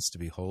it means to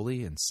be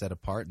holy and set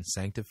apart and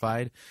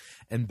sanctified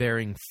and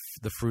bearing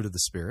the fruit of the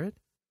Spirit?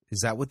 Is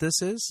that what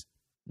this is?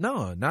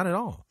 No, not at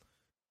all.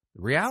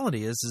 The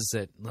reality is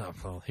that,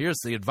 well, here's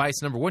the advice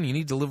number one. You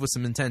need to live with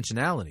some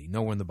intentionality.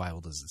 Nowhere in the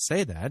Bible does it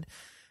say that.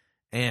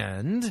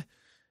 And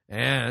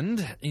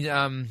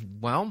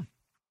well,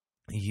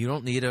 you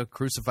don't need a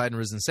crucified and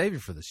risen Savior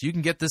for this. You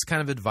can get this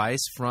kind of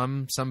advice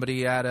from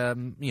somebody at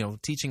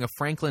teaching a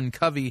Franklin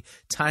Covey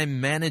time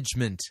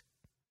management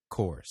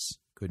course,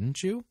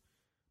 couldn't you?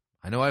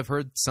 I know I've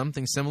heard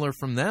something similar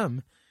from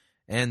them,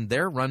 and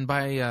they're run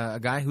by a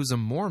guy who's a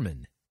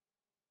Mormon.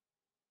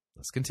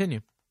 Let's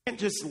continue. You can't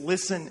just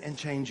listen and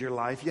change your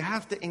life. You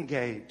have to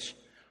engage.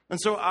 And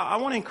so I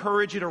want to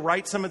encourage you to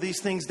write some of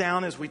these things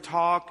down as we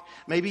talk,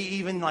 maybe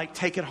even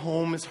take it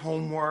home as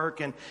homework.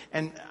 And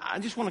I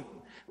just want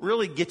to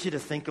really get you to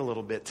think a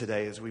little bit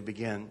today as we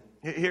begin.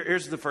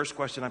 Here's the first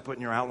question I put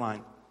in your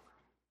outline.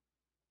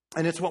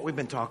 And it's what we've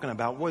been talking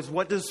about, was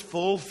what does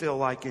full feel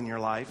like in your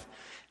life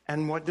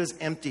and what does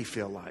empty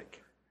feel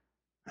like?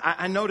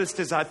 I noticed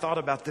as I thought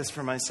about this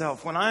for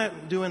myself, when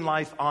I'm doing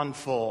life on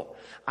full,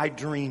 I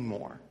dream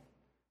more.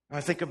 I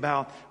think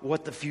about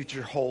what the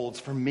future holds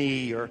for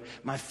me or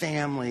my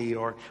family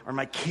or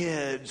my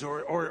kids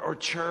or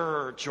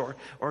church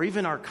or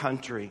even our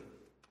country.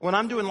 When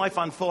I'm doing life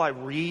on full, I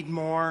read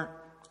more.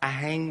 I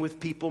hang with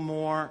people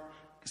more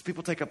because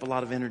people take up a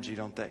lot of energy,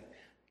 don't they?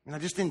 And I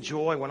just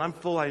enjoy, when I'm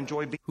full, I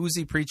enjoy being. Who's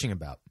he preaching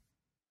about?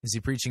 Is he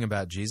preaching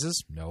about Jesus?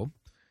 No.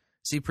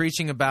 Is he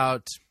preaching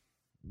about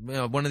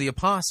one of the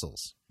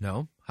apostles?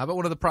 No. How about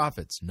one of the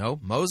prophets? No.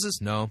 Moses?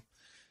 No.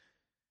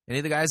 Any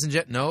of the guys in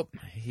jet? Nope.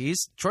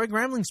 Troy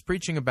Gramling's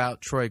preaching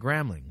about Troy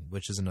Gramling,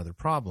 which is another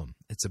problem.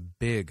 It's a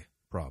big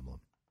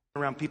problem.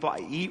 Around people, I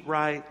eat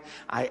right,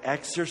 I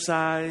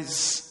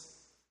exercise.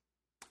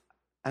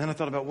 And then I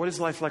thought about what is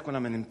life like when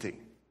I'm empty?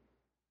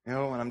 When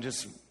I'm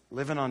just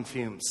living on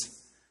fumes.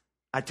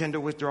 I tend to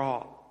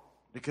withdraw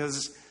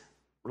because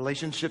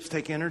relationships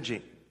take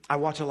energy. I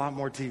watch a lot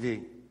more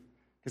TV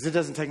because it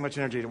doesn't take much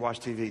energy to watch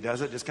TV,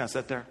 does it? Just kind of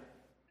sit there.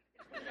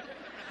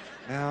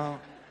 You know,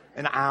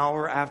 an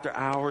hour after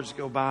hours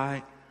go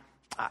by.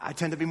 I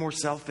tend to be more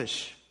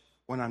selfish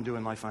when I'm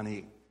doing Life on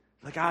E.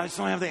 Like, I just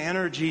don't have the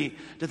energy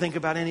to think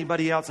about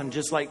anybody else. I'm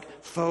just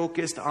like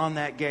focused on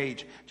that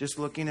gauge, just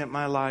looking at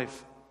my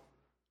life.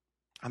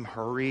 I'm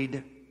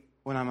hurried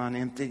when I'm on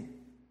empty.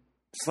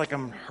 It's like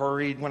I'm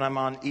hurried when I'm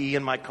on E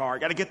in my car.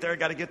 Got to get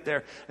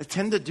there. I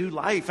tend to do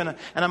life. And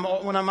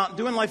when I'm out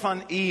doing Life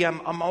on E,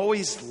 I'm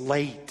always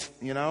late,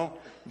 you know,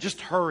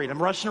 just hurried.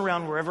 I'm rushing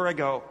around wherever I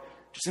go.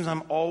 It just seems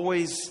I'm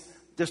always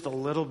just a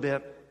little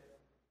bit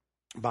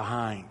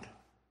behind.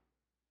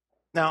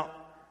 Now,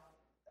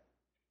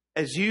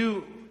 as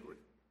you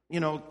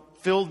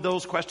filled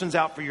those questions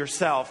out for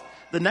yourself,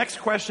 the next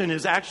question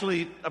is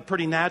actually a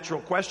pretty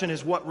natural question,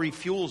 is what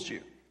refuels you?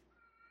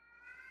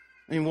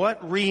 I mean,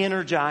 what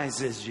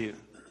re-energizes you?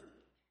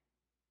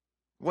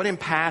 What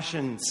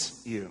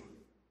impassions you?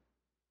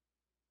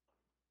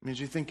 I mean, as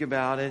you think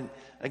about it,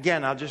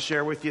 again, I'll just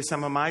share with you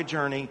some of my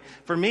journey.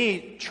 For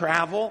me,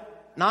 travel,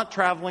 not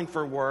traveling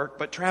for work,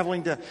 but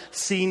traveling to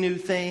see new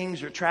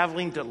things or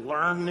traveling to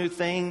learn new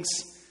things,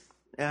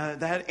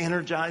 that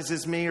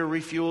energizes me or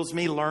refuels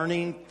me.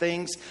 Learning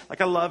things.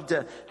 Like, I love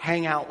to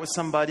hang out with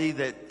somebody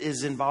that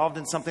is involved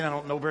in something I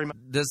don't know very much.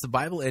 Does the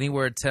Bible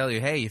anywhere tell you,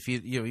 hey, if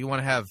you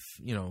want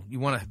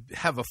to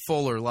have a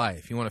fuller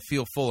life, you want to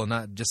feel full and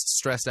not just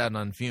stressed out and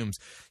on fumes,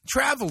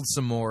 travel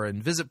some more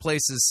and visit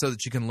places so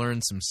that you can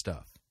learn some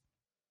stuff?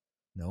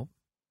 No.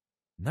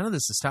 None of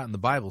this is taught in the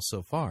Bible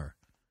so far.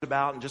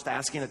 About and just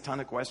asking a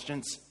ton of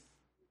questions.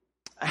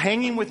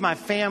 Hanging with my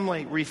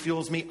family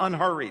refuels me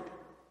unhurried.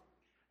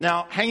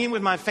 Now, hanging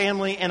with my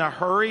family in a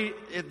hurry,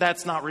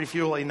 that's not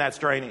refueling, that's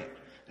draining.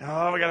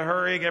 Oh, we got to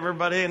hurry, get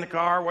everybody in the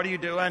car. What are you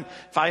doing?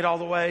 Fight all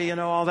the way,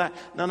 all that.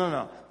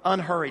 No.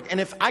 Unhurried. And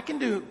if I can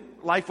do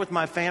life with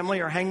my family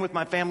or hang with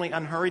my family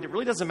unhurried, it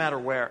really doesn't matter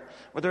where.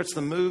 Whether it's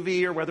the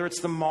movie or whether it's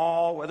the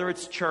mall, whether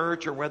it's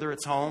church or whether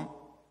it's home.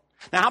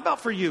 Now, how about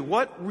for you?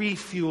 What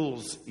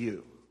refuels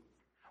you?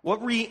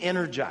 What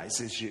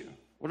re-energizes you?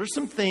 What are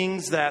some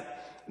things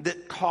that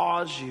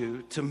cause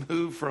you to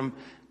move from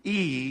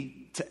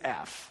E to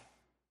F?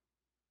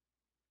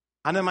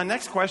 And then my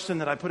next question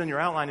that I put in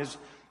your outline is,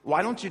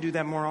 why don't you do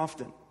that more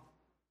often?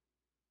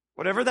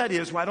 Whatever that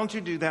is, why don't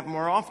you do that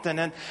more often?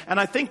 And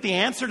I think the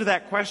answer to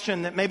that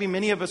question that maybe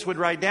many of us would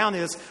write down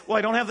is, well,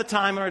 I don't have the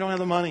time or I don't have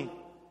the money.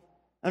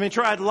 I mean,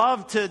 I'd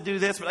love to do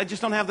this, but I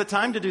just don't have the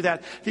time to do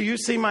that. Do you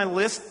see my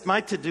list,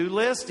 my to-do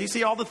list? Do you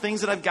see all the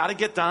things that I've got to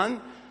get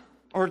done?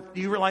 Or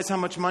do you realize how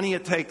much money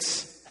it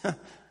takes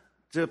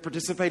to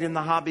participate in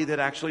the hobby that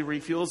actually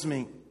refuels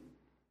me?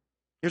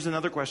 Here's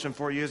another question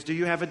for you is, do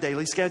you have a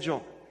daily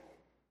schedule?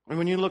 And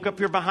when you look up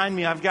here behind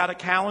me, I've got a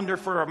calendar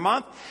for a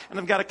month and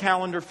I've got a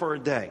calendar for a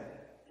day.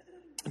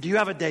 Do you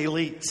have a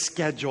daily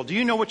schedule? Do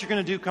you know what you're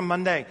going to do come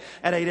Monday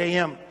at 8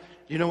 a.m.?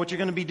 Do you know what you're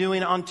going to be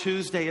doing on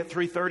Tuesday at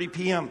 3:30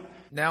 p.m.?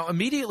 Now,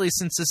 immediately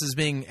since this is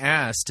being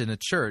asked in a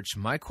church,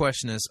 my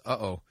question is,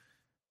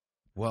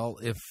 well,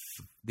 if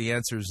the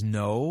answer is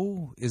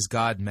no, is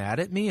God mad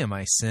at me? Am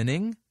I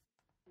sinning?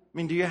 I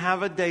mean, do you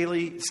have a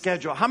daily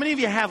schedule? How many of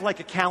you have like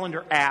a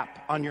calendar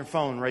app on your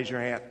phone? Raise your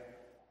hand.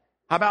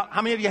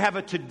 How many of you have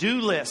a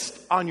to-do list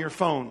on your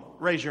phone?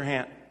 Raise your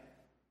hand.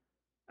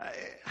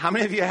 How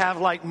many of you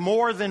have like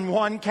more than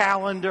one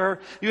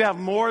calendar? You have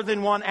more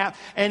than one app.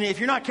 And if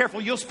you're not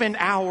careful, you'll spend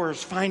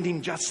hours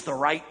finding just the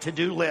right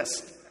to-do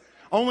list.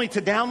 Only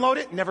to download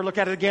it, never look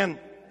at it again.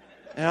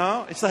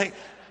 It's like,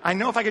 I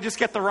know if I could just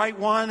get the right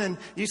one, and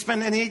you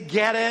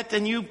get it,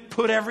 and you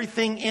put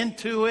everything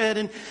into it,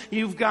 and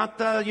you've got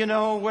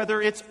the,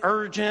 whether it's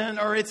urgent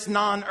or it's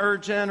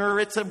non-urgent or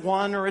it's a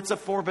 1 or it's a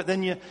 4, but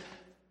then you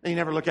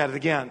never look at it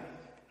again.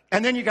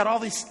 And then you got all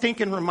these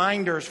stinking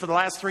reminders for the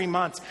last 3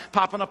 months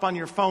popping up on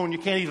your phone. You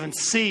can't even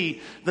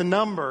see the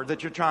number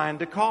that you're trying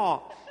to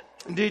call.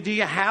 Do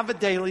you have a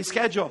daily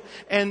schedule?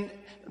 And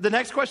the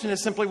next question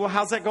is simply, well,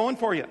 how's that going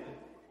for you?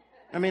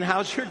 I mean,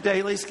 how's your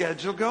daily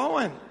schedule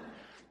going?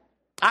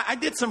 I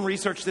did some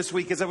research this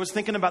week as I was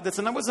thinking about this,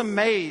 and I was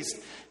amazed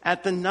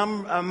at the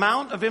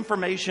amount of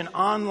information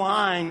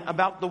online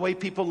about the way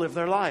people live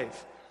their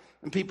life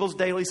and people's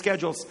daily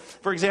schedules.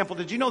 For example,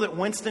 did you know that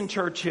Winston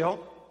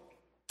Churchill,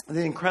 the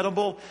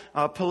incredible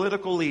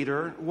political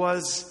leader,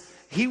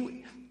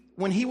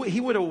 when he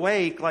would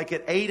awake like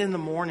at 8 in the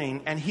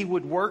morning and he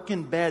would work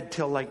in bed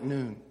till like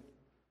noon.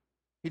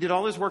 He did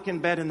all his work in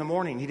bed in the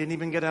morning. He didn't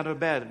even get out of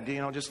bed,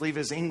 just leave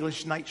his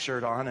English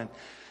nightshirt on and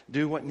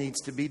do what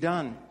needs to be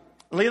done.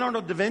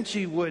 Leonardo da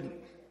Vinci would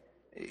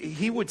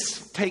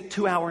take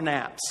 2-hour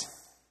naps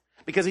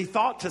because he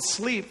thought to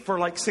sleep for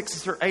like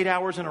 6 or 8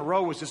 hours in a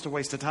row was just a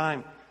waste of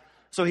time.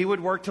 So he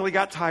would work till he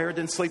got tired,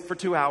 then sleep for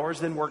 2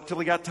 hours, then work till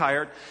he got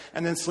tired,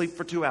 and then sleep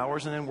for 2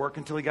 hours, and then work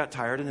until he got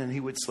tired, and then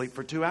he would sleep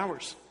for 2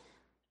 hours.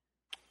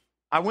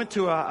 I went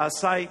to a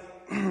site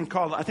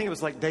called, I think it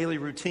was like Daily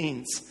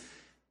Routines.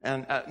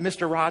 And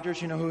Mr.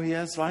 Rogers, you know who he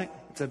is? Like,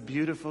 it's a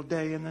beautiful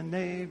day in the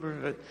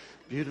neighborhood,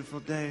 beautiful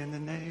day in the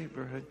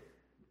neighborhood.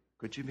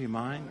 Could you be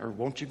mine, or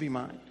won't you be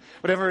mine?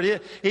 Whatever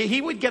it is.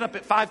 He would get up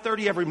at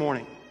 5:30 every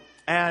morning,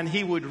 and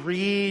he would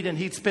read, and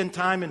he'd spend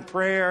time in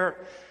prayer.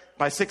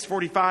 By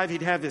 6:45,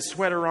 he'd have his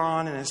sweater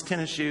on and his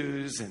tennis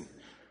shoes. And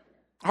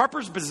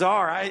Harper's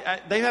Bazaar,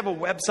 they have a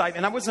website,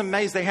 and I was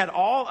amazed. They had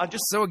all...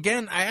 So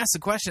again, I asked the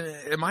question,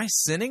 am I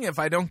sinning if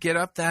I don't get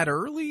up that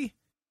early?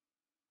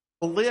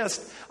 A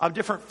list of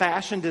different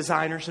fashion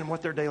designers and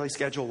what their daily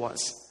schedule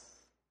was.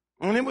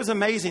 And it was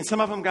amazing. Some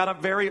of them got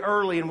up very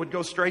early and would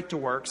go straight to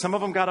work. Some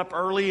of them got up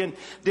early and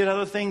did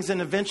other things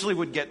and eventually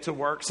would get to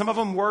work. Some of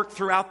them worked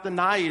throughout the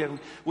night and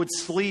would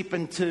sleep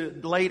into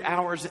late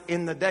hours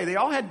in the day. They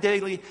all had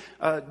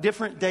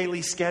different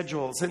daily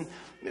schedules. And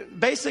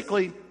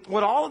basically,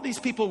 what all of these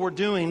people were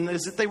doing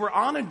is that they were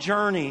on a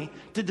journey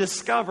to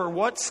discover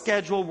what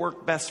schedule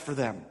worked best for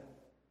them,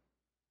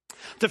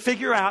 to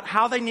figure out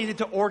how they needed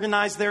to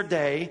organize their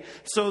day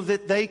so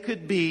that they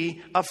could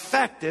be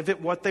effective at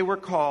what they were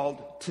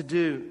called to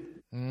do.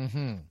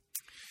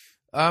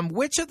 Mm-hmm.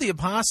 Which of the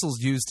apostles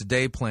used a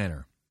day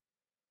planner?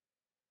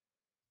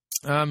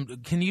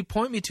 Can you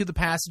point me to the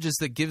passages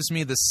that gives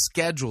me the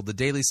schedule, the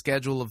daily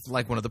schedule of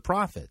like one of the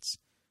prophets,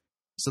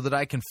 so that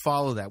I can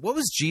follow that? What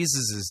was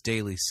Jesus'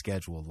 daily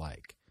schedule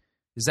like?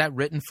 Is that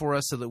written for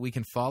us so that we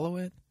can follow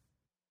it?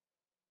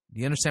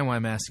 Do you understand why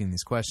I'm asking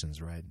these questions,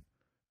 right?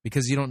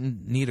 Because you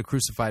don't need a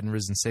crucified and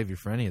risen Savior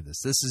for any of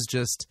this. This is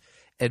just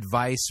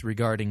advice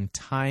regarding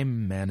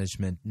time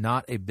management,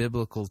 not a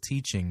biblical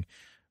teaching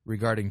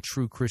regarding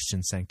true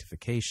Christian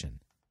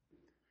sanctification.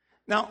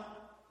 Now,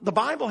 the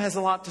Bible has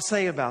a lot to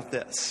say about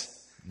this.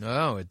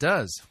 No, it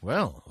does.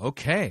 Well,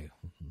 okay.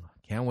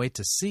 Can't wait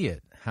to see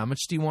it. How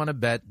much do you want to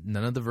bet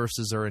none of the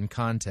verses are in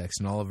context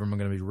and all of them are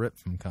going to be ripped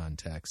from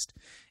context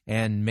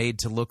and made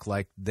to look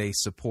like they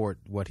support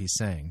what he's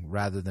saying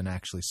rather than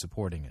actually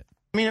supporting it?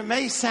 I mean, it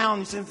may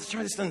sound, this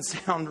doesn't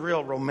sound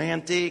real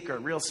romantic or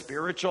real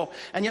spiritual,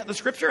 and yet the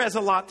Scripture has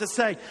a lot to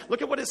say.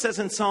 Look at what it says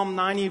in Psalm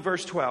 90,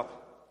 verse 12.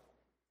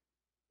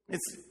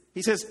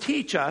 He says,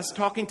 teach us,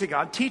 talking to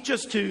God, teach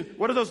us to,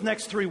 what are those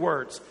next three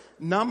words?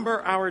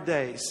 Number our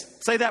days.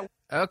 Say that.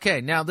 Okay,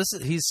 now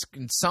he's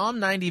in Psalm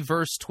 90,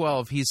 verse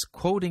 12. He's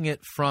quoting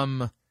it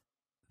from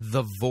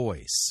The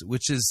Voice,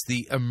 which is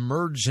the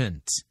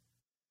emergent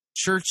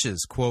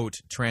church's, quote,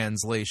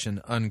 translation,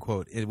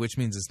 unquote, which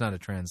means it's not a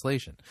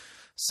translation.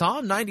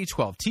 Psalm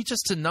 90:12, teach us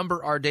to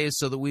number our days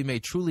so that we may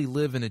truly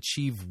live and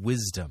achieve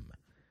wisdom.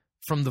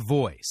 From The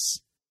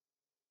Voice.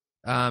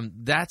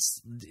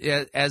 That's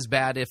as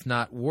bad, if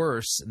not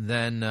worse,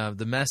 than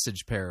the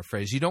Message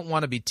paraphrase. You don't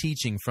want to be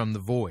teaching from The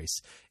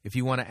Voice if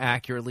you want to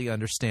accurately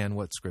understand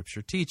what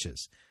Scripture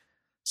teaches.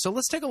 So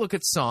let's take a look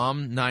at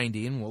Psalm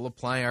 90, and we'll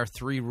apply our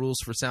 3 rules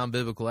for sound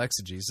biblical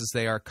exegesis.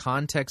 They are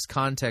context,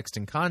 context,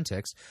 and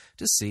context,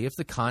 to see if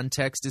the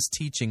context is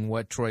teaching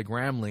what Troy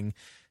Gramling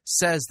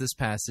says this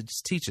passage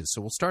teaches.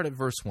 So we'll start at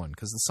verse 1,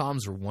 because the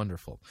Psalms are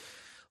wonderful.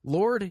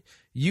 Lord,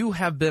 you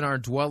have been our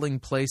dwelling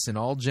place in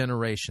all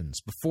generations.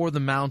 Before the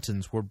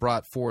mountains were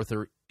brought forth,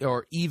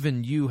 or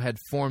even you had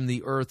formed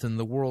the earth and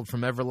the world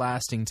from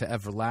everlasting to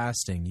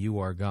everlasting, you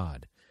are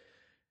God.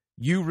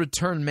 You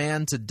return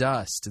man to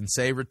dust and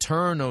say,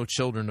 return, O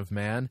children of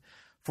man,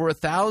 for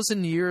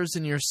 1,000 years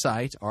in your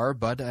sight are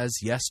but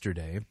as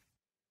yesterday,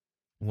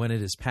 when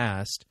it is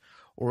past,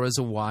 or as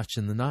a watch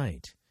in the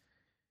night.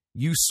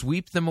 You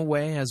sweep them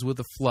away as with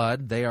a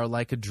flood. They are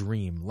like a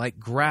dream, like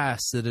grass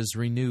that is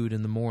renewed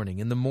in the morning.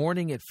 In the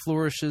morning it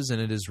flourishes,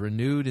 and it is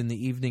renewed. In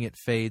the evening it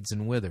fades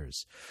and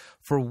withers.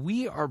 For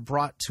we are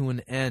brought to an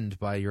end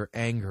by your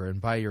anger,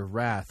 and by your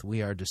wrath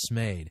we are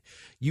dismayed.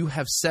 You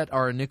have set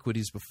our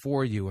iniquities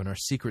before you, and our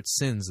secret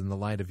sins in the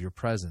light of your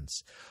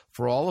presence.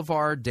 For all of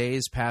our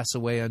days pass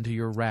away unto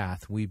your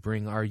wrath. We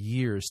bring our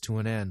years to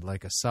an end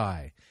like a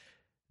sigh.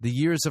 The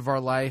years of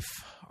our life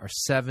are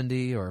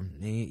 70, or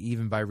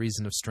even by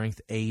reason of strength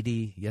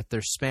 80, yet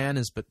their span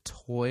is but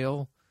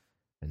toil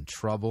and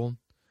trouble.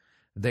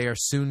 They are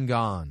soon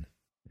gone,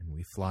 and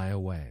we fly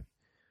away.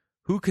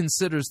 Who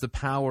considers the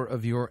power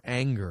of your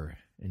anger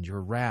and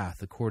your wrath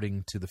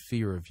according to the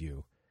fear of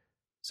you?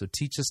 So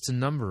teach us to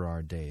number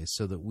our days,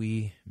 so that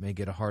we may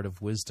get a heart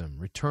of wisdom.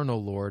 Return, O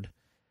Lord.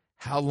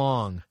 How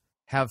long?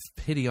 Have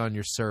pity on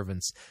your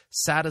servants.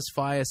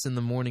 Satisfy us in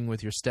the morning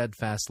with your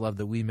steadfast love,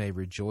 that we may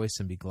rejoice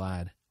and be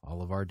glad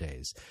all of our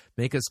days.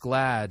 Make us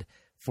glad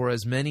for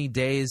as many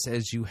days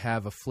as you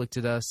have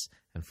afflicted us,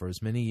 and for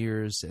as many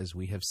years as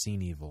we have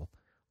seen evil.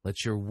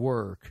 Let your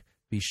work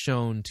be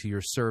shown to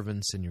your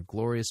servants, and your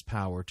glorious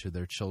power to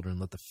their children.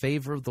 Let the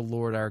favor of the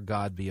Lord our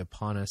God be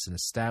upon us, and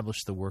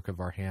establish the work of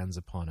our hands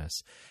upon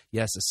us.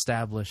 Yes,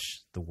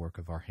 establish the work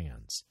of our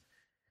hands.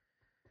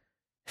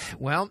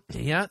 Well,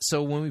 yeah,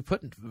 so when we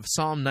put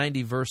Psalm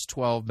 90, verse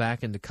 12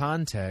 back into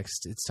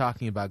context, it's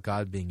talking about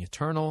God being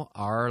eternal,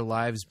 our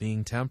lives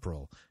being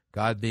temporal.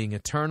 God being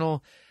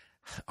eternal,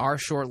 our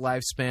short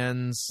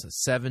lifespans,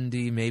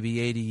 70, maybe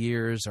 80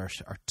 years, are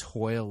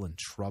toil and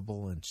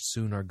trouble and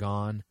soon are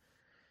gone.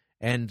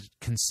 and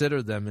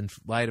consider them in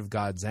light of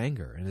God's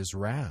anger and his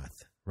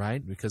wrath,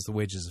 right? Because the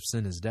wages of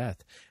sin is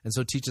death. And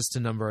so teach us to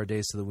number our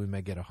days so that we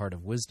may get a heart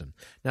of wisdom.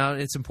 Now,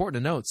 it's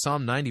important to note,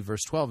 Psalm 90,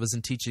 verse 12,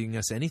 isn't teaching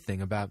us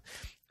anything about,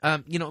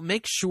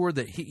 make sure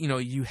that,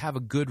 you have a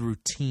good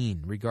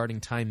routine regarding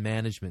time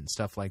management and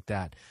stuff like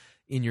that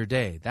in your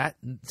day. That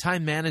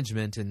time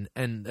management and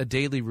a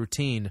daily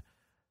routine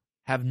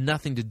have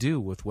nothing to do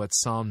with what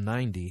Psalm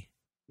 90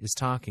 is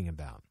talking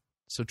about.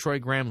 So Troy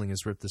Gramling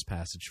has ripped this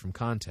passage from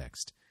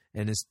context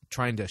and is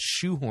trying to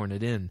shoehorn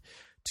it in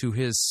to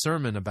his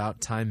sermon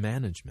about time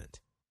management.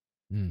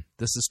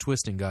 This is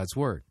twisting God's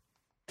word.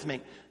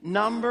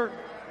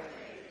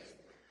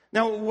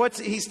 Now, what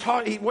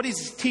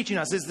he's teaching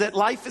us is that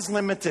life is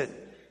limited,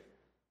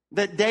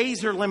 that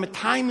days are limited,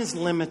 time is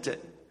limited,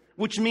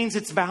 which means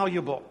it's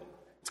valuable.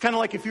 It's kind of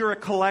like if you're a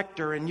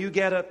collector and you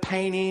get a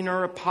painting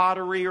or a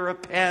pottery or a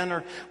pen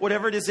or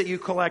whatever it is that you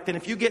collect, and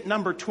if you get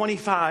number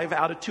 25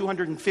 out of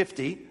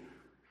 250,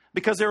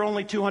 because there are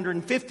only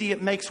 250,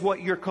 it makes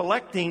what you're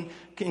collecting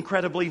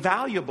incredibly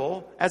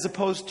valuable, as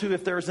opposed to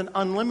if there's an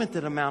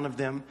unlimited amount of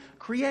them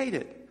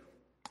created.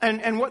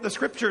 And what the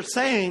scripture is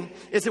saying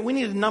is that we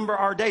need to number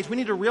our days. We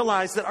need to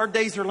realize that our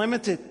days are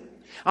limited.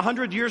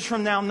 100 years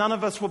from now, none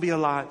of us will be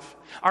alive.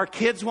 Our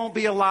kids won't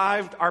be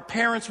alive. Our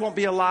parents won't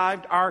be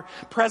alive. Our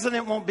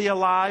president won't be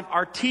alive.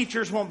 Our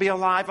teachers won't be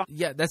alive.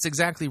 Yeah, that's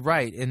exactly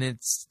right. And it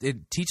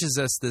teaches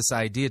us this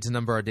idea to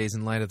number our days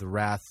in light of the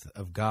wrath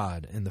of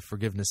God and the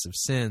forgiveness of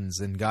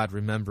sins and God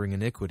remembering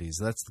iniquities.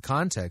 That's the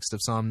context of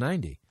Psalm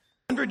 90.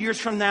 100 years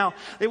from now,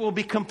 it will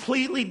be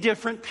completely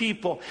different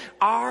people.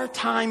 Our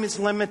time is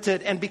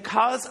limited, and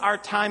because our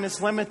time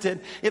is limited,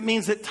 it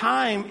means that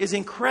time is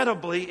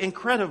incredibly,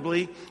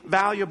 incredibly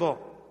valuable.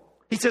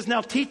 He says,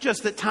 now teach us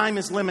that time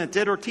is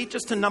limited, or teach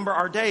us to number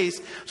our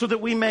days so that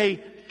we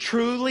may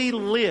truly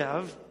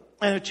live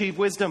and achieve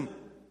wisdom.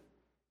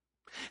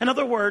 In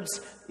other words,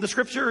 the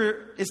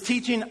scripture is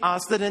teaching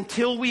us that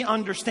until we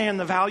understand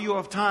the value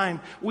of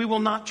time, we will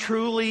not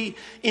truly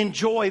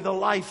enjoy the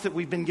life that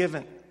we've been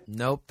given.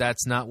 Nope,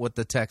 that's not what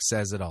the text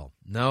says at all.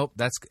 Nope,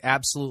 that's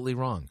absolutely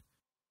wrong.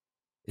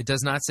 It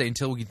does not say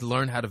until we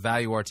learn how to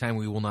value our time,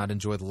 we will not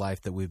enjoy the life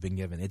that we've been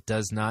given. It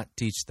does not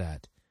teach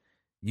that.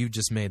 You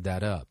just made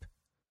that up.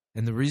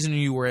 And the reason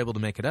you were able to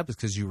make it up is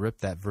because you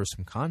ripped that verse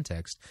from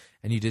context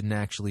and you didn't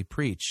actually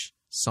preach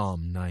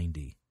Psalm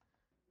 90.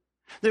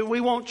 That we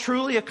won't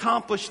truly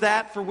accomplish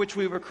that for which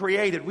we were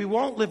created. We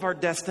won't live our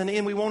destiny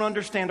and we won't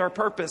understand our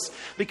purpose.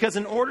 Because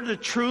in order to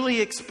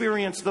truly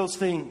experience those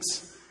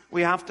things,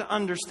 we have to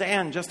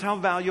understand just how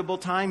valuable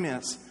time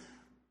is.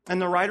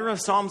 And the writer of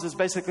Psalms is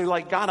basically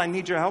like, God, I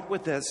need your help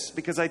with this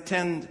because I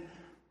tend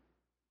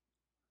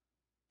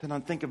to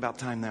not think about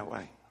time that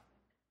way.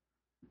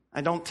 I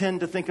don't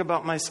tend to think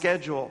about my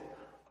schedule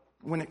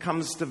when it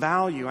comes to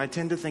value. I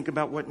tend to think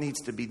about what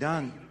needs to be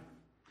done.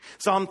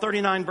 Psalm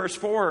 39 verse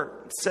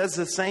 4 says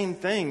the same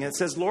thing. It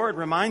says, Lord,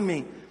 remind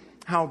me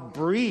how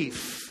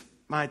brief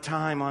my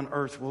time on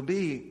earth will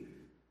be.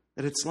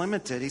 That it's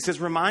limited. He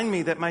says, remind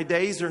me that my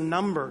days are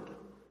numbered.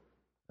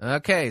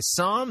 Okay,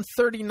 Psalm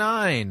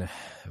 39,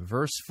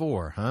 verse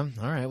 4, huh?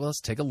 All right, well, let's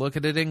take a look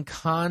at it in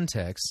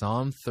context.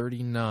 Psalm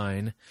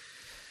 39.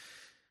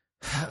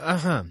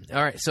 All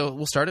right, so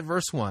we'll start at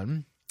verse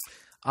 1.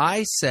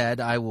 I said,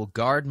 I will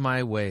guard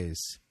my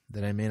ways,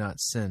 that I may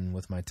not sin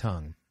with my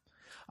tongue.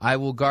 I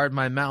will guard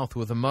my mouth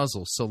with a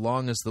muzzle, so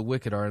long as the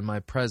wicked are in my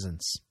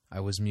presence.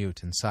 I was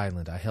mute and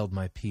silent. I held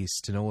my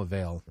peace to no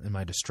avail, and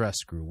my distress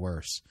grew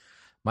worse.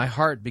 My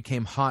heart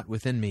became hot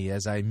within me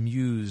as I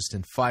mused,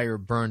 and fire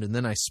burned, and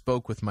then I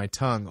spoke with my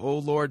tongue. O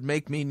Lord,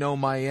 make me know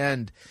my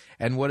end,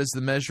 and what is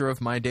the measure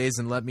of my days,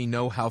 and let me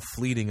know how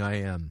fleeting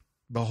I am.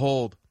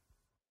 Behold,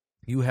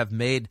 you have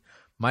made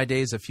my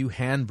days a few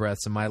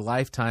handbreadths, and my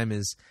lifetime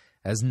is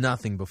as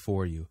nothing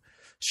before you.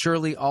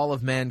 Surely all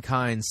of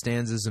mankind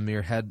stands as a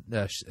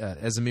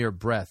mere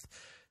breath.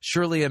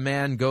 Surely a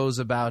man goes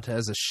about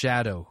as a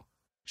shadow.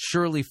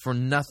 Surely for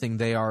nothing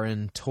they are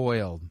in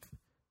toil.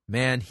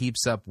 Man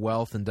heaps up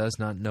wealth and does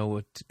not know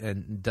it,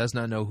 and does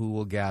not know who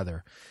will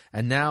gather.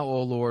 And now,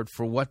 O Lord,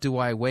 for what do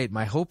I wait?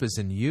 My hope is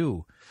in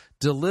you.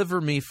 Deliver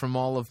me from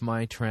all of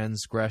my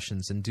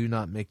transgressions, and do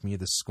not make me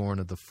the scorn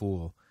of the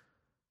fool.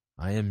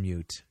 I am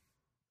mute.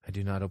 I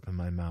do not open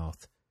my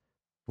mouth,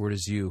 for it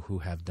is you who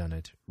have done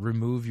it.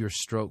 Remove your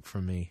stroke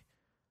from me.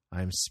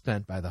 I am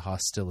spent by the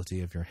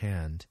hostility of your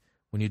hand.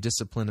 When you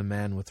discipline a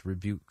man with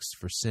rebukes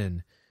for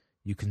sin,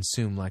 you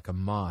consume like a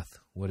moth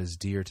what is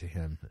dear to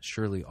him.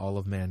 Surely all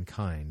of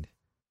mankind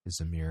is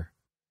a mere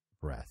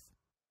breath.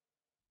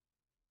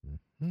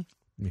 Let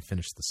me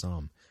finish the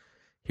psalm.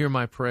 Hear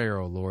my prayer,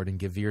 O Lord, and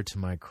give ear to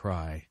my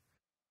cry.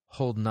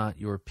 Hold not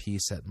your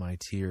peace at my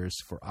tears,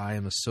 for I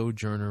am a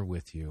sojourner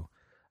with you,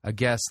 a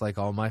guest like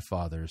all my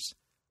fathers.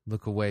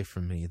 Look away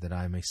from me, that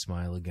I may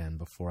smile again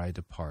before I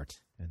depart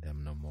and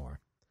am no more.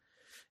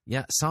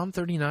 Yeah, Psalm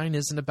 39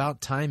 isn't about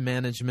time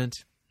management.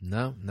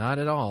 No, not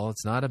at all.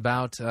 It's not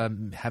about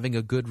having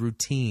a good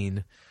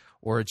routine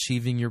or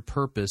achieving your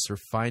purpose or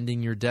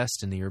finding your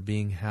destiny or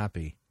being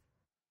happy.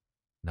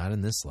 Not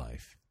in this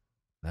life.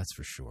 That's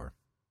for sure.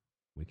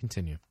 We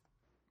continue.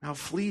 How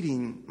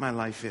fleeting my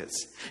life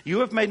is.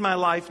 You have made my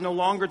life no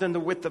longer than the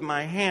width of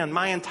my hand.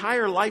 My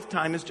entire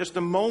lifetime is just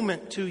a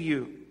moment to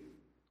you.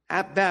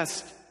 At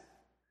best,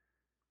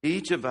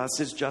 each of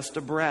us is just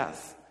a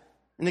breath.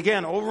 And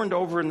again, over and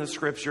over in the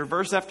scripture,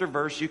 verse after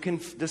verse, you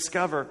can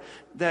discover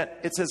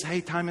that it says,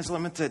 hey, time is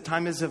limited.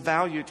 Time is of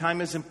value.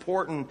 Time is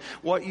important.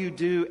 What you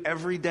do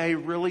every day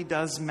really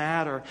does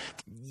matter.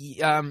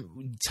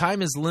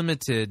 Time is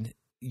limited.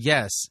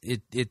 Yes,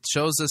 it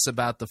shows us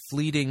about the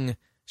fleeting,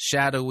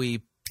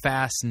 shadowy,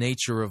 fast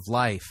nature of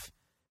life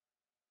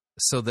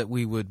so that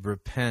we would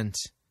repent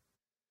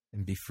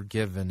and be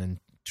forgiven and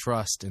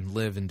trust and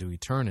live into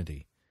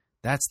eternity.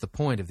 That's the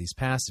point of these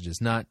passages,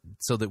 not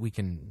so that we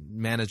can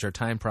manage our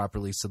time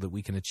properly so that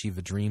we can achieve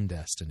a dream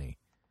destiny.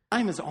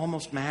 Time is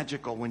almost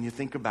magical when you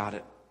think about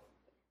it.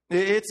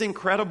 It's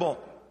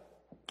incredible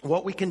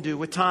what we can do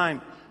with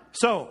time.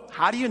 So,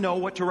 how do you know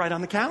what to write on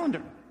the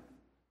calendar?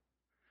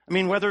 I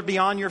mean, whether it be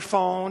on your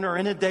phone or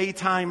in a day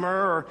timer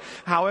or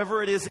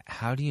however it is.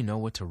 How do you know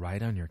what to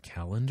write on your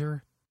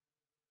calendar?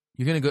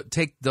 You're going to go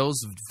take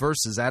those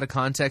verses out of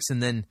context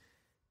and then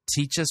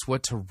teach us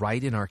what to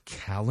write in our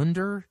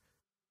calendar?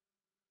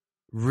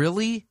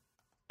 Really?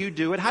 You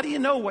do it. How do you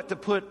know what to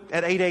put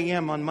at 8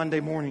 a.m. on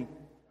Monday morning?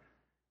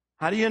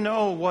 How do you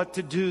know what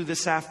to do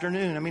this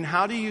afternoon? I mean,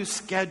 how do you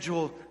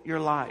schedule your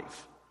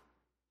life?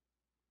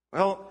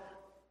 Well,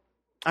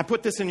 I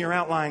put this in your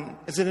outline,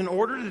 is that in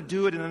order to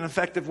do it in an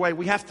effective way,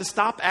 we have to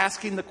stop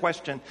asking the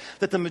question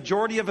that the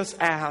majority of us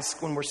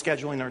ask when we're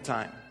scheduling our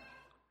time.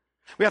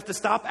 We have to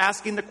stop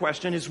asking the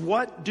question, is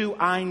what do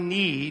I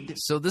need?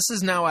 So this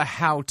is now a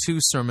how-to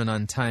sermon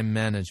on time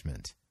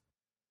management.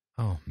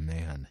 Oh,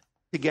 man.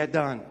 To get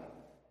done.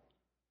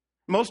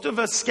 Most of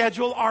us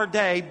schedule our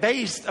day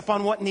based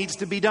upon what needs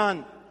to be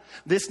done.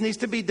 This needs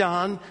to be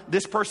done.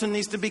 This person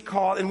needs to be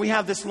called. And we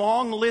have this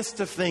long list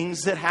of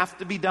things that have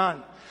to be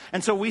done.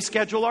 And so we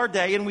schedule our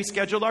day and we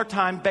schedule our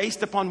time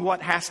based upon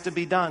what has to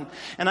be done.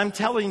 And I'm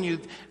telling you,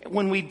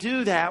 when we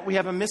do that, we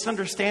have a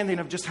misunderstanding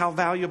of just how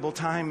valuable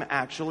time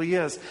actually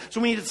is.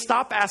 So we need to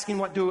stop asking,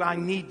 what do I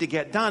need to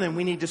get done? And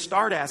we need to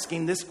start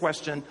asking this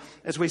question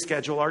as we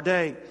schedule our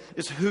day,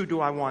 is who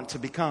do I want to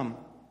become?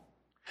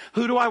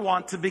 Who do I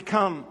want to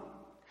become?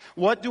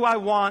 What do I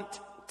want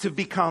to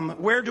become?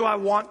 Where do I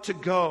want to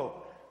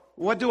go?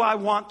 What do I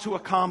want to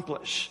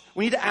accomplish?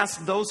 We need to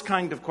ask those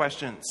kind of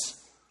questions.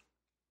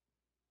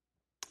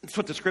 That's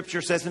what the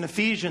scripture says in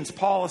Ephesians.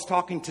 Paul is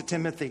talking to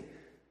Timothy.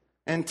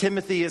 And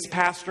Timothy is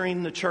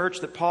pastoring the church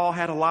that Paul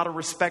had a lot of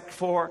respect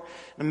for,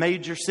 the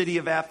major city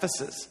of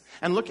Ephesus.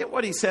 And look at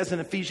what he says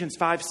in Ephesians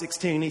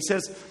 5:16. He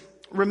says,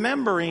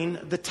 redeeming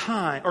the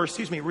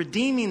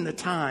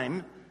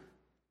time,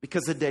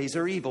 because the days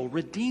are evil.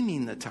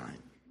 Redeeming the time.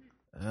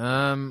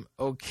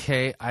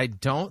 Okay, I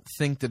don't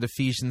think that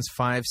Ephesians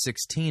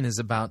 5:16 is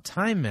about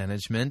time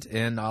management,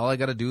 and all I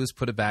got to do is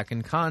put it back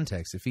in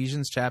context.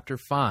 Ephesians chapter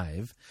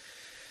 5.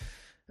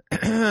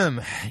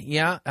 I'll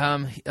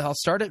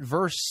start at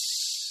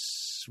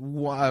verse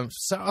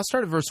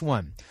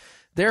 1.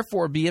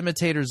 Therefore, be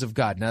imitators of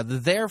God. Now, the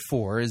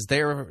therefore is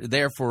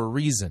there for a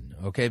reason,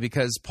 okay?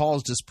 Because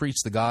Paul's just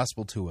preached the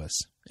gospel to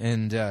us,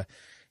 and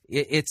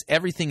it's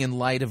everything in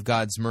light of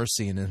God's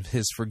mercy and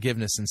His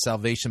forgiveness and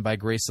salvation by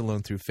grace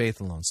alone through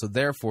faith alone. So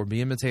therefore,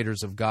 be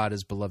imitators of God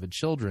as beloved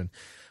children.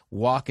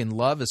 Walk in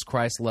love as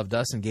Christ loved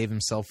us and gave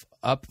Himself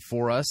up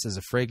for us as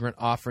a fragrant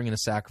offering and a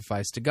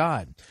sacrifice to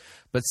God.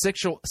 But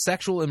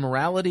sexual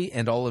immorality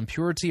and all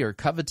impurity or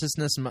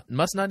covetousness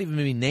must not even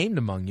be named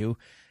among you,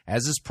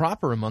 as is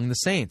proper among the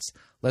saints.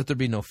 Let there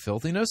be no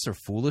filthiness or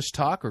foolish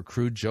talk or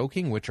crude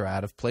joking, which are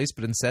out of place,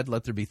 but instead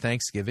let there be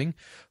thanksgiving.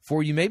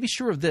 For you may be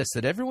sure of this,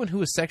 that everyone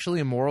who is sexually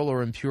immoral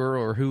or impure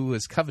or who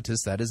is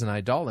covetous, that is an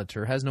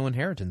idolater, has no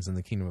inheritance in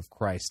the kingdom of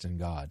Christ and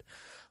God.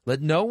 Let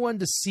no one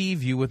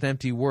deceive you with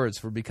empty words,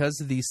 for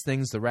because of these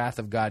things the wrath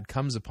of God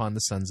comes upon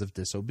the sons of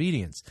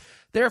disobedience.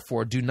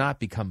 Therefore, do not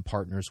become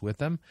partners with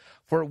them.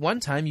 For at one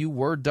time you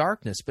were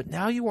darkness, but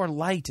now you are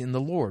light in the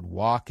Lord.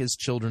 Walk as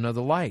children of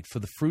the light, for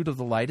the fruit of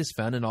the light is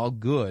found in all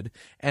good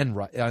and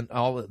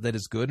all that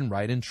is good and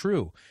right and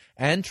true.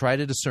 And try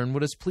to discern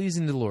what is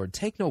pleasing to the Lord.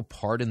 Take no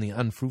part in the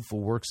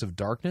unfruitful works of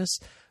darkness,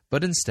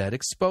 but instead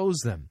expose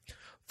them.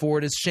 For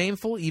it is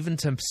shameful even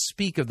to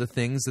speak of the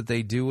things that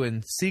they do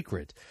in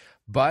secret.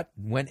 But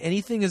when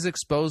anything is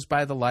exposed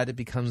by the light, it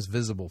becomes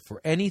visible. For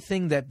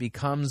anything that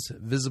becomes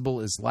visible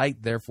is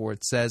light. Therefore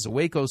it says,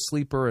 awake, O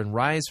sleeper, and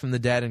rise from the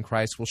dead, and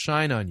Christ will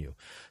shine on you.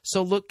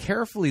 So look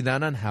carefully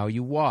then on how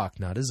you walk,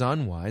 not as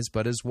unwise,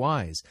 but as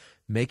wise,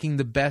 making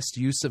the best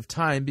use of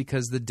time,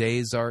 because the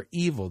days are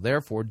evil.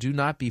 Therefore do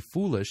not be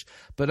foolish,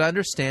 but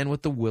understand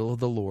what the will of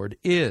the Lord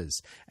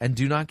is. And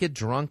do not get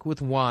drunk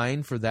with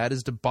wine, for that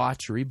is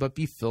debauchery, but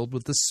be filled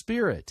with the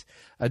Spirit,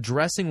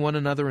 addressing one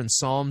another in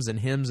psalms and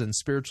hymns and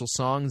spiritual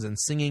songs, and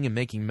singing and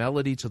making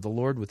melody to the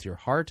Lord with your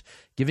heart,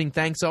 giving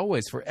thanks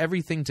always for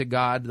everything to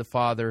God the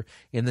Father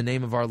in the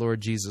name of our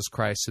Lord Jesus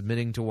Christ,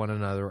 submitting to one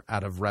another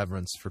out of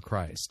reverence for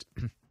Christ.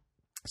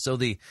 So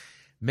the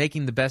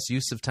making the best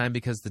use of time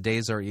because the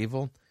days are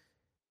evil,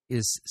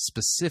 is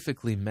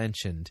specifically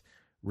mentioned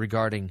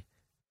regarding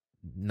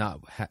not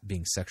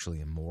being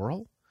sexually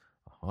immoral,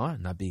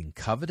 not being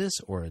covetous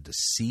or a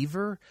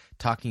deceiver,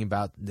 talking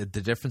about the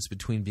difference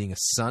between being a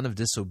son of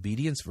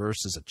disobedience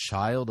versus a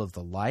child of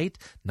the light,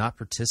 not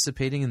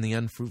participating in the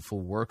unfruitful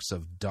works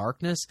of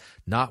darkness,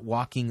 not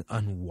walking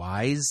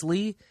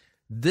unwisely.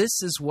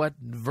 This is what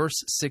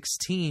verse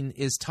 16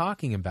 is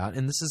talking about,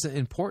 and this is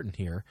important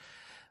here.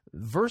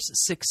 Verse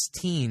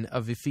 16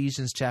 of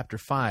Ephesians chapter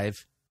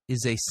 5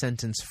 is a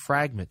sentence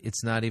fragment.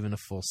 It's not even a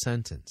full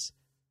sentence.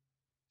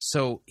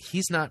 So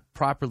he's not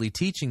properly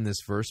teaching this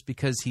verse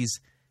because he's,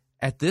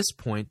 at this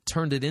point,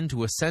 turned it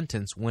into a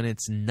sentence when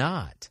it's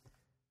not.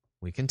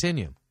 We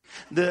continue.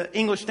 The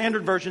English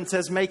Standard Version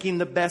says making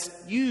the best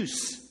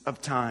use of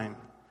time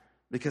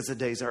because the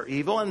days are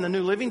evil. And the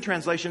New Living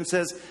Translation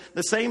says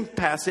the same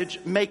passage,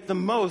 make the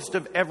most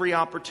of every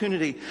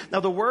opportunity. Now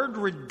the word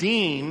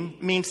redeem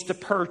means to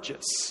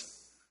purchase.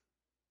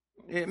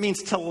 It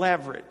means to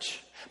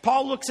leverage.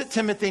 Paul looks at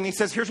Timothy and he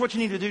says, here's what you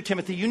need to do,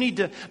 Timothy. You need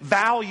to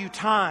value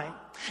time.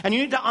 And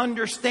you need to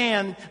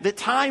understand that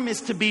time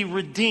is to be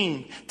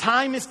redeemed.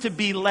 Time is to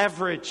be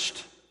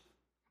leveraged.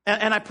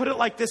 And I put it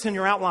like this in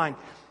your outline.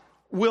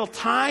 Will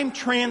time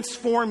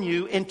transform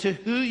you into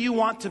who you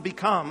want to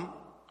become?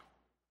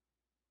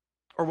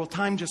 Or will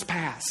time just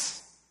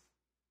pass?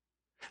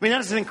 I mean,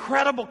 that is an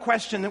incredible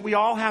question that we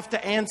all have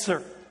to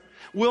answer.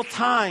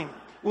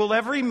 Will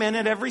every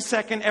minute, every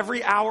second,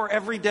 every hour,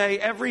 every day,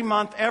 every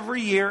month,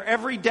 every year,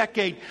 every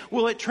decade,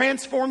 will it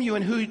transform you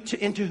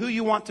into who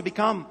you want to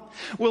become?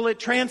 Will it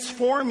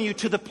transform you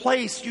to the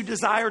place you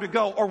desire to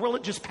go, or will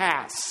it just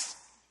pass?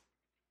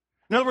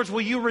 In other words,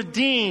 will you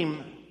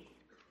redeem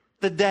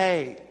the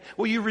day?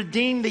 Will you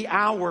redeem the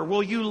hour?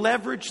 Will you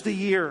leverage the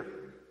year?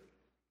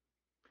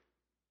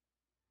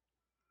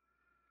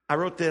 I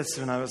wrote this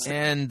when I was...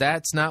 And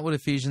that's not what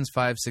Ephesians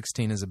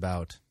 5:16 is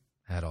about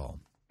at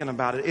all.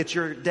 About it. It's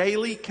your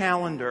daily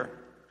calendar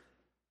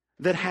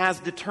that has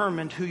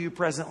determined who you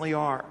presently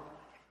are.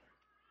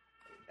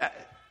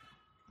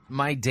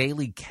 My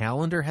daily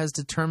calendar has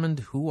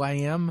determined who I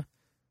am?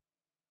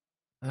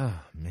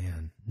 Oh,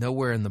 man.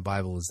 Nowhere in the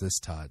Bible is this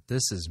taught.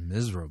 This is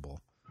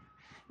miserable.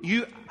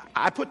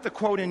 I put the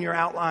quote in your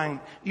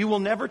outline. You will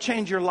never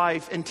change your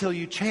life until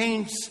you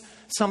change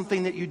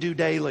something that you do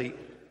daily.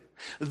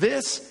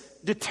 This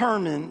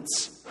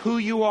determines who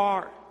you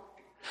are.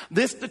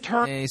 This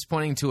determines... He's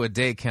pointing to a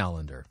day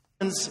calendar.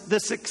 The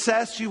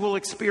success you will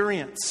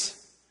experience.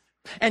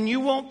 And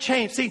you won't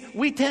change. See,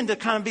 we tend to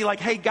kind of be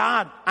like, hey,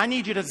 God, I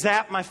need you to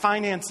zap my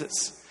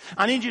finances.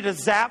 I need you to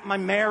zap my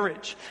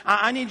marriage.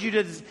 I need you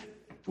to...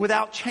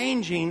 Without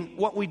changing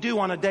what we do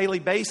on a daily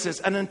basis.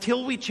 And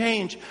until we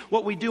change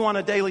what we do on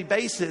a daily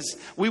basis,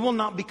 we will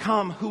not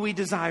become who we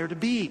desire to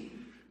be.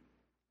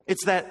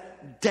 It's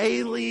that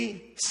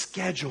daily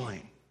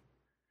scheduling.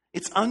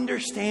 It's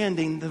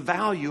understanding the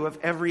value of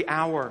every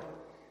hour.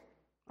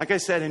 Like I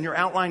said, in your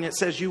outline, it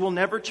says you will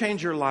never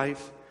change your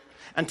life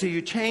until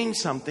you change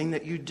something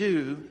that you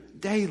do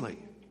daily.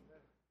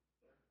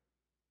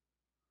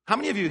 How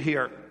many of you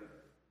here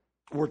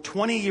were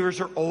 20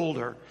 years or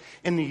older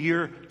in the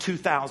year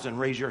 2000?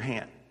 Raise your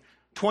hand.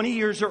 20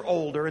 years or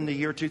older in the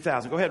year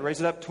 2000. Go ahead,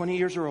 raise it up. 20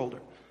 years or older.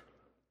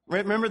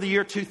 Remember the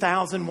year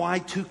 2000,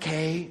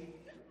 Y2K?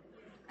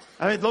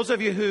 I mean, those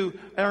of you who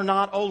are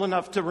not old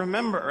enough to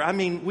remember, I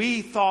mean,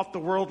 we thought the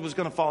world was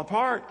going to fall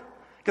apart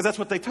because that's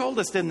what they told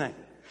us, didn't they?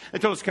 They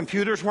told us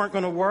computers weren't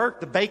going to work.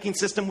 The banking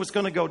system was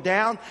going to go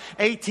down.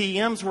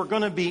 ATMs were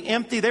going to be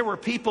empty. There were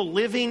people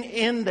living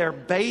in their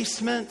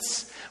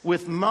basements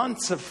with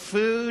months of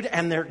food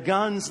and their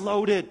guns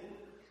loaded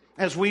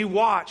as we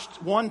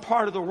watched one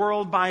part of the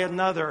world by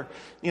another,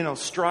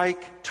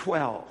 strike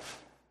 12.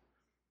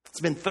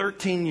 It's been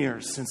 13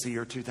 years since the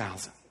year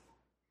 2000.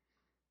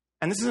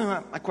 And this is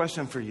my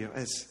question for you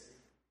is,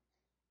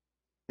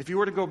 if you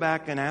were to go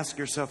back and ask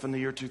yourself in the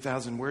year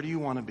 2000, where do you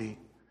want to be?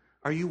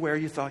 Are you where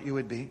you thought you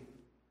would be?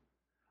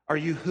 Are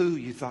you who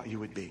you thought you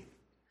would be?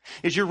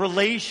 Is your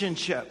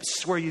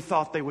relationships where you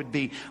thought they would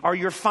be? Are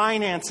your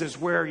finances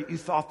where you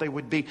thought they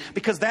would be?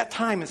 Because that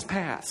time has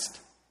passed.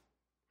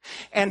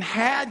 And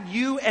had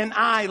you and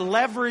I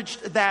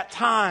leveraged that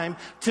time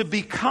to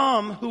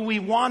become who we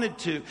wanted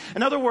to.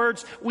 In other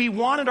words, we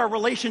wanted our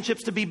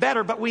relationships to be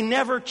better, but we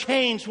never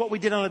changed what we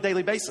did on a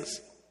daily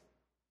basis.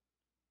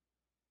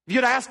 If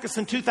you'd asked us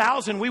in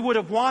 2000, we would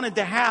have wanted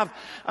to have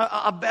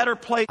a better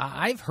place.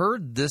 I've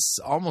heard this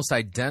almost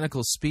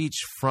identical speech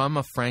from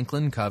a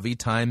Franklin Covey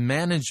time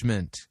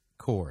management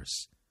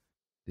course.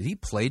 Did he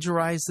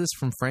plagiarize this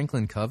from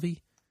Franklin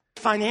Covey?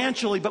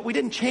 Financially, but we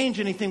didn't change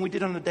anything we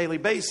did on a daily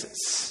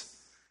basis.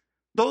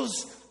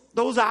 Those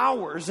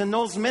hours and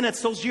those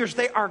minutes, those years,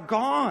 they are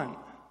gone.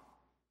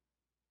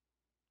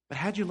 But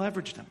had you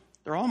leveraged them,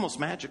 they're almost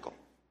magical.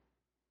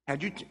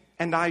 Had you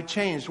and I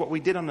changed what we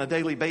did on a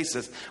daily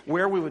basis,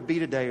 where we would be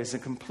today is a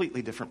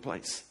completely different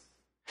place.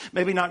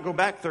 Maybe not go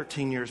back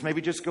 13 years,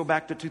 maybe just go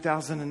back to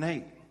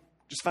 2008,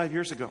 just 5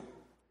 years ago.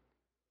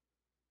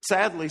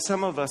 Sadly,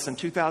 some of us in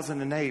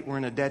 2008 were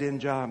in a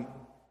dead-end job.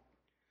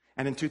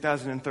 And in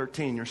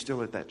 2013, you're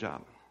still at that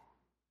job.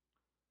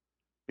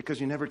 Because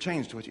you never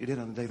changed what you did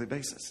on a daily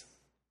basis.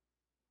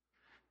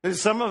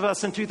 Some of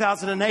us in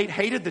 2008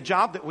 hated the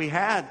job that we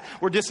had.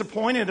 We're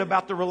disappointed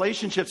about the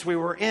relationships we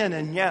were in.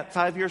 And yet,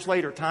 5 years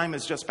later, time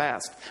has just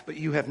passed. But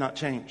you have not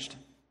changed.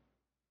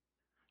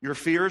 Your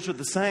fears are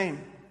the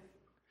same.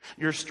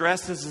 Your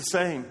stress is the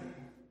same.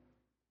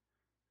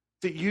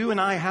 That you and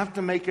I have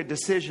to make a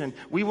decision.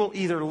 We will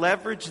either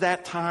leverage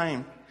that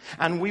time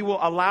and we will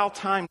allow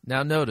time.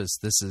 Now notice,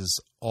 this is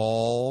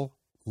all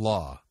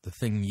law. The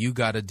thing you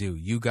got to do.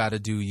 You got to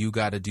do. You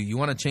got to do. You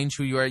want to change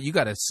who you are? You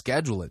got to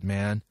schedule it,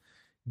 man.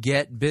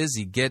 Get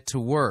busy. Get to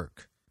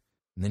work.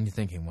 And then you're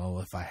thinking, well,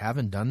 if I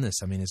haven't done this,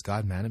 I mean, is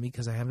God mad at me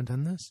because I haven't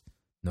done this?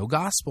 No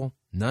gospel.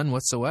 None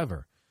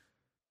whatsoever.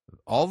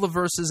 All the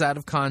verses out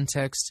of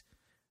context,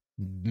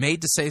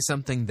 made to say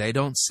something they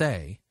don't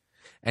say.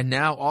 And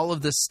now all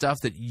of this stuff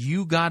that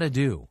you got to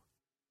do.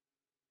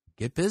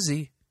 Get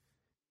busy.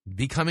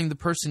 Becoming the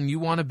person you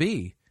want to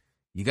be.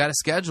 You got to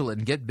schedule it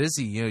and get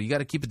busy. You know, you got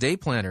to keep a day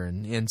planner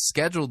and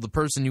schedule the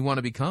person you want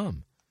to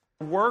become.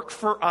 Work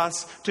for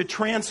us to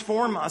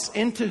transform us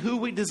into who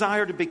we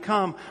desire to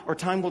become, or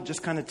time will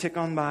just kind of tick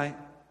on by.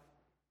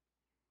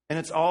 And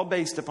it's all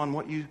based upon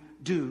what you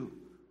do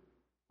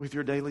with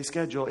your daily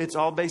schedule. It's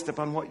all based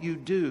upon what you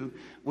do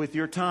with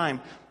your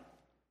time.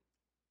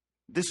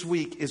 This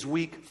week is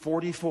week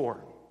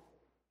 44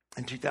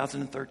 in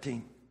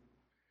 2013.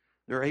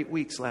 There are 8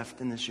 weeks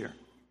left in this year.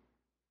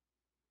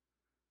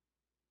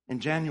 In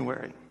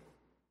January,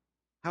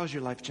 how has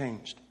your life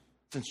changed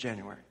since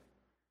January?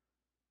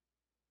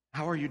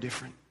 How are you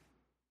different?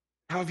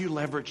 How have you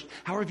leveraged?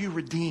 How have you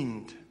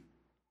redeemed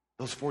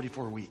those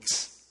 44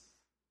 weeks?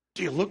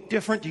 Do you look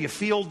different? Do you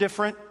feel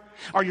different?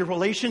 Are your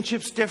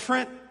relationships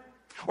different?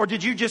 Or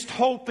did you just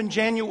hope in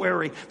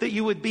January that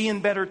you would be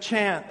in better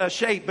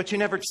shape, but you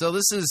never... So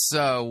this is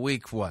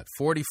week, what,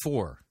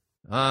 44.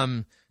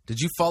 Did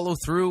you follow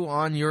through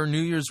on your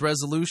New Year's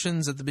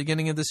resolutions at the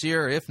beginning of this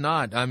year? If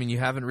not, I mean, you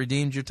haven't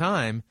redeemed your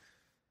time.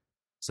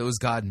 So is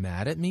God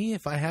mad at me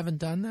if I haven't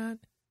done that?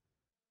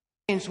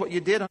 What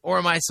you did. Or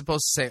am I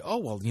supposed to say, oh,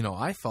 well, you know,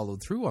 I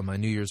followed through on my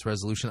New Year's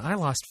resolution. I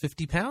lost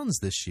 50 pounds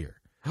this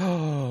year.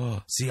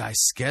 Oh, see, I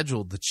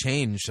scheduled the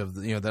change of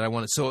the, that I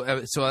wanted. So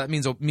that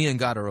means me and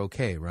God are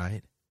okay,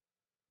 right?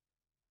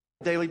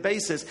 Daily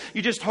basis.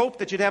 You just hope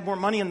that you'd have more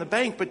money in the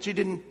bank, but you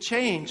didn't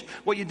change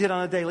what you did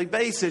on a daily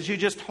basis. You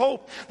just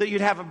hope that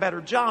you'd have a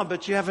better job,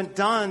 but you haven't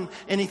done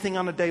anything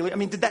on a daily. I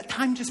mean, did that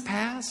time just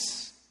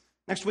pass?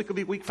 Next week will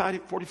be week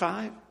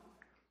 45.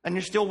 And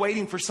you're still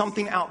waiting for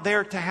something out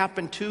there to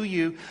happen to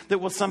you that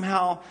will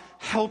somehow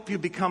help you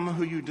become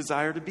who you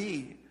desire to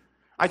be.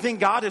 I think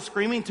God is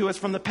screaming to us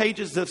from the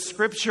pages of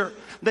Scripture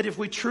that if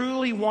we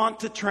truly want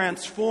to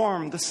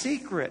transform, the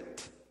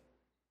secret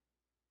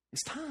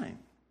is time.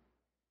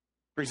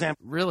 For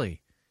example...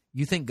 Really?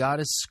 You think God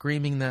is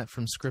screaming that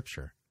from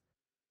Scripture?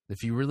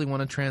 If you really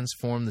want to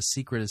transform, the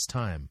secret is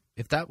time.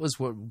 If that was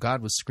what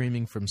God was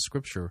screaming from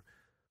Scripture,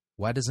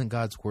 why doesn't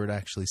God's Word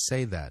actually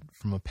say that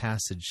from a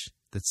passage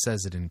that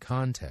says it in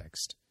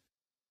context?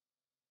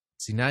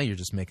 See, now you're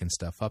just making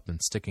stuff up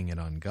and sticking it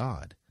on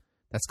God.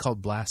 That's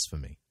called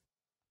blasphemy.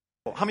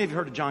 How many of you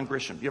heard of John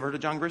Grisham? You ever heard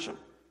of John Grisham?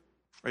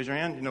 Raise your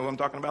hand. You know who I'm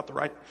talking about, the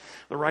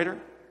writer?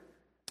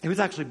 He was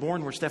actually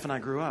born where Steph and I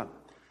grew up.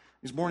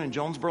 He was born in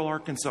Jonesboro,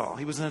 Arkansas.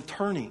 He was an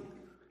attorney.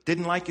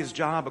 Didn't like his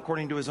job,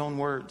 according to his own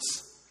words.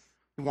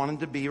 He wanted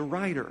to be a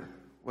writer.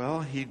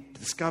 Well, he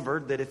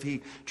discovered that if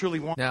he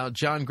truly wanted... Now,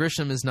 John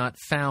Grisham is not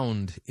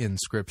found in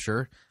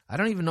Scripture. I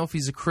don't even know if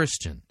he's a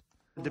Christian.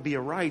 To be a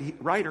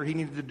writer, he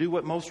needed to do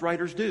what most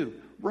writers do,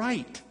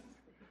 write.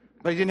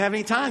 But he didn't have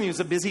any time. He was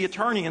a busy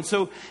attorney. And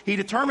so he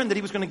determined that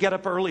he was going to get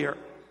up earlier.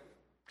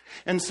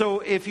 And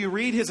so if you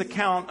read his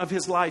account of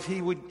his life,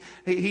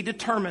 he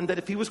determined that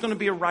if he was going to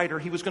be a writer,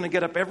 he was going to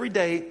get up every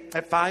day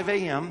at 5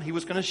 a.m. He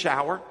was going to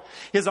shower.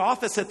 His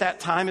office at that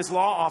time, his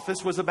law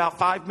office, was about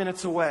 5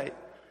 minutes away.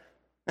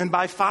 And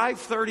by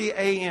 5:30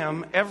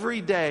 a.m.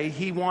 every day,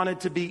 he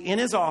wanted to be in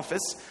his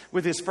office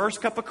with his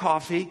first cup of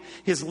coffee,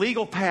 his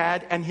legal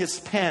pad, and his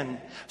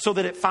pen, so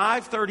that at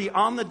 5:30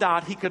 on the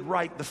dot, he could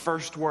write the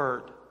first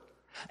word.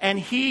 And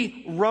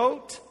he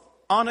wrote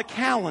on a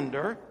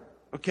calendar,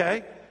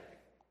 okay?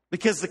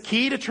 Because the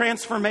key to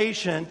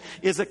transformation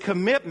is a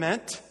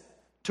commitment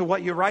to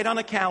what you write on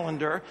a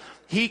calendar.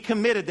 He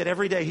committed that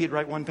every day he'd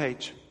write 1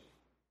 page.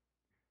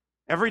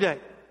 Every day.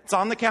 It's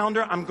on the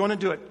calendar. I'm going to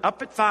do it.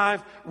 Up at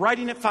 5,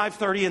 writing at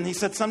 5:30. And he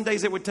said some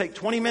days it would take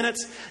 20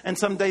 minutes and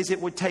some days it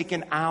would take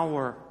an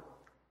hour.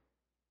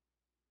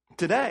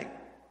 Today,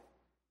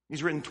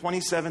 he's written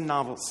 27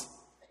 novels.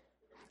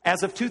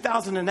 As of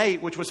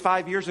 2008, which was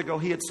 5 years ago,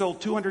 he had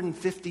sold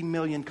 250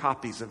 million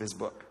copies of his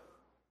book.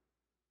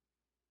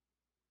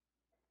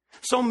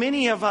 So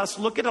many of us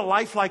look at a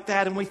life like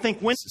that and we think,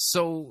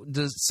 So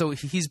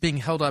he's being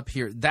held up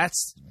here.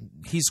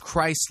 He's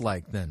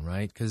Christ-like then,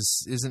 right?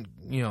 Because isn't,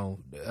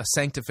 a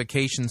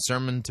sanctification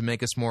sermon to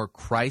make us more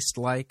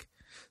Christ-like?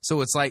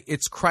 So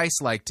it's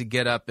Christ-like to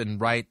get up and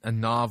write a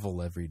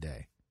novel every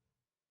day.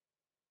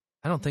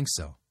 I don't think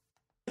so.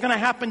 going to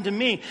happen to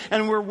me?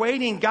 And we're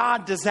waiting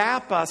God to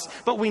zap us,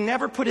 but we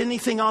never put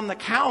anything on the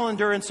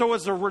calendar. And so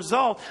as a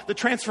result, the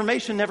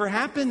transformation never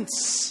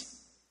happens.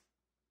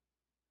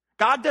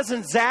 God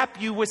doesn't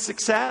zap you with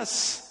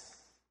success.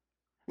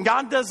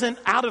 God doesn't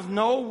out of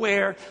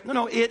nowhere.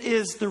 No, it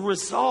is the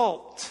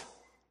result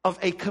of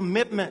a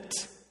commitment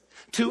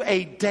to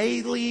a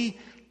daily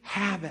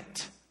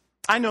habit.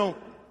 I know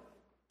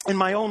in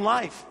my own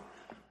life,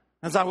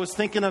 as I was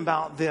thinking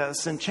about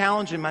this and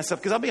challenging myself,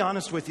 because I'll be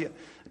honest with you,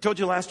 I told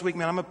you last week,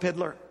 man, I'm a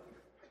peddler.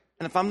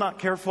 And if I'm not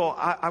careful,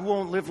 I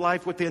won't live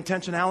life with the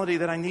intentionality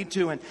that I need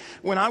to. And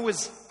when I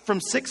was from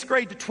 6th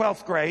grade to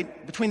 12th grade,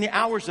 between the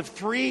hours of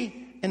 3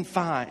 and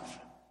 5,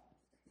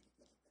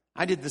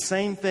 I did the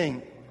same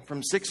thing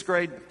from 6th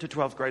grade to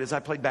 12th grade as I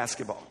played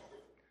basketball.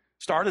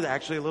 Started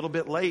actually a little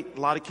bit late. A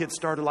lot of kids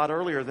start a lot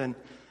earlier than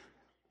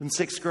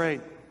 6th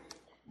grade.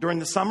 During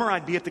the summer,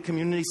 I'd be at the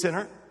community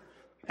center.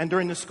 And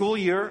during the school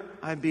year,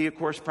 I'd be, of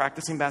course,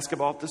 practicing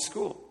basketball at the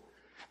school.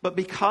 But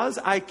because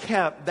I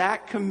kept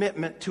that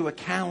commitment to a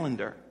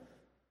calendar,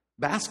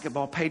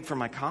 basketball paid for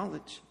my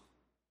college.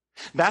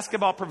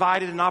 Basketball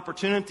provided an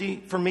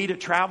opportunity for me to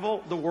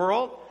travel the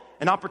world,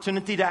 an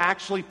opportunity to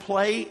actually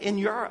play in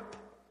Europe.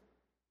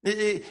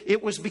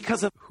 It was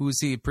because of... Who's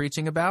he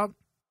preaching about?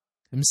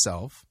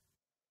 Himself.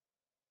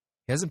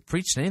 He hasn't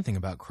preached anything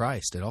about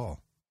Christ at all.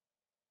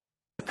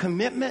 A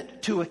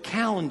commitment to a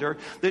calendar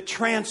that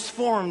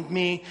transformed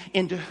me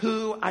into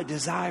who I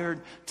desired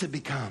to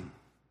become.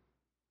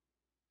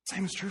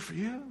 Same is true for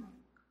you.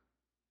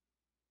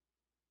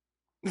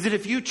 Is that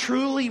if you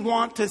truly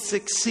want to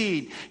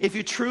succeed, if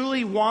you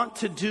truly want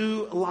to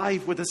do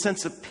life with a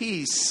sense of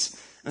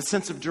peace, a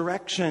sense of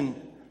direction,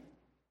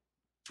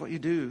 it's what you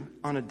do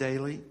on a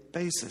daily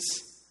basis.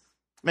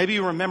 Maybe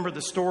you remember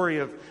the story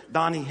of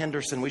Donnie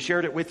Henderson. We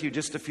shared it with you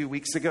just a few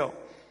weeks ago.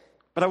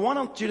 But I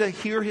want you to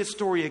hear his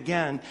story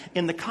again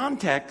in the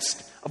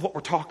context of what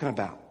we're talking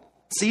about.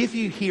 See if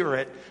you hear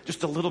it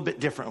just a little bit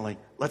differently.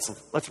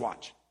 Let's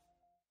watch.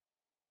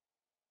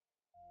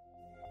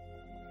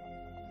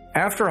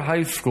 After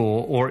high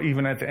school, or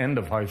even at the end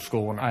of high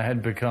school, when I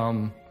had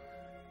become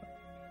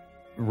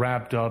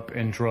wrapped up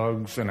in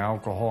drugs and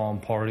alcohol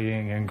and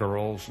partying and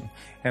girls,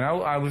 and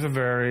I was a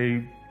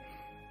very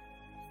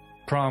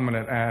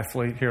prominent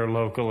athlete here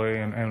locally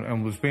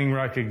and was being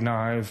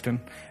recognized and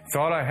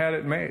thought I had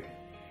it made.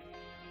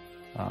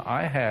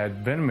 I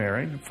had been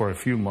married for a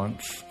few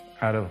months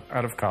out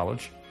of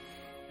college,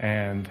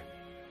 and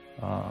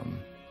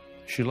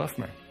she left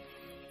me.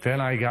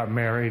 Then I got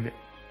married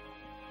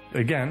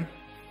again,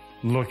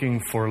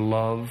 looking for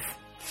love,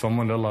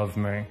 someone to love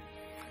me,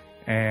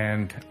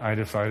 and I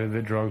decided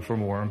that drugs were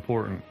more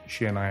important.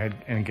 She and I had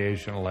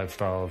engaged in a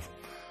lifestyle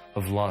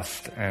of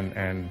lust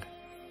and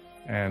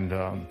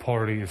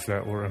parties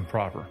that were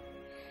improper.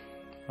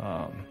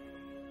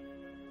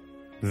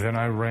 Then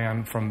I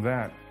ran from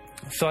that.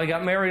 So I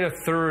got married a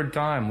third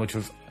time, which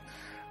was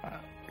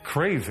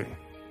crazy.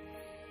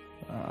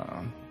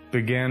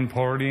 Began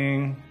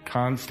partying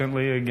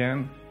constantly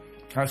again.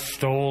 I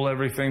stole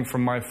everything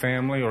from my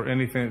family or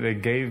anything that they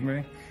gave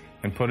me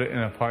and put it in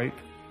a pipe.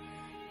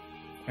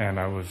 And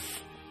I was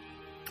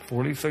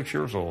 46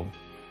 years old,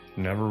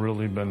 never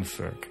really been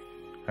sick.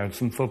 Had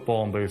some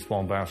football and baseball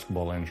and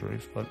basketball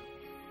injuries, but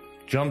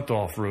jumped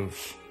off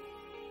roofs,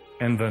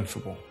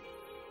 invincible.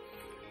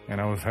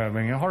 And I was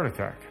having a heart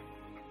attack.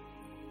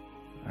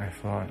 I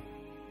thought,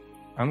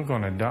 I'm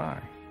going to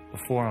die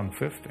before I'm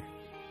 50.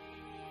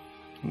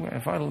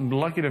 If I'm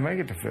lucky to make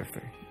it to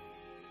 50.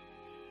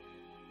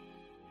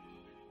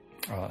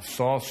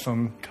 Saw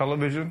some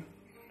television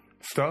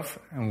stuff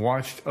and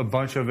watched a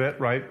bunch of it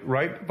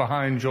right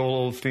behind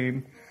Joel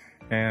Osteen,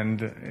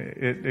 and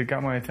it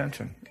got my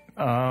attention.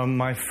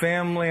 My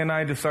family and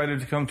I decided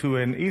to come to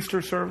an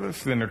Easter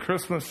service, then a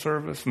Christmas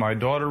service. My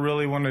daughter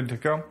really wanted to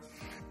come.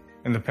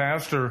 And the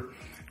pastor,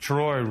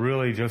 Troy,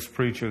 really just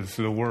preaches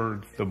the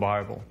Word, the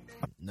Bible.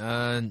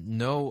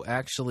 No,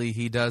 actually,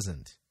 he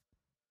doesn't.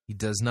 He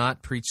does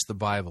not preach the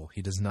Bible.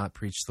 He does not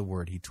preach the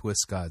Word. He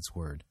twists God's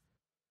Word.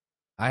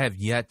 I have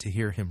yet to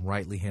hear him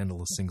rightly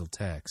handle a single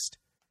text.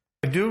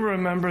 I do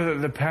remember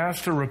that the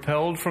pastor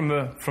rappelled from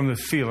the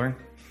ceiling,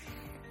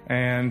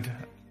 and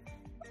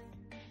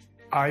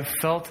I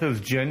felt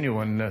his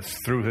genuineness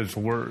through his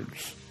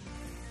words.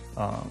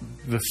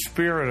 The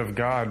Spirit of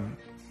God,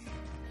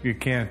 you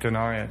can't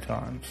deny at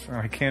times.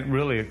 I can't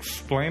really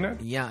explain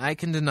it. Yeah, I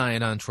can deny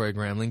it on Troy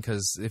Gramling,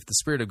 because if the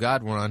Spirit of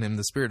God were on him,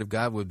 the Spirit of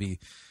God would be,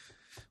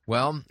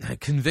 well,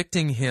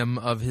 convicting him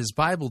of his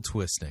Bible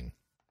twisting.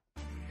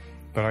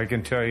 But I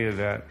can tell you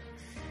that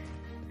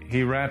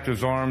he wrapped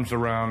his arms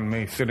around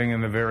me sitting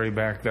in the very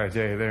back that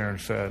day there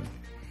and said,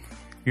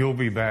 you'll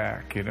be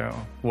back,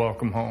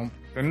 welcome home.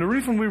 And the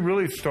reason we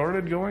really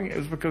started going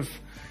is because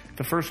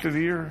the first of the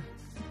year,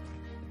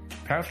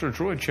 Pastor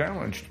Troy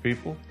challenged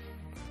people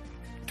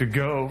to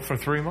go for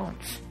 3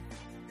 months.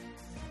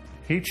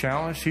 He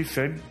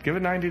said, give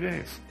it 90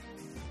 days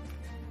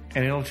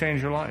and it'll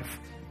change your life.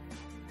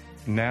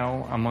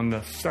 Now I'm on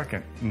the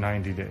second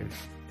 90 days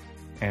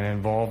and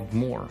involved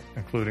more,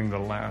 including the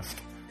last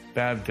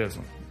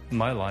baptism,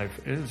 my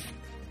life is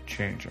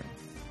changing.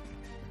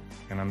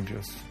 And I'm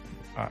just,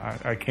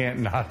 I can't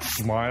not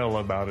smile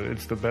about it.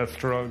 It's the best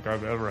drug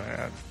I've ever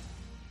had.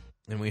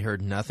 And we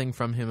heard nothing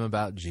from him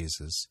about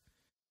Jesus.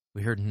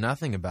 We heard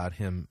nothing about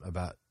him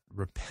about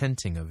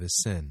repenting of his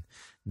sin.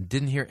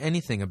 Didn't hear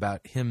anything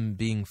about him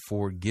being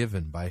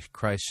forgiven by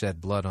Christ's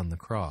shed blood on the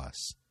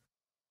cross.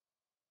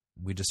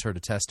 We just heard a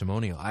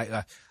testimonial.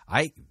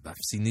 I've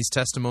seen these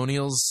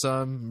testimonials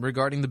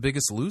regarding The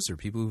Biggest Loser,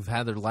 people who've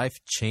had their life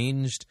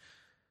changed,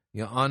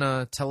 on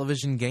a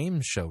television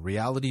game show,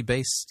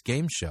 reality-based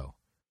game show.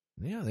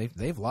 Yeah,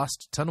 they've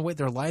lost a ton of weight.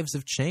 Their lives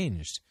have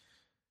changed.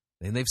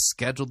 And they've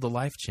scheduled the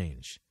life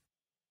change.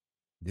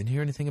 Didn't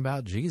hear anything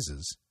about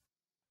Jesus.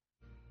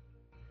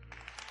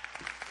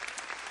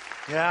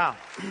 Yeah.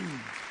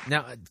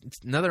 Now,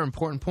 another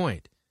important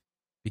point.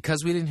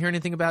 Because we didn't hear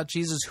anything about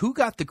Jesus, who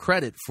got the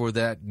credit for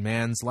that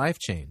man's life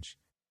change?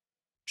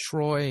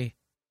 Troy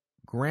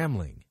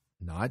Gramling,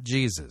 not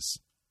Jesus.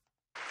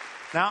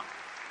 Now,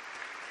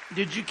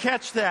 did you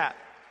catch that?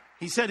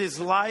 He said his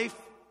life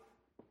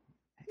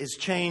is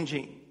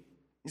changing.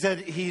 He said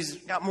he's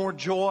got more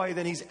joy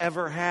than he's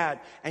ever had.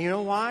 And you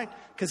know why?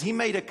 Because he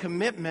made a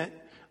commitment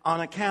on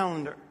a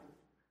calendar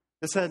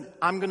that said,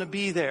 I'm going to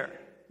be there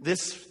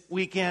this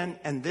weekend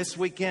and this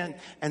weekend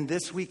and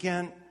this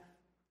weekend.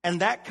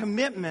 And that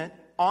commitment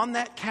on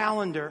that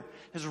calendar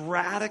has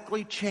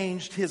radically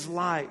changed his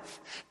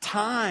life.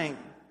 Time,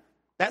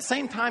 that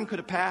same time could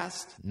have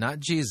passed.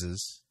 Not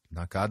Jesus,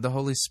 not God the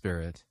Holy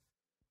Spirit,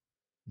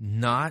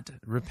 not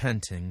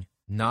repenting,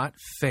 not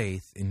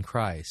faith in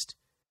Christ.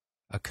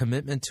 A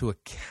commitment to a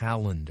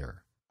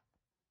calendar.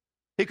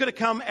 He could have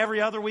come every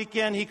other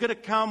weekend. He could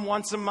have come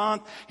once a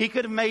month. He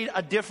could have made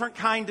a different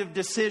kind of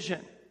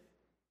decision.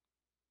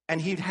 And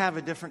he'd have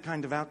a different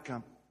kind of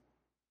outcome.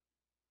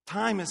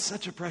 Time is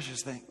such a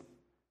precious thing.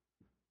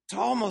 It's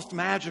almost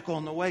magical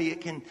in the way it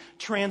can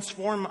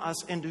transform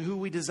us into who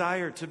we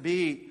desire to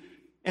be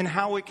and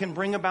how it can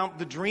bring about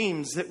the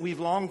dreams that we've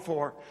longed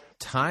for.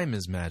 Time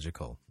is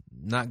magical,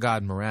 not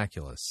God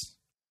miraculous.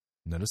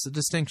 Notice the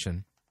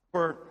distinction.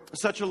 For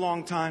such a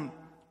long time.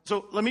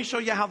 So let me show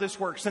you how this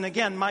works. And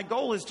again, my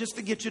goal is just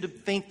to get you to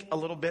think a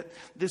little bit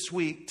this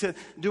week, to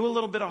do a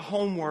little bit of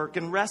homework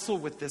and wrestle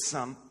with this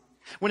some.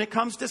 When it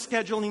comes to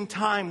scheduling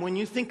time, when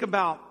you think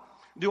about,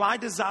 do I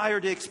desire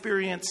to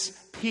experience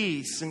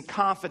peace and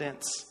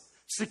confidence,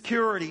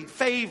 security,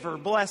 favor,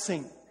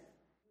 blessing?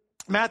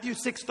 Matthew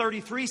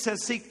 6:33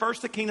 says, seek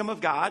first the kingdom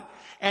of God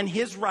and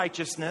his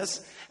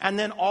righteousness, and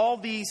then all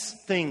these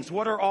things.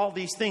 What are all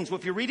these things? Well,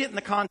 if you read it in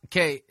the context.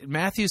 Okay,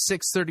 Matthew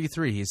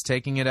 6:33, he's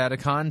taking it out of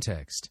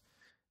context.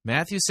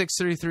 Matthew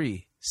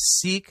 6:33,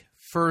 seek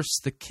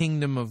first the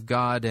kingdom of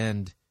God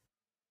and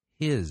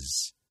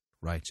his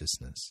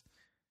righteousness.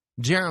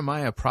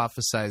 Jeremiah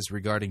prophesies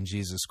regarding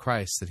Jesus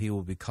Christ that he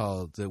will be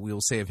called, that we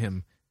will say of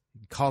him,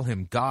 call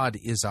him God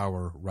is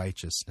our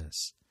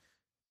righteousness.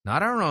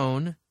 Not our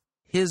own,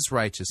 his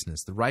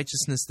righteousness, the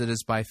righteousness that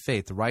is by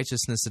faith, the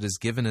righteousness that is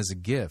given as a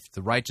gift,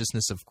 the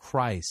righteousness of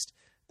Christ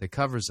that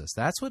covers us.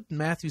 That's what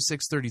Matthew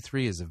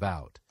 6:33 is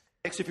about.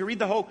 If you read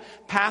the whole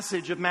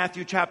passage of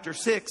Matthew chapter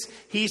 6,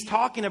 he's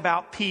talking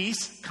about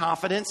peace,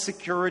 confidence,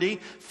 security,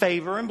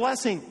 favor, and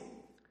blessing.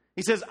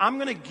 He says, I'm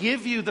going to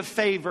give you the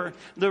favor,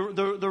 the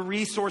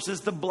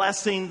resources, the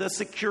blessing, the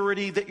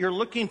security that you're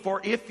looking for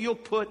if you'll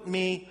put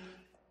me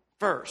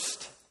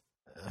first.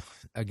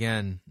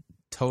 Again,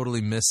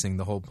 totally missing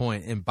the whole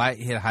point. And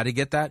how do you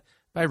get that?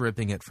 By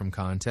ripping it from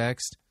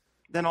context.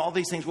 Then all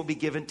these things will be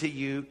given to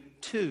you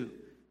too.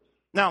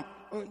 Now,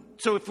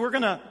 so if we're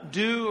going to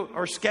do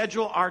or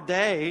schedule our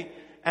day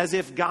as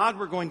if God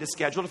were going to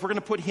schedule, if we're going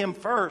to put him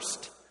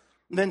first,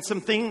 then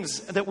some things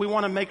that we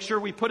want to make sure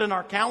we put in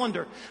our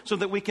calendar so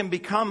that we can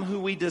become who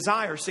we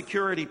desire,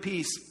 security,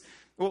 peace.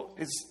 Well,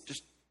 it's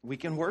just, we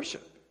can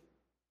worship.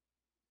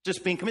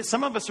 Just being committed.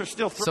 Some of us are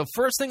still... So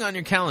first thing on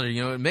your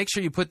calendar, make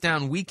sure you put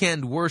down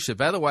weekend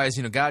worship. Otherwise,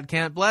 God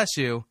can't bless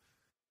you.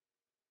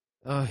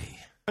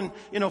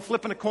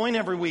 Flipping a coin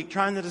every week,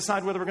 trying to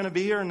decide whether we're going to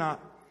be here or not.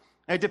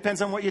 It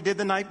depends on what you did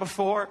the night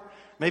before.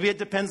 Maybe it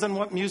depends on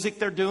what music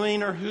they're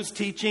doing or who's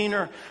teaching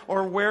or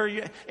where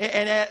you...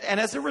 And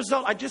as a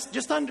result, I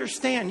just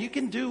understand. You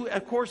can do,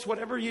 of course,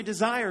 whatever you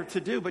desire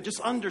to do, but just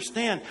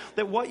understand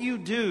that what you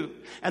do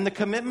and the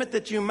commitment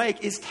that you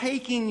make is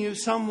taking you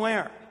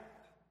somewhere.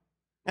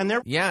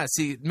 Yeah,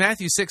 see,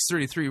 Matthew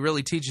 6:33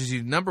 really teaches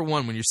you, number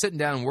one, when you're sitting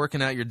down and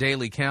working out your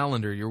daily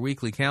calendar, your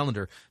weekly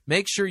calendar,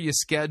 make sure you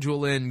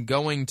schedule in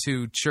going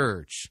to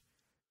church.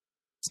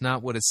 It's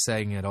not what it's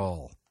saying at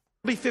all.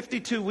 It'll be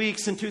 52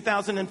 weeks in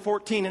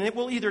 2014, and it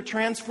will either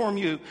transform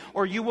you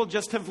or you will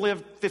just have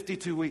lived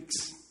 52 weeks.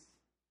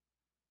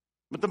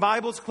 But the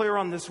Bible's clear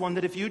on this one,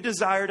 that if you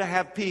desire to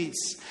have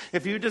peace,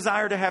 if you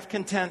desire to have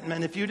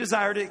contentment, if you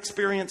desire to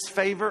experience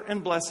favor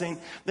and blessing,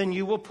 then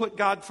you will put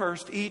God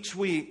first each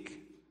week.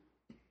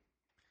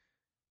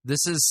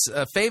 This is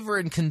favor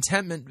and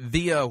contentment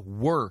via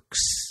works,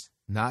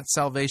 not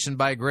salvation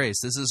by grace.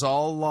 This is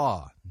all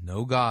law,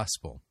 no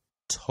gospel.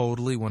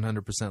 Totally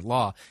 100%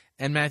 law.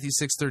 And Matthew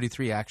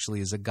 6:33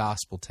 actually is a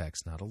gospel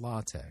text, not a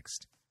law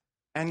text.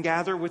 And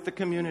gather with the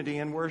community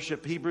and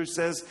worship. Hebrews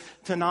says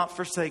to not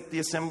forsake the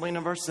assembling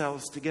of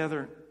ourselves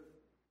together.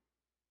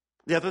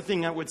 The other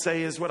thing I would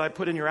say is what I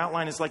put in your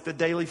outline is like the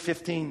daily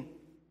 15.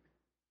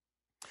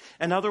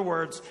 In other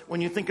words, when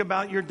you think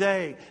about your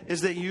day,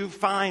 is that you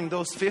find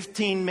those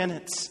 15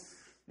 minutes,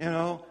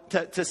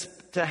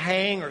 to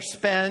hang or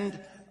spend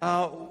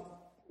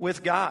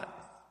with God,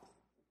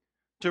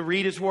 to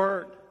read His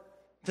Word,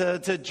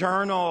 to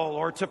journal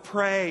or to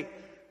pray.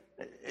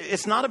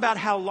 It's not about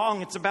how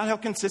long, it's about how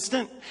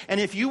consistent. And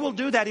if you will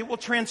do that, it will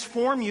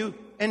transform you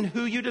in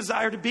who you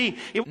desire to be.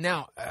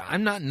 Now,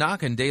 I'm not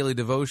knocking daily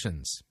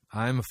devotions.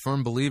 I'm a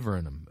firm believer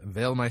in them.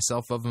 Avail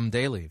myself of them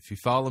daily. If you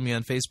follow me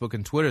on Facebook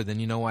and Twitter, then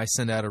you know I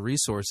send out a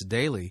resource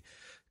daily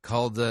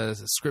called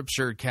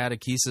Scripture,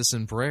 Catechesis,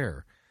 and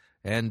Prayer.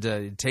 And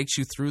it takes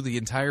you through the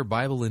entire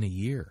Bible in a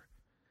year.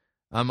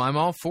 I'm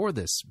all for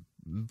this.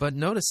 But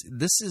notice,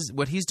 this is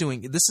what he's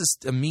doing. This is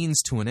a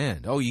means to an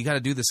end. Oh, you got to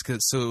do this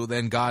so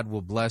then God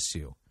will bless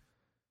you.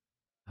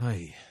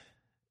 Hey,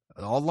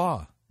 all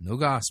law, no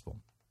gospel.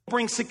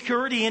 Bring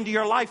security into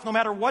your life no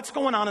matter what's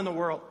going on in the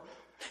world.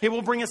 It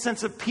will bring a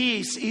sense of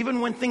peace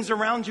even when things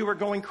around you are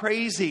going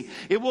crazy.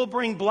 It will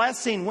bring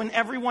blessing when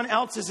everyone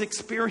else is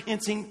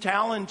experiencing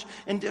challenge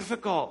and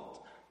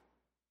difficult.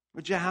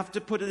 But you have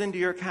to put it into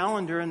your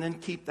calendar and then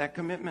keep that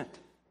commitment.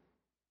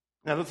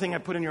 Another thing I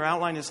put in your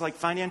outline is like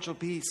financial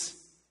peace.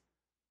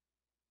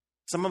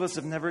 Some of us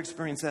have never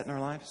experienced that in our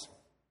lives.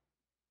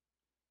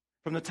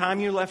 From the time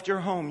you left your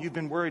home, you've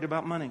been worried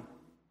about money.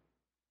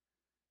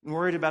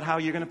 Worried about how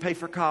you're going to pay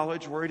for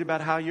college, worried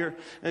about how you're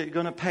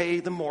going to pay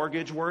the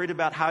mortgage, worried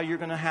about how you're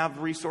going to have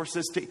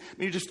resources to...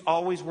 You're just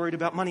always worried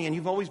about money, and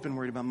you've always been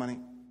worried about money.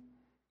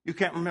 You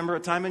can't remember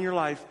a time in your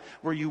life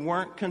where you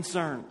weren't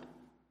concerned,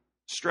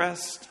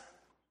 stressed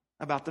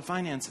about the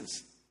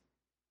finances.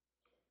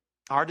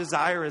 Our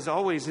desire, as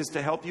always, is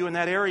to help you in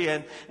that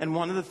area, and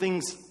one of the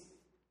things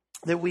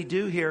that we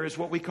do here is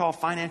what we call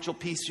Financial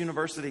Peace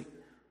University.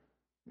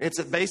 It's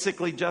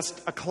basically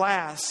just a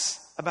class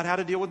about how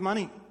to deal with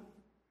money.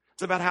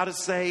 It's about how to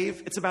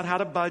save. It's about how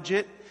to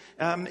budget.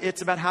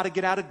 It's about how to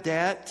get out of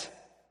debt.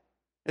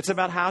 It's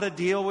about how to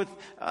deal with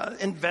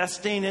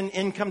investing and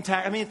income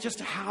tax. I mean, it's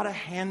just how to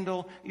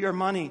handle your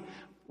money.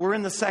 We're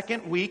in the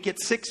second week.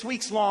 It's 6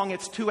 weeks long.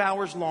 It's 2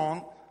 hours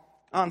long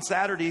on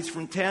Saturdays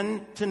from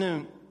 10 to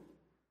noon.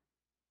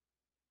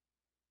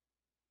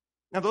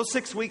 Now, those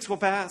 6 weeks will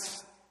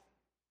pass.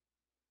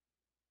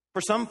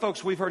 For some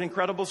folks, we've heard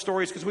incredible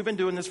stories because we've been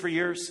doing this for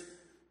years.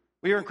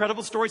 We hear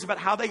incredible stories about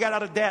how they got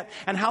out of debt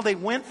and how they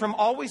went from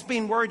always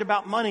being worried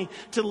about money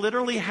to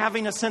literally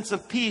having a sense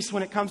of peace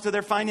when it comes to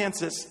their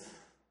finances.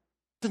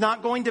 To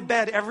not going to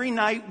bed every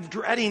night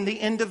dreading the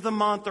end of the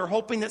month or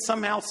hoping that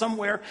somehow,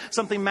 somewhere,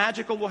 something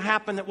magical will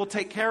happen that will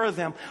take care of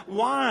them.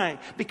 Why?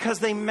 Because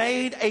they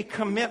made a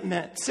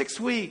commitment. 6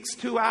 weeks,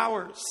 2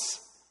 hours.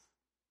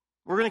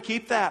 We're going to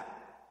keep that.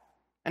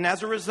 And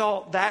as a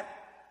result, that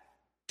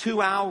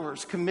 2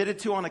 hours committed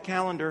to on a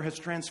calendar has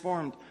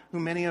transformed who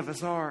many of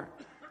us are.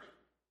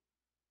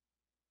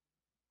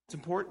 It's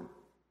important.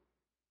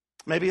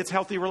 Maybe it's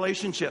healthy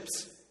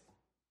relationships.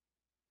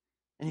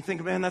 And you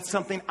think, man, that's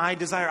something I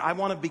desire. I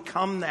want to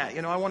become that.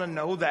 I want to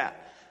know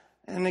that.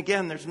 And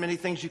again, there's many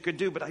things you could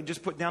do, but I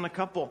just put down a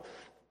couple.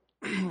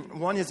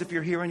 One is if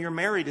you're here and you're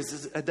married,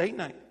 is a date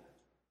night.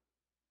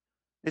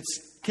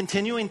 It's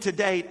continuing to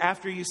date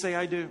after you say,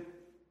 I do.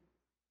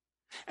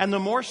 And the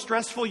more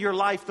stressful your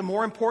life, the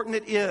more important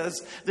it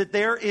is that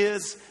there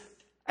is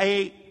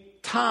a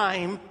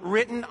time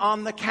written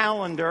on the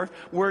calendar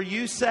where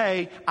you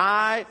say,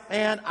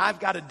 I've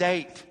got a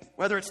date.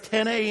 Whether it's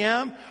 10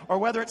 a.m. or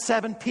whether it's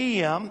 7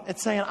 p.m.,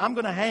 it's saying, I'm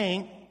going to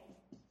hang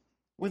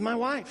with my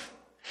wife.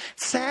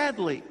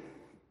 Sadly,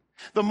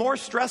 the more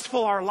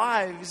stressful our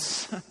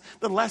lives,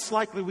 the less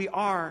likely we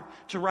are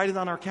to write it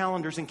on our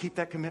calendars and keep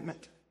that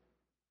commitment.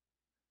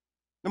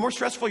 The more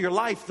stressful your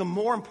life, the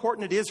more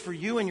important it is for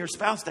you and your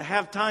spouse to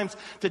have times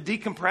to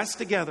decompress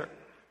together.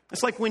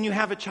 It's like when you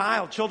have a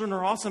child. Children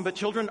are awesome, but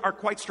children are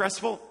quite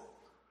stressful,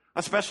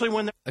 especially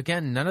when they're...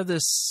 Again, none of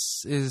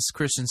this is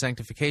Christian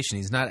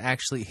sanctification.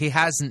 He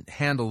hasn't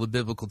handled the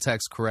biblical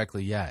text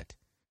correctly yet.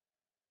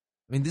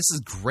 I mean, this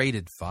is great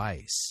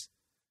advice,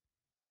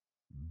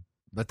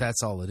 but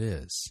that's all it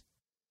is.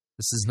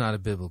 This is not a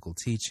biblical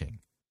teaching.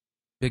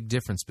 Big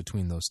difference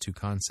between those two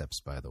concepts,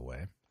 by the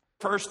way.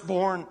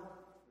 Firstborn,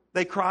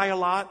 they cry a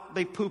lot,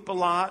 they poop a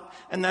lot,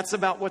 and that's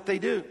about what they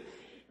do,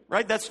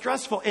 right? That's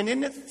stressful. And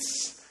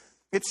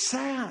it's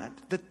sad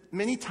that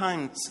many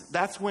times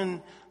that's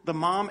when the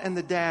mom and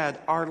the dad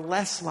are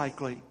less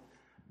likely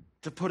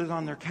to put it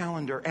on their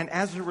calendar. And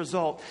as a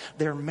result,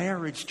 their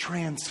marriage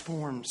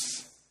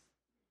transforms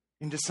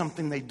into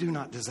something they do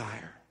not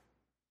desire.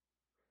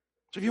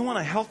 So if you want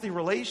a healthy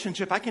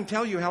relationship, I can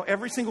tell you how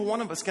every single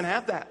one of us can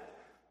have that.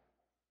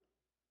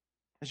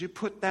 As you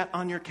put that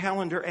on your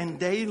calendar and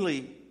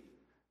daily,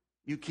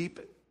 you keep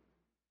it.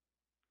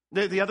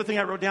 The other thing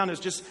I wrote down is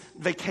just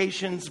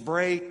vacations,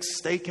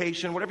 breaks,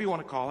 staycation, whatever you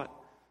want to call it.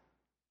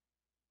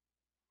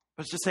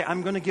 Let's just say,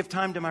 I'm going to give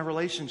time to my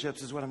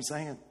relationships is what I'm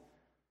saying.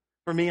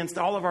 For me, and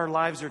all of our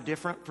lives are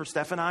different. For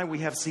Steph and I, we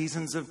have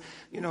seasons of,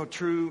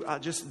 true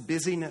just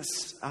busyness.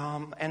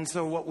 And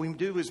so what we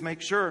do is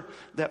make sure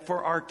that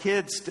for our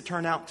kids to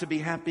turn out to be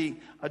happy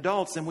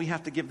adults, then we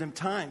have to give them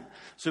time.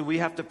 So we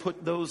have to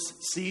put those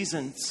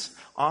seasons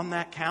on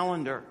that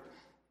calendar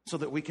so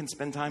that we can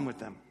spend time with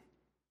them.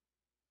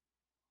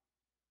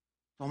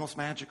 It's almost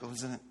magical,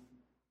 isn't it?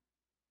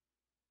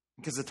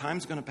 Because the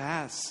time's going to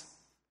pass.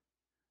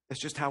 It's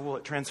just how will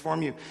it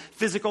transform you.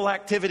 Physical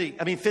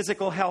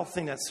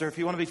healthiness. Or if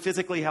you want to be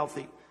physically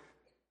healthy,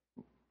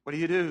 what do?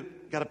 You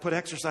got to put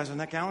exercise on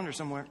that calendar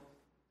somewhere.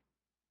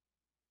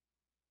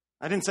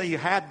 I didn't say you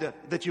had to,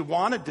 that you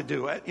wanted to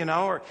do it,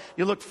 or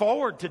you look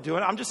forward to do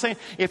it. I'm just saying,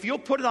 if you'll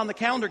put it on the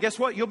calendar, guess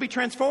what? You'll be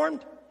transformed.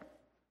 I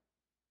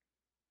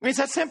mean, it's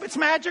that simple. It's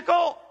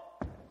magical.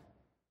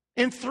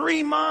 In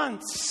 3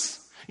 months,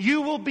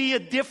 you will be a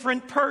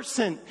different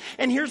person.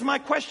 And here's my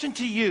question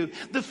to you.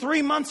 The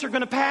 3 months are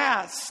going to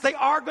pass. They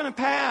are going to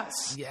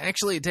pass. Yeah,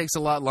 actually, it takes a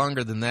lot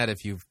longer than that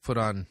if you've put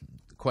on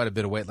quite a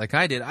bit of weight like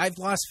I did. I've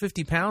lost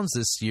 50 pounds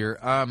this year.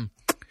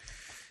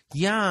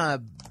 Yeah,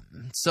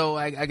 so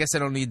I guess I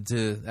don't need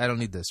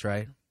this,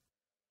 right?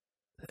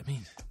 I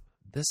mean,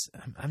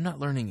 I'm not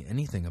learning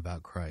anything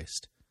about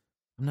Christ.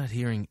 I'm not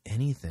hearing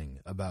anything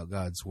about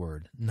God's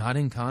word, not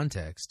in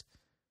context.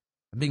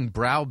 I'm being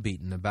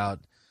browbeaten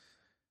about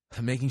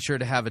making sure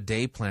to have a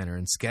day planner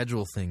and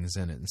schedule things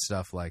in it and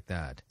stuff like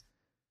that.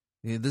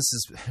 This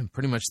is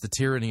pretty much the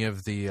tyranny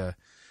of the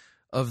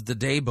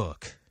day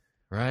book,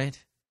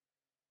 right?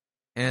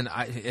 And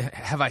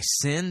have I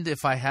sinned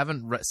if I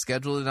haven't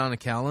scheduled it on a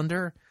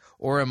calendar?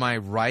 Or am I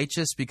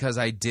righteous because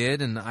I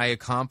did and I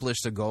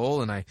accomplished a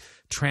goal and I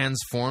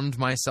transformed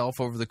myself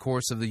over the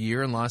course of the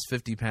year and lost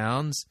 50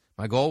 pounds?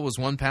 My goal was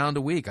 1 pound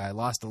a week. I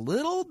lost a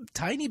little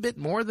tiny bit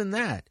more than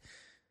that.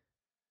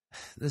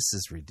 This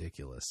is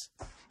ridiculous.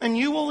 And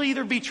you will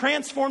either be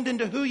transformed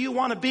into who you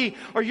want to be,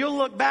 or you'll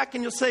look back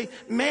and you'll say,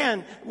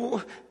 man,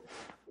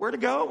 where'd it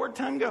go? Where'd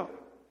time go?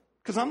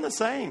 Because I'm the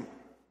same.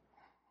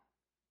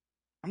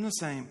 I'm the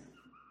same.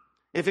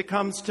 If it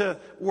comes to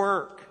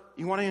work,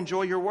 you want to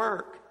enjoy your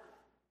work.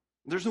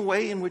 There's a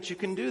way in which you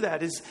can do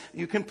that. Is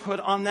you can put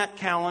on that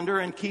calendar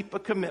and keep a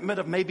commitment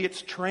of maybe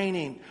it's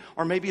training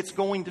or maybe it's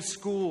going to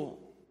school.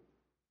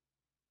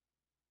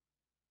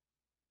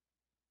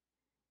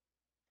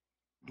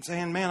 I'm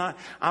saying, man,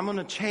 I'm going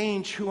to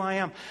change who I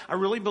am. I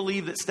really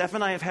believe that Steph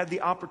and I have had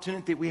the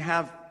opportunity that we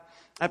have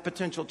at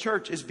Potential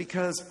Church is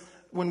because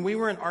when we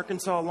were in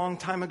Arkansas a long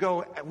time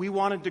ago, we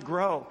wanted to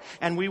grow.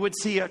 And we would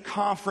see a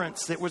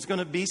conference that was going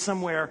to be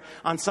somewhere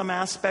on some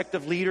aspect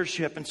of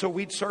leadership. And so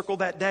we'd circle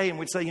that day and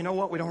we'd say, you know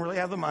what, we don't really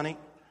have the money,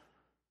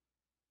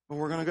 but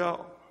we're going to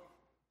go.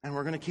 And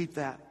we're going to keep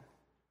that.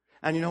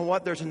 And you know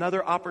what? There's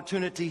another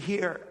opportunity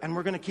here, and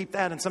we're going to keep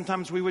that. And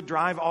sometimes we would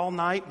drive all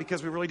night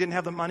because we really didn't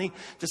have the money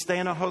to stay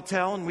in a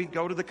hotel, and we'd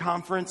go to the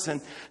conference,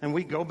 and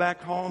we'd go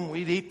back home.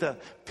 We'd eat the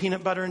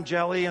peanut butter and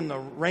jelly and the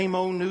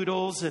Ramo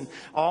noodles and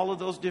all of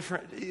those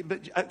different.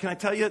 But can I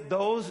tell you,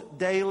 those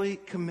daily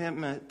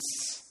commitments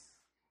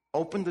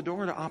open the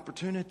door to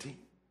opportunity.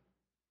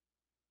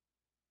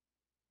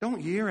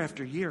 Don't year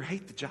after year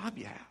hate the job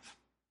you have.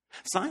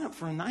 Sign up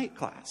for a night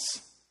class.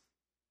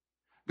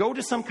 Go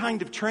to some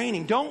kind of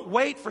training. Don't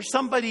wait for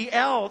somebody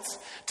else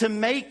to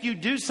make you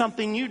do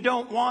something you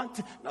don't want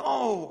to.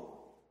 No.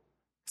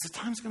 Because the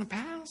time's going to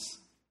pass.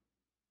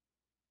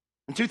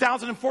 In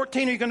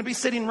 2014, are you going to be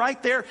sitting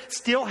right there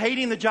still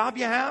hating the job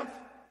you have?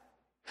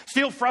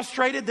 Still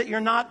frustrated that you're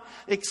not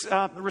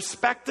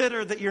respected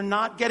or that you're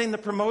not getting the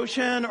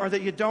promotion or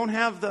that you don't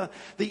have the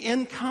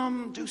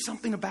income? Do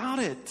something about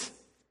it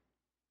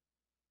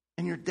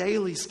in your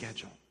daily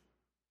schedule.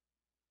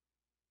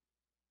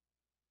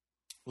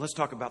 Let's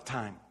talk about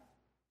time.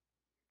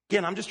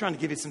 Again, I'm just trying to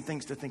give you some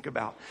things to think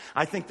about.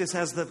 I think this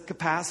has the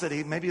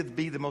capacity, maybe to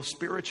be the most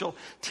spiritual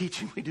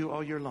teaching we do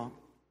all year long.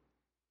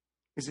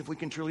 Is if we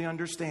can truly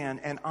understand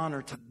and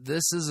honor time.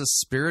 This is a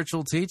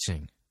spiritual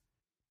teaching.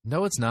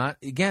 No, it's not.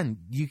 Again,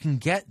 you can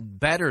get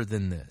better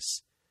than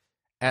this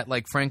at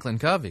like Franklin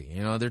Covey.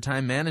 You know, their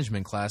time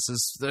management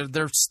classes,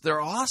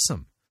 they're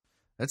awesome.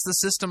 That's the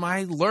system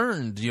I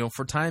learned,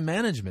 for time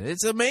management.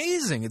 It's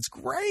amazing. It's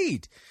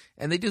great.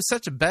 And they do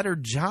such a better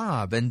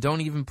job and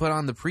don't even put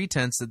on the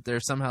pretense that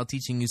they're somehow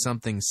teaching you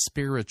something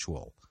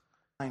spiritual.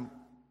 It's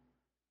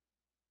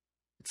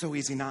so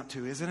easy not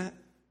to, isn't it?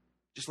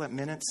 Just let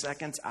minutes,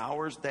 seconds,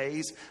 hours,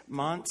 days,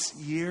 months,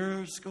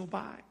 years go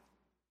by.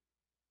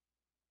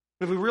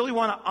 If we really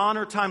want to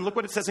honor time, look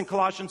what it says in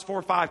Colossians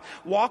 4:5.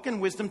 Walk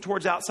in wisdom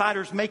towards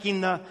outsiders,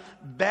 making the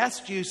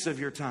best use of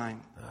your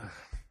time.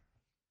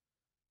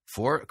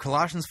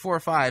 Colossians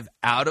 4:5,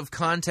 out of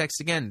context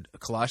again.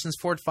 Colossians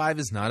 4:5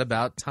 is not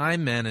about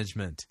time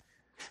management.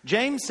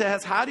 James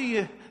says, how do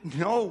you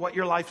know what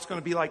your life is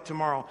going to be like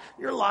tomorrow?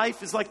 Your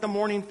life is like the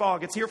morning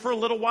fog. It's here for a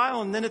little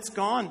while and then it's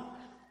gone.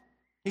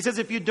 He says,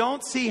 if you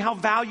don't see how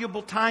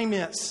valuable time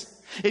is,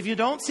 if you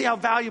don't see how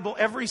valuable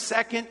every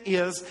second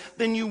is,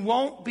 then you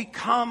won't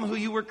become who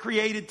you were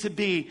created to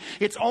be.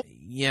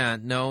 Yeah,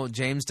 no,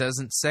 James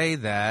doesn't say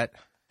that.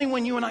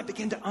 When you and I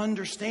begin to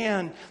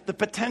understand the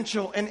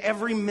potential, in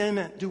every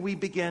minute do we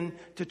begin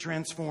to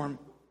transform.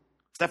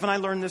 Steph and I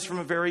learned this from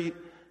a very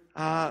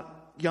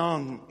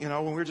young,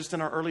 when we were just in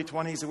our early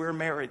 20s and we were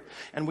married.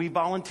 And we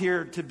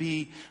volunteered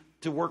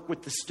to work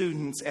with the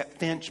students at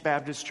Finch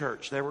Baptist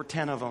Church. There were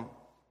 10 of them.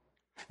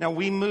 Now,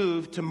 we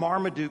moved to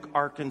Marmaduke,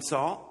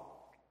 Arkansas,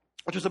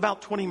 which was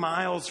about 20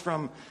 miles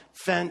from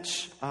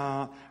Finch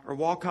or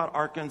Walcott,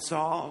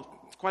 Arkansas.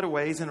 Quite a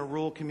ways in a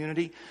rural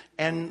community.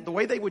 And the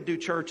way they would do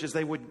church is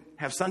they would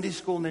have Sunday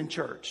school and then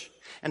church.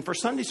 And for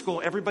Sunday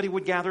school, everybody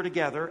would gather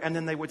together and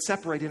then they would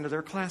separate into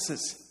their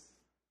classes.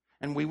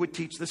 And we would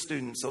teach the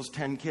students, those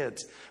 10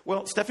 kids.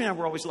 Well, Stephanie and I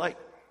were always late.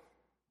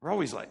 We're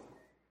always late.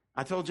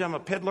 I told you I'm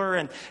a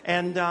piddler,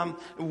 and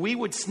we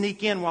would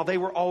sneak in while they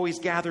were always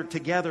gathered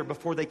together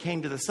before they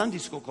came to the Sunday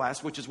school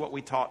class, which is what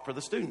we taught for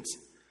the students.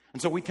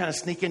 And so we'd kind of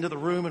sneak into the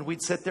room and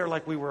we'd sit there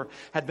like we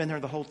had been there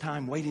the whole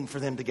time waiting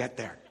for them to get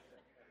there.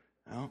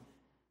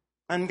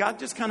 And God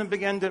just kind of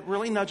began to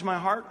really nudge my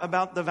heart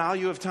about the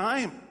value of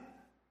time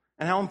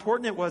and how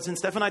important it was. And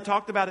Steph and I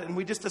talked about it, and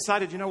we just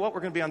decided, you know what, we're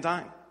going to be on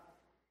time.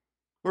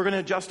 We're going to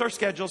adjust our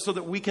schedule so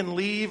that we can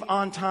leave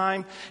on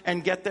time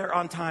and get there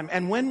on time.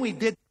 And when we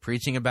did...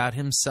 Preaching about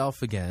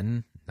himself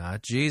again,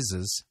 not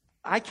Jesus.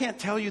 I can't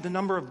tell you the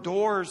number of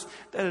doors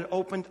that had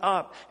opened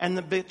up and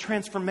the big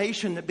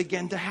transformation that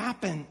began to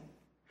happen.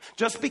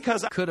 Just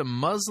because... Could a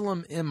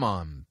Muslim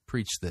imam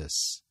preach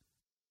this?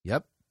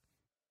 Yep.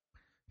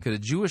 Could a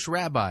Jewish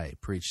rabbi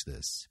preach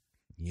this?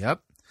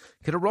 Yep.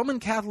 Could a Roman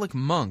Catholic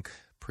monk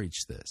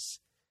preach this?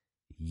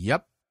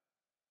 Yep.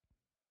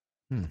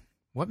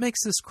 What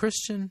makes this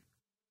Christian?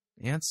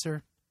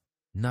 Answer: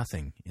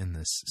 nothing in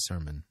this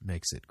sermon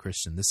makes it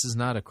Christian. This is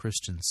not a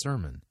Christian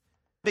sermon.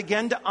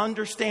 Begin to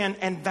understand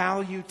and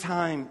value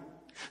time.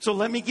 So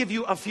let me give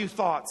you a few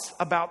thoughts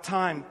about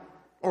time,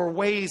 or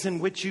ways in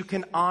which you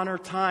can honor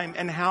time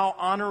and how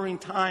honoring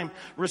time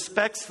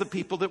respects the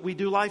people that we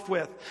do life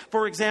with.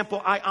 For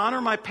example, I honor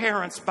my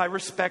parents by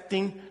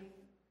respecting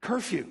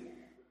curfew,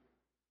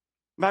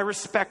 by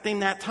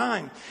respecting that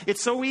time.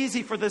 It's so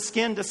easy for the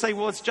skin to say,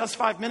 well, it's just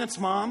 5 minutes,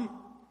 Mom.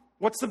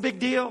 What's the big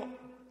deal?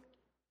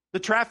 The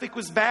traffic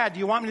was bad. Do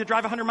you want me to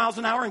drive 100 miles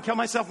an hour and kill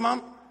myself,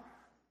 Mom?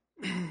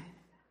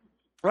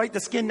 Right?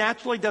 The skin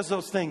naturally does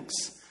those things.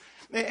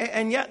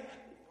 And yet,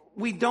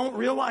 we don't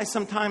realize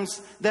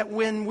sometimes that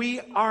when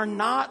we are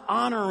not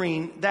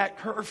honoring that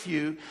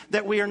curfew,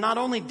 that we are not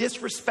only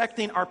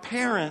disrespecting our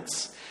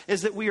parents,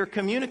 is that we are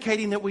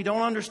communicating that we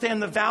don't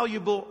understand the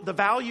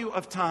value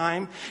of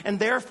time, and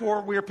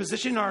therefore we are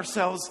positioning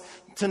ourselves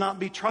to not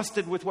be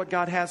trusted with what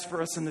God has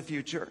for us in the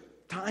future.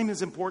 Time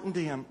is important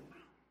to Him.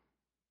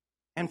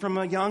 And from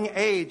a young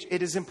age,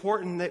 it is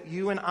important that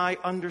you and I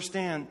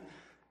understand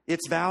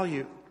its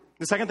value.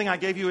 The second thing I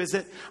gave you is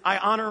that I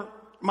honor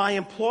my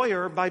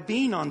employer by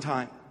being on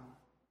time.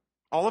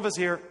 All of us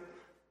here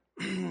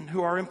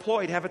who are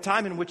employed have a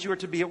time in which you are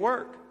to be at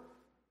work.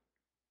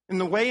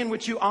 And the way in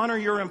which you honor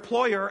your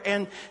employer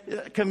and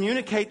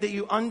communicate that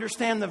you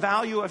understand the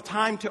value of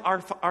time to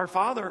our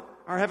Father,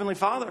 our Heavenly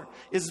Father,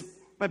 is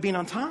by being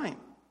on time.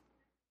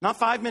 Not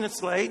 5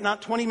 minutes late,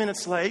 not 20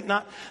 minutes late,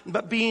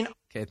 but being...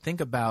 Okay, think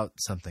about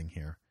something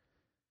here.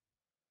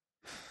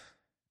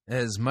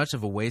 As much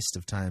of a waste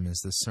of time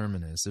as this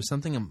sermon is, there's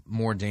something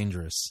more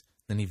dangerous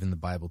than even the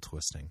Bible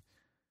twisting.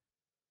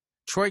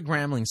 Troy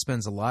Gramling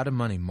spends a lot of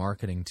money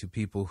marketing to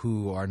people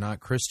who are not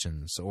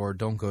Christians or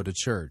don't go to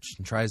church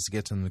and tries to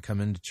get them to come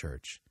into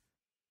church.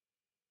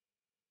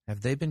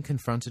 Have they been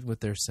confronted with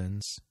their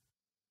sins?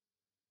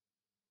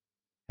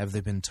 Have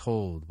they been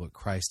told what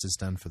Christ has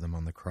done for them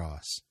on the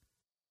cross?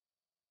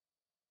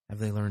 Have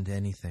they learned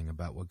anything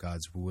about what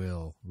God's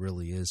will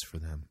really is for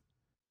them?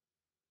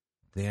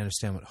 Do they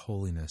understand what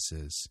holiness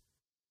is,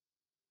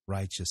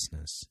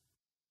 righteousness,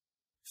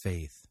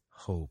 faith,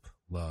 hope,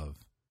 love,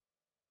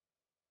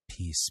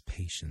 peace,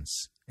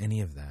 patience, any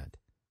of that?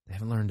 They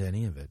haven't learned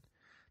any of it.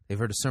 They've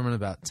heard a sermon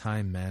about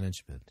time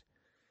management.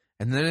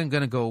 And then they're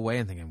going to go away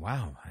and thinking,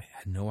 wow, I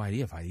had no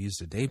idea if I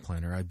used a day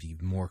planner, I'd be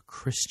more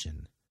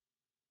Christian.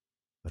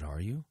 But are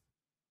you?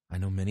 I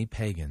know many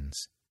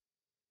pagans,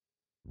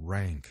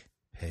 rank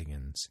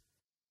pagans,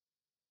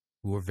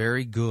 who are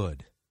very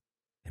good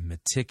and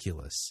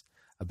meticulous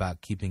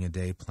about keeping a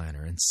day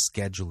planner and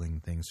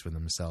scheduling things for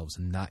themselves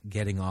and not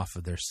getting off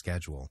of their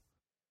schedule.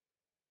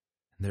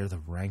 And they're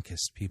the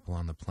rankest people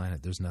on the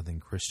planet. There's nothing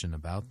Christian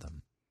about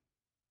them.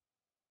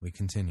 We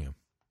continue.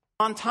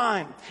 On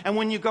time. And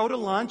when you go to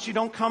lunch, you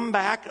don't come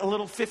back a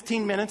little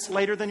 15 minutes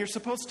later than you're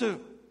supposed to.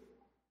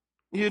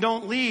 You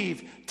don't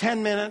leave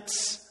 10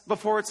 minutes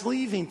before it's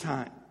leaving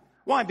time.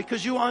 Why?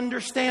 Because you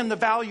understand the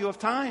value of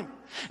time.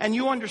 And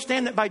you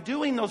understand that by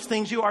doing those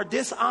things, you are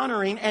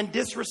dishonoring and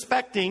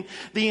disrespecting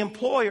the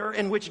employer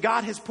in which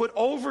God has put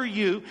over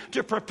you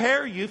to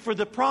prepare you for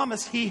the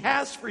promise He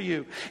has for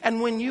you.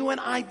 And when you and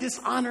I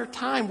dishonor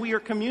time, we are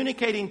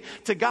communicating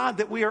to God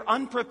that we are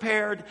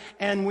unprepared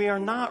and we are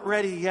not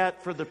ready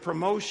yet for the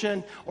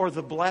promotion or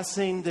the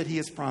blessing that He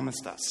has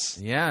promised us.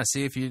 Yeah,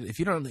 see, if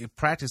you don't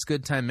practice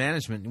good time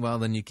management, well,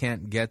 then you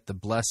can't get the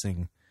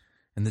blessing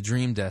and the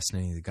dream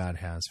destiny that God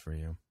has for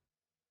you.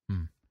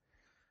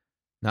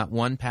 Not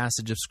one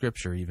passage of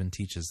Scripture even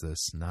teaches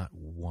this. Not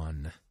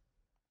one.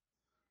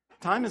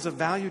 Time is of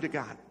value to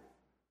God.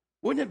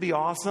 Wouldn't it be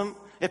awesome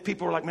if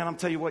people were like, man, I'm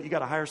telling you what, you got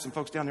to hire some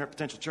folks down there at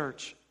Potential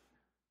Church.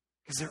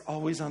 Because they're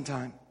always on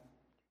time.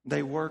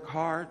 They work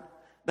hard.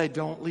 They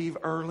don't leave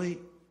early.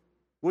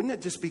 Wouldn't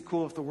it just be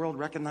cool if the world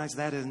recognized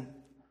that in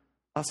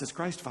us as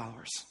Christ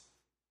followers?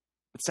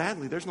 But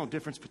sadly, there's no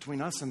difference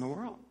between us and the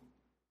world.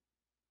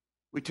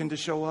 We tend to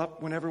show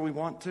up whenever we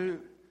want to.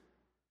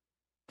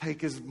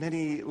 Take as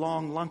many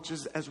long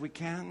lunches as we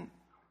can.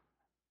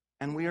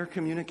 And we are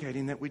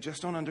communicating that we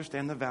just don't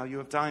understand the value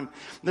of time.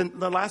 Then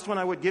the last one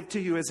I would give to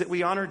you is that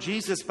we honor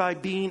Jesus by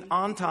being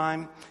on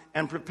time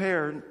and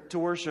prepared to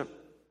worship.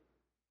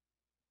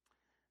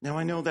 Now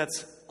I know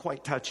that's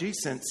quite touchy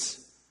and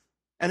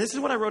this is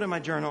what I wrote in my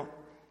journal,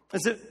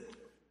 is that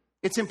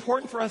it's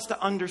important for us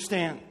to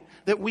understand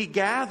that we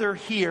gather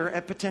here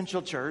at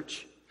Potential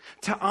Church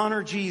to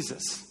honor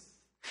Jesus.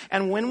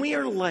 And when we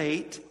are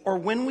late or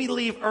when we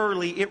leave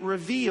early, it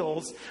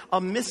reveals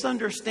a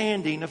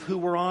misunderstanding of who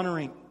we're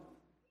honoring.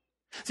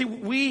 See,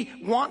 we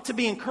want to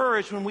be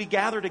encouraged when we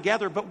gather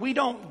together, but we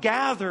don't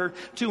gather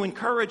to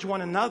encourage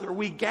one another.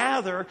 We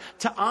gather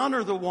to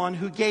honor the one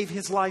who gave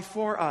his life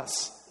for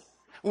us.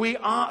 We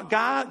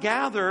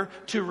gather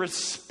to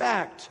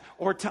respect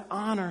or to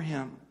honor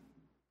him.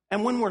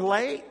 And when we're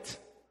late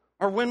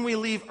or when we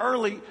leave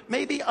early,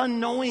 maybe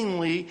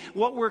unknowingly,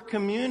 what we're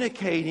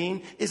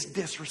communicating is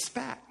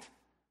disrespect.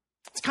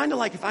 It's kind of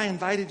like if I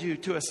invited you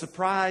to a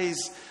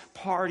surprise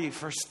party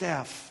for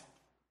Steph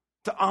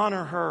to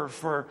honor her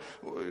for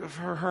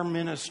her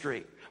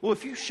ministry. Well,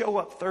 if you show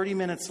up 30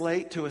 minutes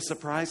late to a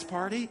surprise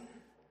party,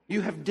 you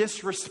have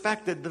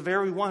disrespected the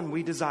very one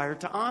we desire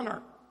to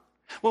honor.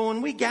 Well,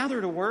 when we gather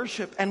to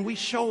worship and we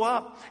show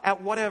up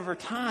at whatever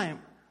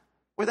time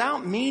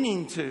without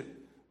meaning to,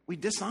 we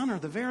dishonor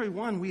the very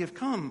one we have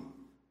come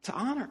to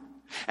honor.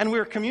 And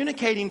we're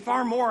communicating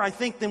far more, I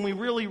think, than we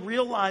really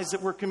realize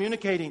that we're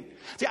communicating.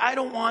 See, I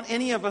don't want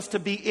any of us to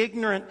be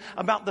ignorant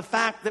about the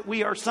fact that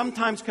we are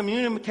sometimes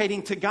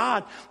communicating to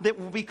God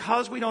that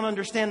because we don't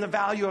understand the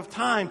value of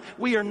time,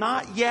 we are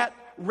not yet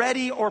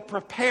ready or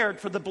prepared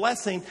for the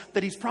blessing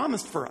that He's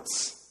promised for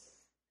us.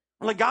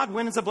 We're like, God,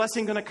 when is the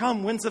blessing going to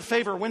come? When's the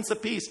favor? When's the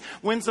peace?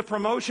 When's the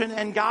promotion?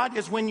 And God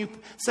is when you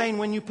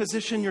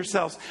position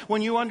yourselves,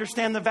 when you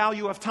understand the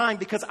value of time,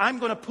 because I'm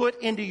going to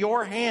put into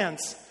your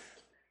hands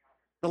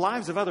the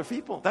lives of other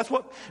people. That's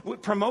what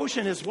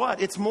promotion is.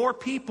 What? It's more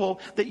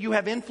people that you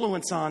have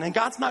influence on. And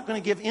God's not going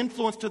to give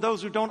influence to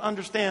those who don't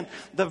understand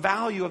the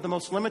value of the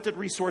most limited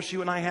resource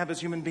you and I have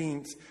as human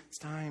beings. It's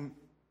time.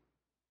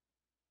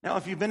 Now,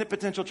 if you've been at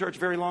Potential Church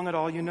very long at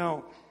all, you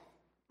know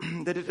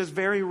that it is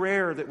very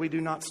rare that we do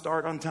not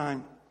start on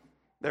time.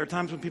 There are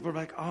times when people are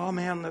like, oh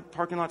man, the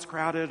parking lot's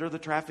crowded or the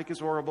traffic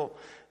is horrible.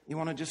 You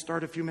want to just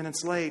start a few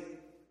minutes late?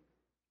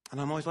 And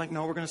I'm always like,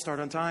 no, we're going to start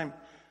on time.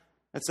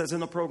 It says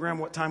in the program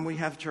what time we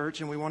have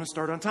church and we want to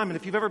start on time. And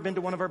if you've ever been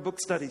to one of our book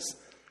studies,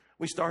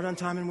 we start on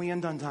time and we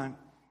end on time.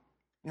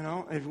 You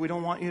know, if we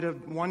don't want you to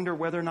wonder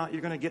whether or not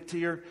you're going to get to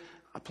your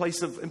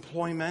place of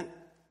employment.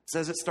 It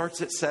says it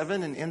starts at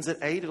 7 and ends at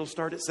 8. It'll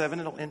start at 7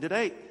 and it'll end at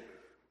 8.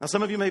 Now,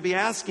 some of you may be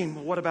asking,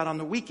 well, what about on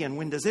the weekend?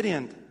 When does it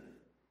end?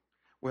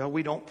 Well,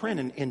 we don't print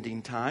an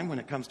ending time when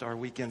it comes to our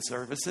weekend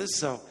services,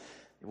 so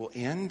it will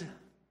end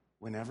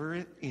whenever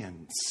it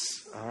ends.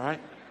 All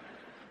right?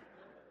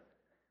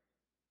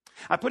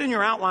 I put in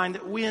your outline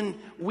that when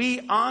we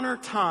honor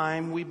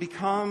time, we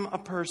become a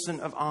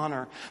person of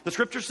honor. The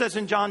scripture says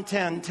in John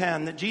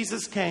 10:10 that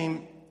Jesus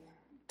came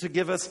to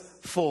give us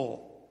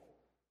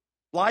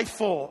life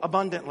full,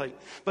 abundantly.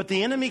 But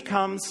the enemy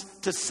comes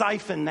to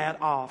siphon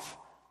that off.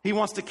 He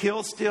wants to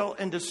kill, steal,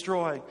 and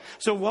destroy.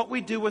 So what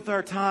we do with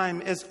our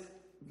time is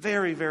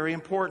very, very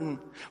important.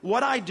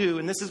 What I do,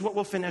 and this is what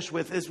we'll finish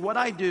with, is what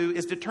I do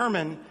is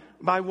determined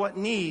by what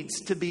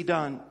needs to be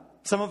done.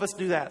 Some of us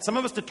do that. Some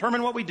of us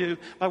determine what we do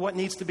by what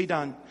needs to be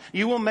done.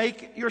 You will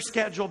make your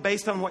schedule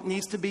based on what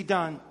needs to be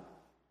done.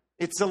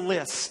 It's a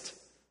list.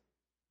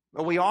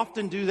 But we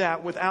often do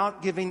that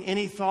without giving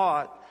any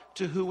thought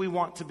to who we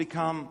want to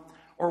become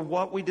or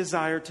what we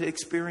desire to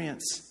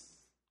experience.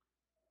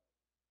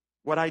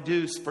 What I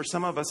do for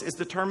some of us is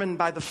determined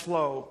by the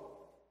flow.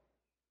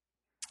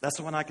 That's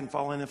the one I can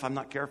fall in if I'm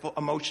not careful.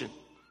 Emotion.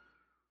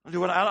 I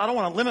don't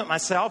want to limit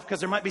myself because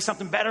there might be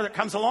something better that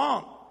comes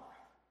along.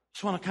 I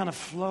just want to kind of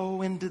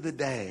flow into the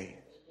day.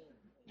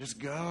 Just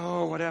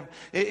go, whatever.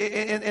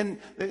 And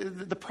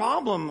the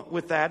problem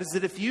with that is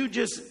that if you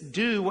just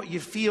do what you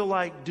feel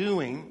like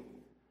doing,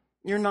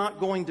 you're not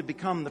going to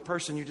become the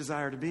person you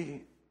desire to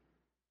be.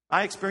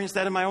 I experienced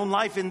that in my own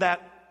life in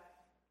that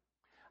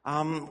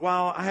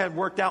while I had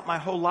worked out my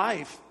whole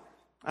life,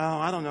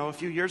 a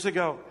few years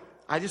ago,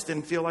 I just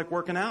didn't feel like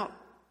working out.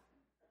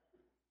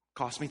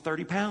 Cost me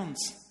 30 pounds.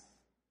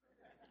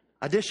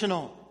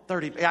 Additional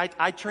 30.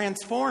 I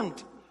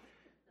transformed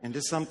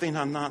into something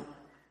I'm not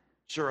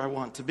sure I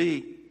want to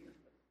be.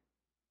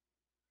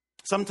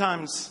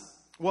 Sometimes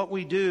what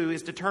we do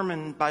is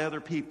determined by other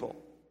people.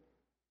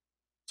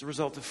 It's a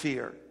result of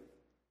fear.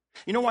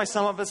 You know why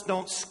some of us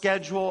don't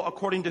schedule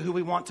according to who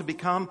we want to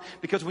become?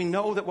 Because we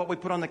know that what we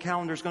put on the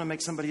calendar is going to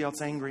make somebody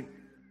else angry.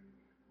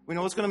 We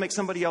know it's going to make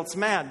somebody else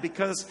mad,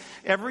 because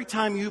every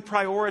time you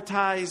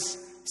prioritize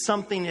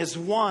something as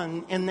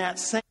one in that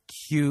same...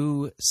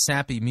 Cue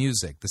sappy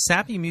music. The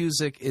sappy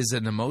music is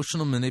an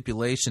emotional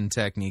manipulation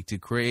technique to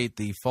create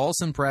the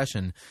false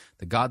impression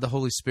that God the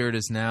Holy Spirit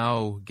is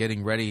now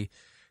getting ready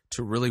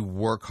to really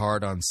work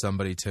hard on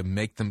somebody to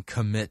make them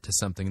commit to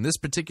something. In this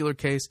particular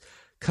case,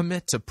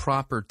 commit to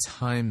proper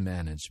time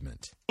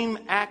management. Same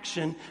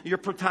action, you're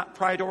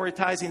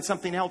prioritizing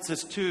something else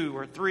as 2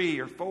 or 3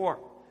 or 4.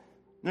 And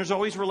there's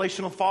always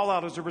relational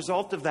fallout as a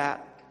result of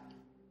that.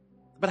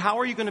 But how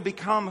are you going to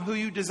become who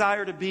you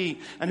desire to be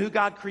and who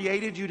God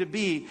created you to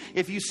be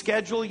if you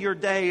schedule your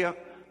day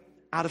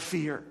out of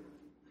fear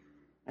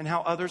and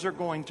how others are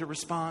going to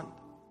respond?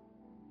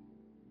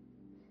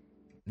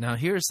 Now,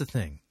 here's the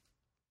thing.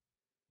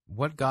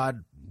 What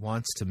God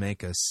wants to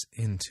make us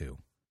into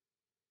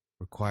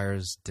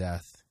requires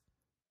death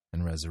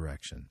and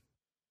resurrection.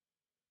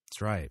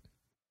 That's right.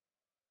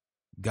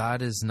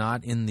 God is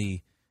not in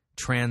the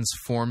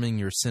transforming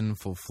your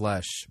sinful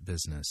flesh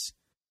business.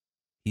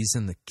 He's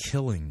in the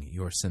killing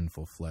your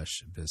sinful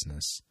flesh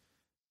business.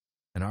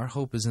 And our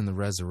hope is in the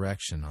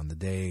resurrection on the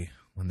day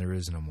when there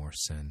is no more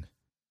sin.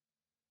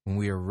 When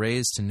we are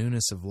raised to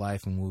newness of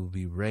life and we will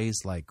be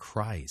raised like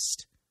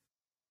Christ.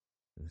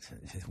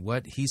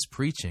 What he's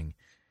preaching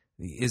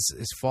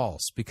is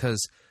false,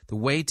 because the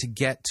way to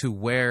get to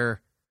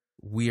where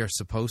we are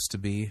supposed to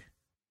be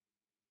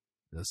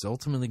is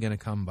ultimately going to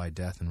come by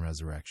death and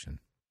resurrection,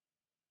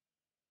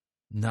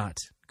 not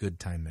good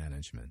time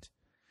management.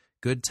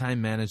 Good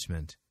time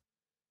management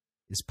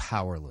is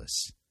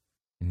powerless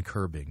in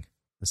curbing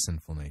the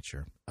sinful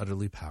nature,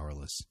 utterly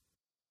powerless.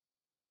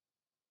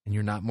 And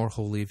you're not more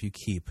holy if you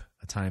keep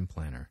a time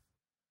planner.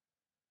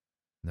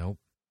 Nope.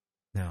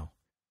 No.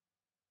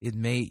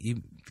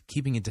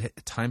 Keeping a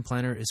time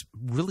planner is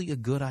really a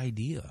good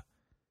idea.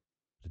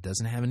 But it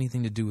doesn't have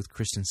anything to do with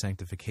Christian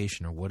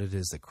sanctification or what it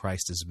is that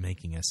Christ is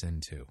making us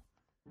into.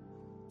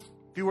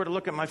 If you were to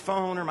look at my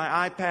phone or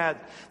my iPad,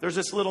 there's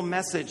this little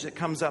message that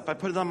comes up. I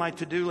put it on my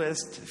to-do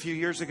list a few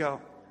years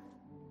ago.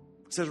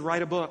 It says,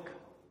 write a book.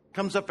 It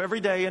comes up every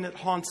day and it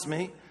haunts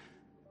me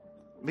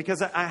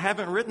because I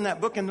haven't written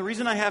that book. And the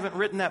reason I haven't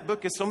written that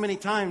book is so many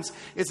times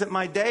is that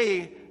my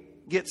day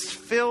gets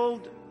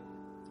filled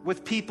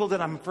with people that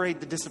I'm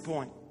afraid to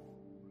disappoint.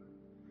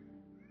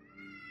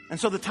 And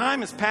so the time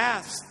has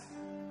passed,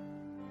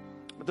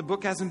 but the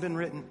book hasn't been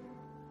written.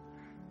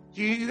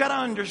 You got to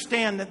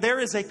understand that there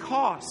is a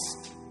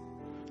cost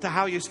to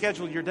how you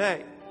schedule your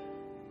day.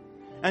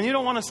 And you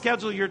don't want to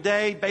schedule your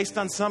day based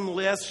on some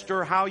list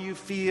or how you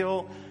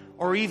feel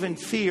or even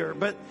fear.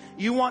 But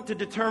you want to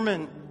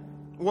determine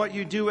what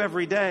you do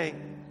every day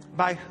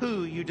by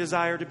who you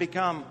desire to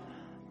become,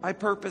 by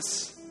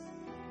purpose.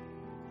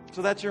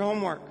 So that's your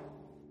homework.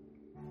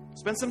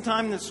 Spend some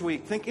time this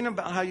week thinking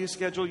about how you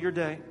schedule your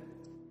day.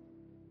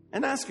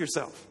 And ask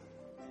yourself,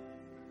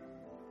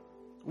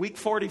 week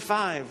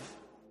 45,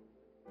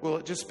 will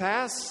it just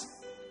pass?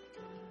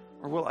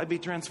 Or will I be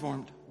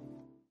transformed?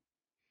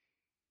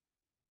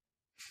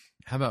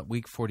 How about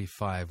week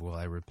 45, will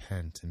I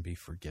repent and be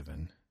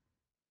forgiven?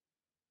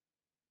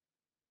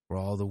 For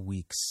all the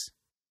weeks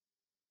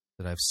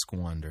that I've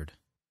squandered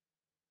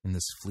in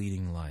this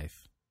fleeting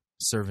life,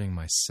 serving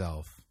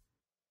myself,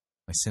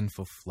 my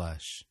sinful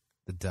flesh,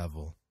 the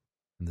devil,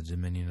 and the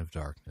dominion of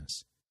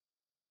darkness,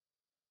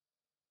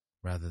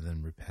 rather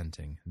than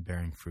repenting and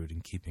bearing fruit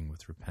in keeping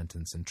with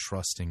repentance and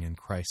trusting in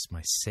Christ,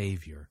 my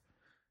Savior,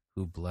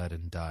 who bled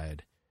and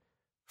died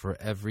for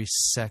every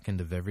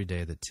second of every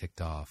day that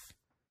ticked off,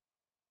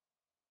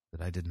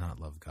 that I did not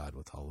love God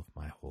with all of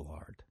my whole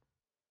heart.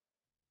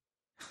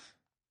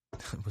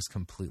 It was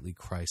completely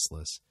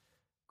Christless,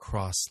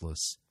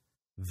 crossless,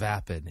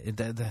 vapid.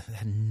 That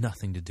had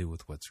nothing to do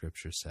with what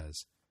Scripture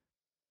says.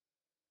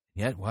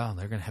 Yet, wow,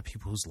 they're going to have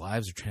people whose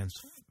lives are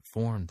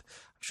transformed.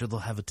 I'm sure they'll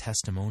have a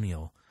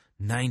testimonial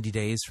 90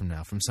 days from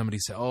now from somebody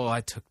say, oh,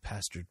 I took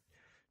Pastor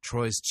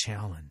Troy's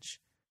challenge.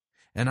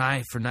 And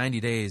for 90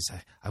 days,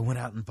 I went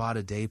out and bought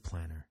a day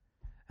planner.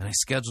 And I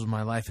scheduled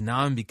my life. And now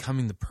I'm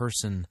becoming the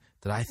person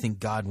that I think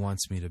God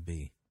wants me to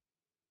be.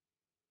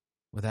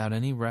 Without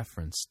any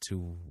reference to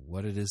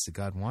what it is that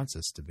God wants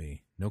us to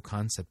be. No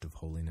concept of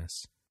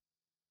holiness.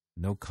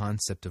 No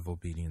concept of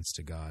obedience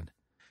to God.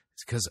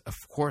 It's because, of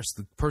course,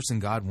 the person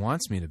God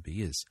wants me to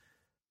be is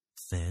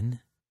thin,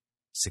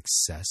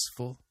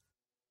 successful.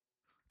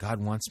 God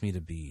wants me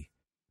to be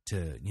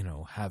to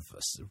have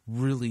a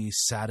really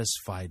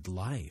satisfied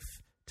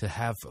life, to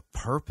have a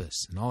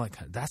purpose and all that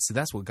kind of.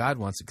 That's what God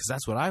wants, because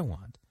that's what I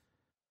want.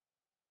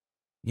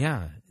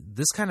 Yeah,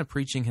 this kind of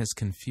preaching has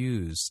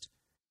confused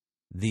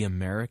the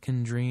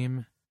American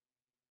dream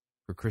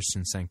for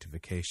Christian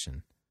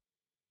sanctification.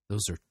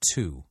 Those are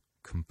two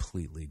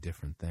completely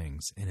different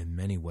things, and in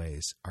many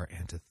ways are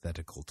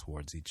antithetical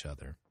towards each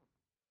other.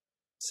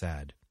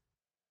 Sad,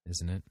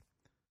 isn't it?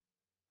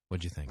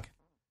 What'd you think?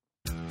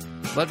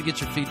 Love to get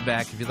your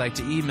feedback. If you'd like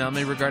to email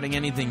me regarding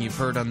anything you've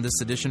heard on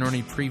this edition or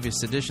any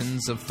previous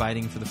editions of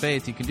Fighting for the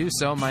Faith, you can do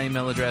so. My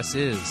email address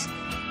is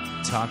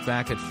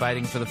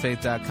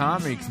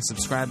talkback@fightingforthefaith.com, or you can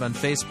subscribe on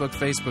Facebook,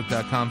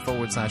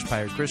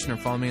 facebook.com/Pirate Christian, or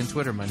follow me on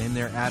Twitter. My name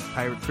there,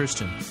 @Pirate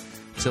Christian.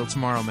 Till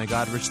tomorrow, may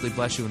God richly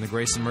bless you in the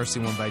grace and mercy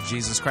won by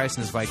Jesus Christ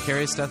and his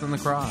vicarious death on the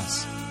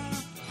cross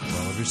for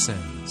all of your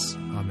sins.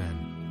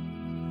 Amen.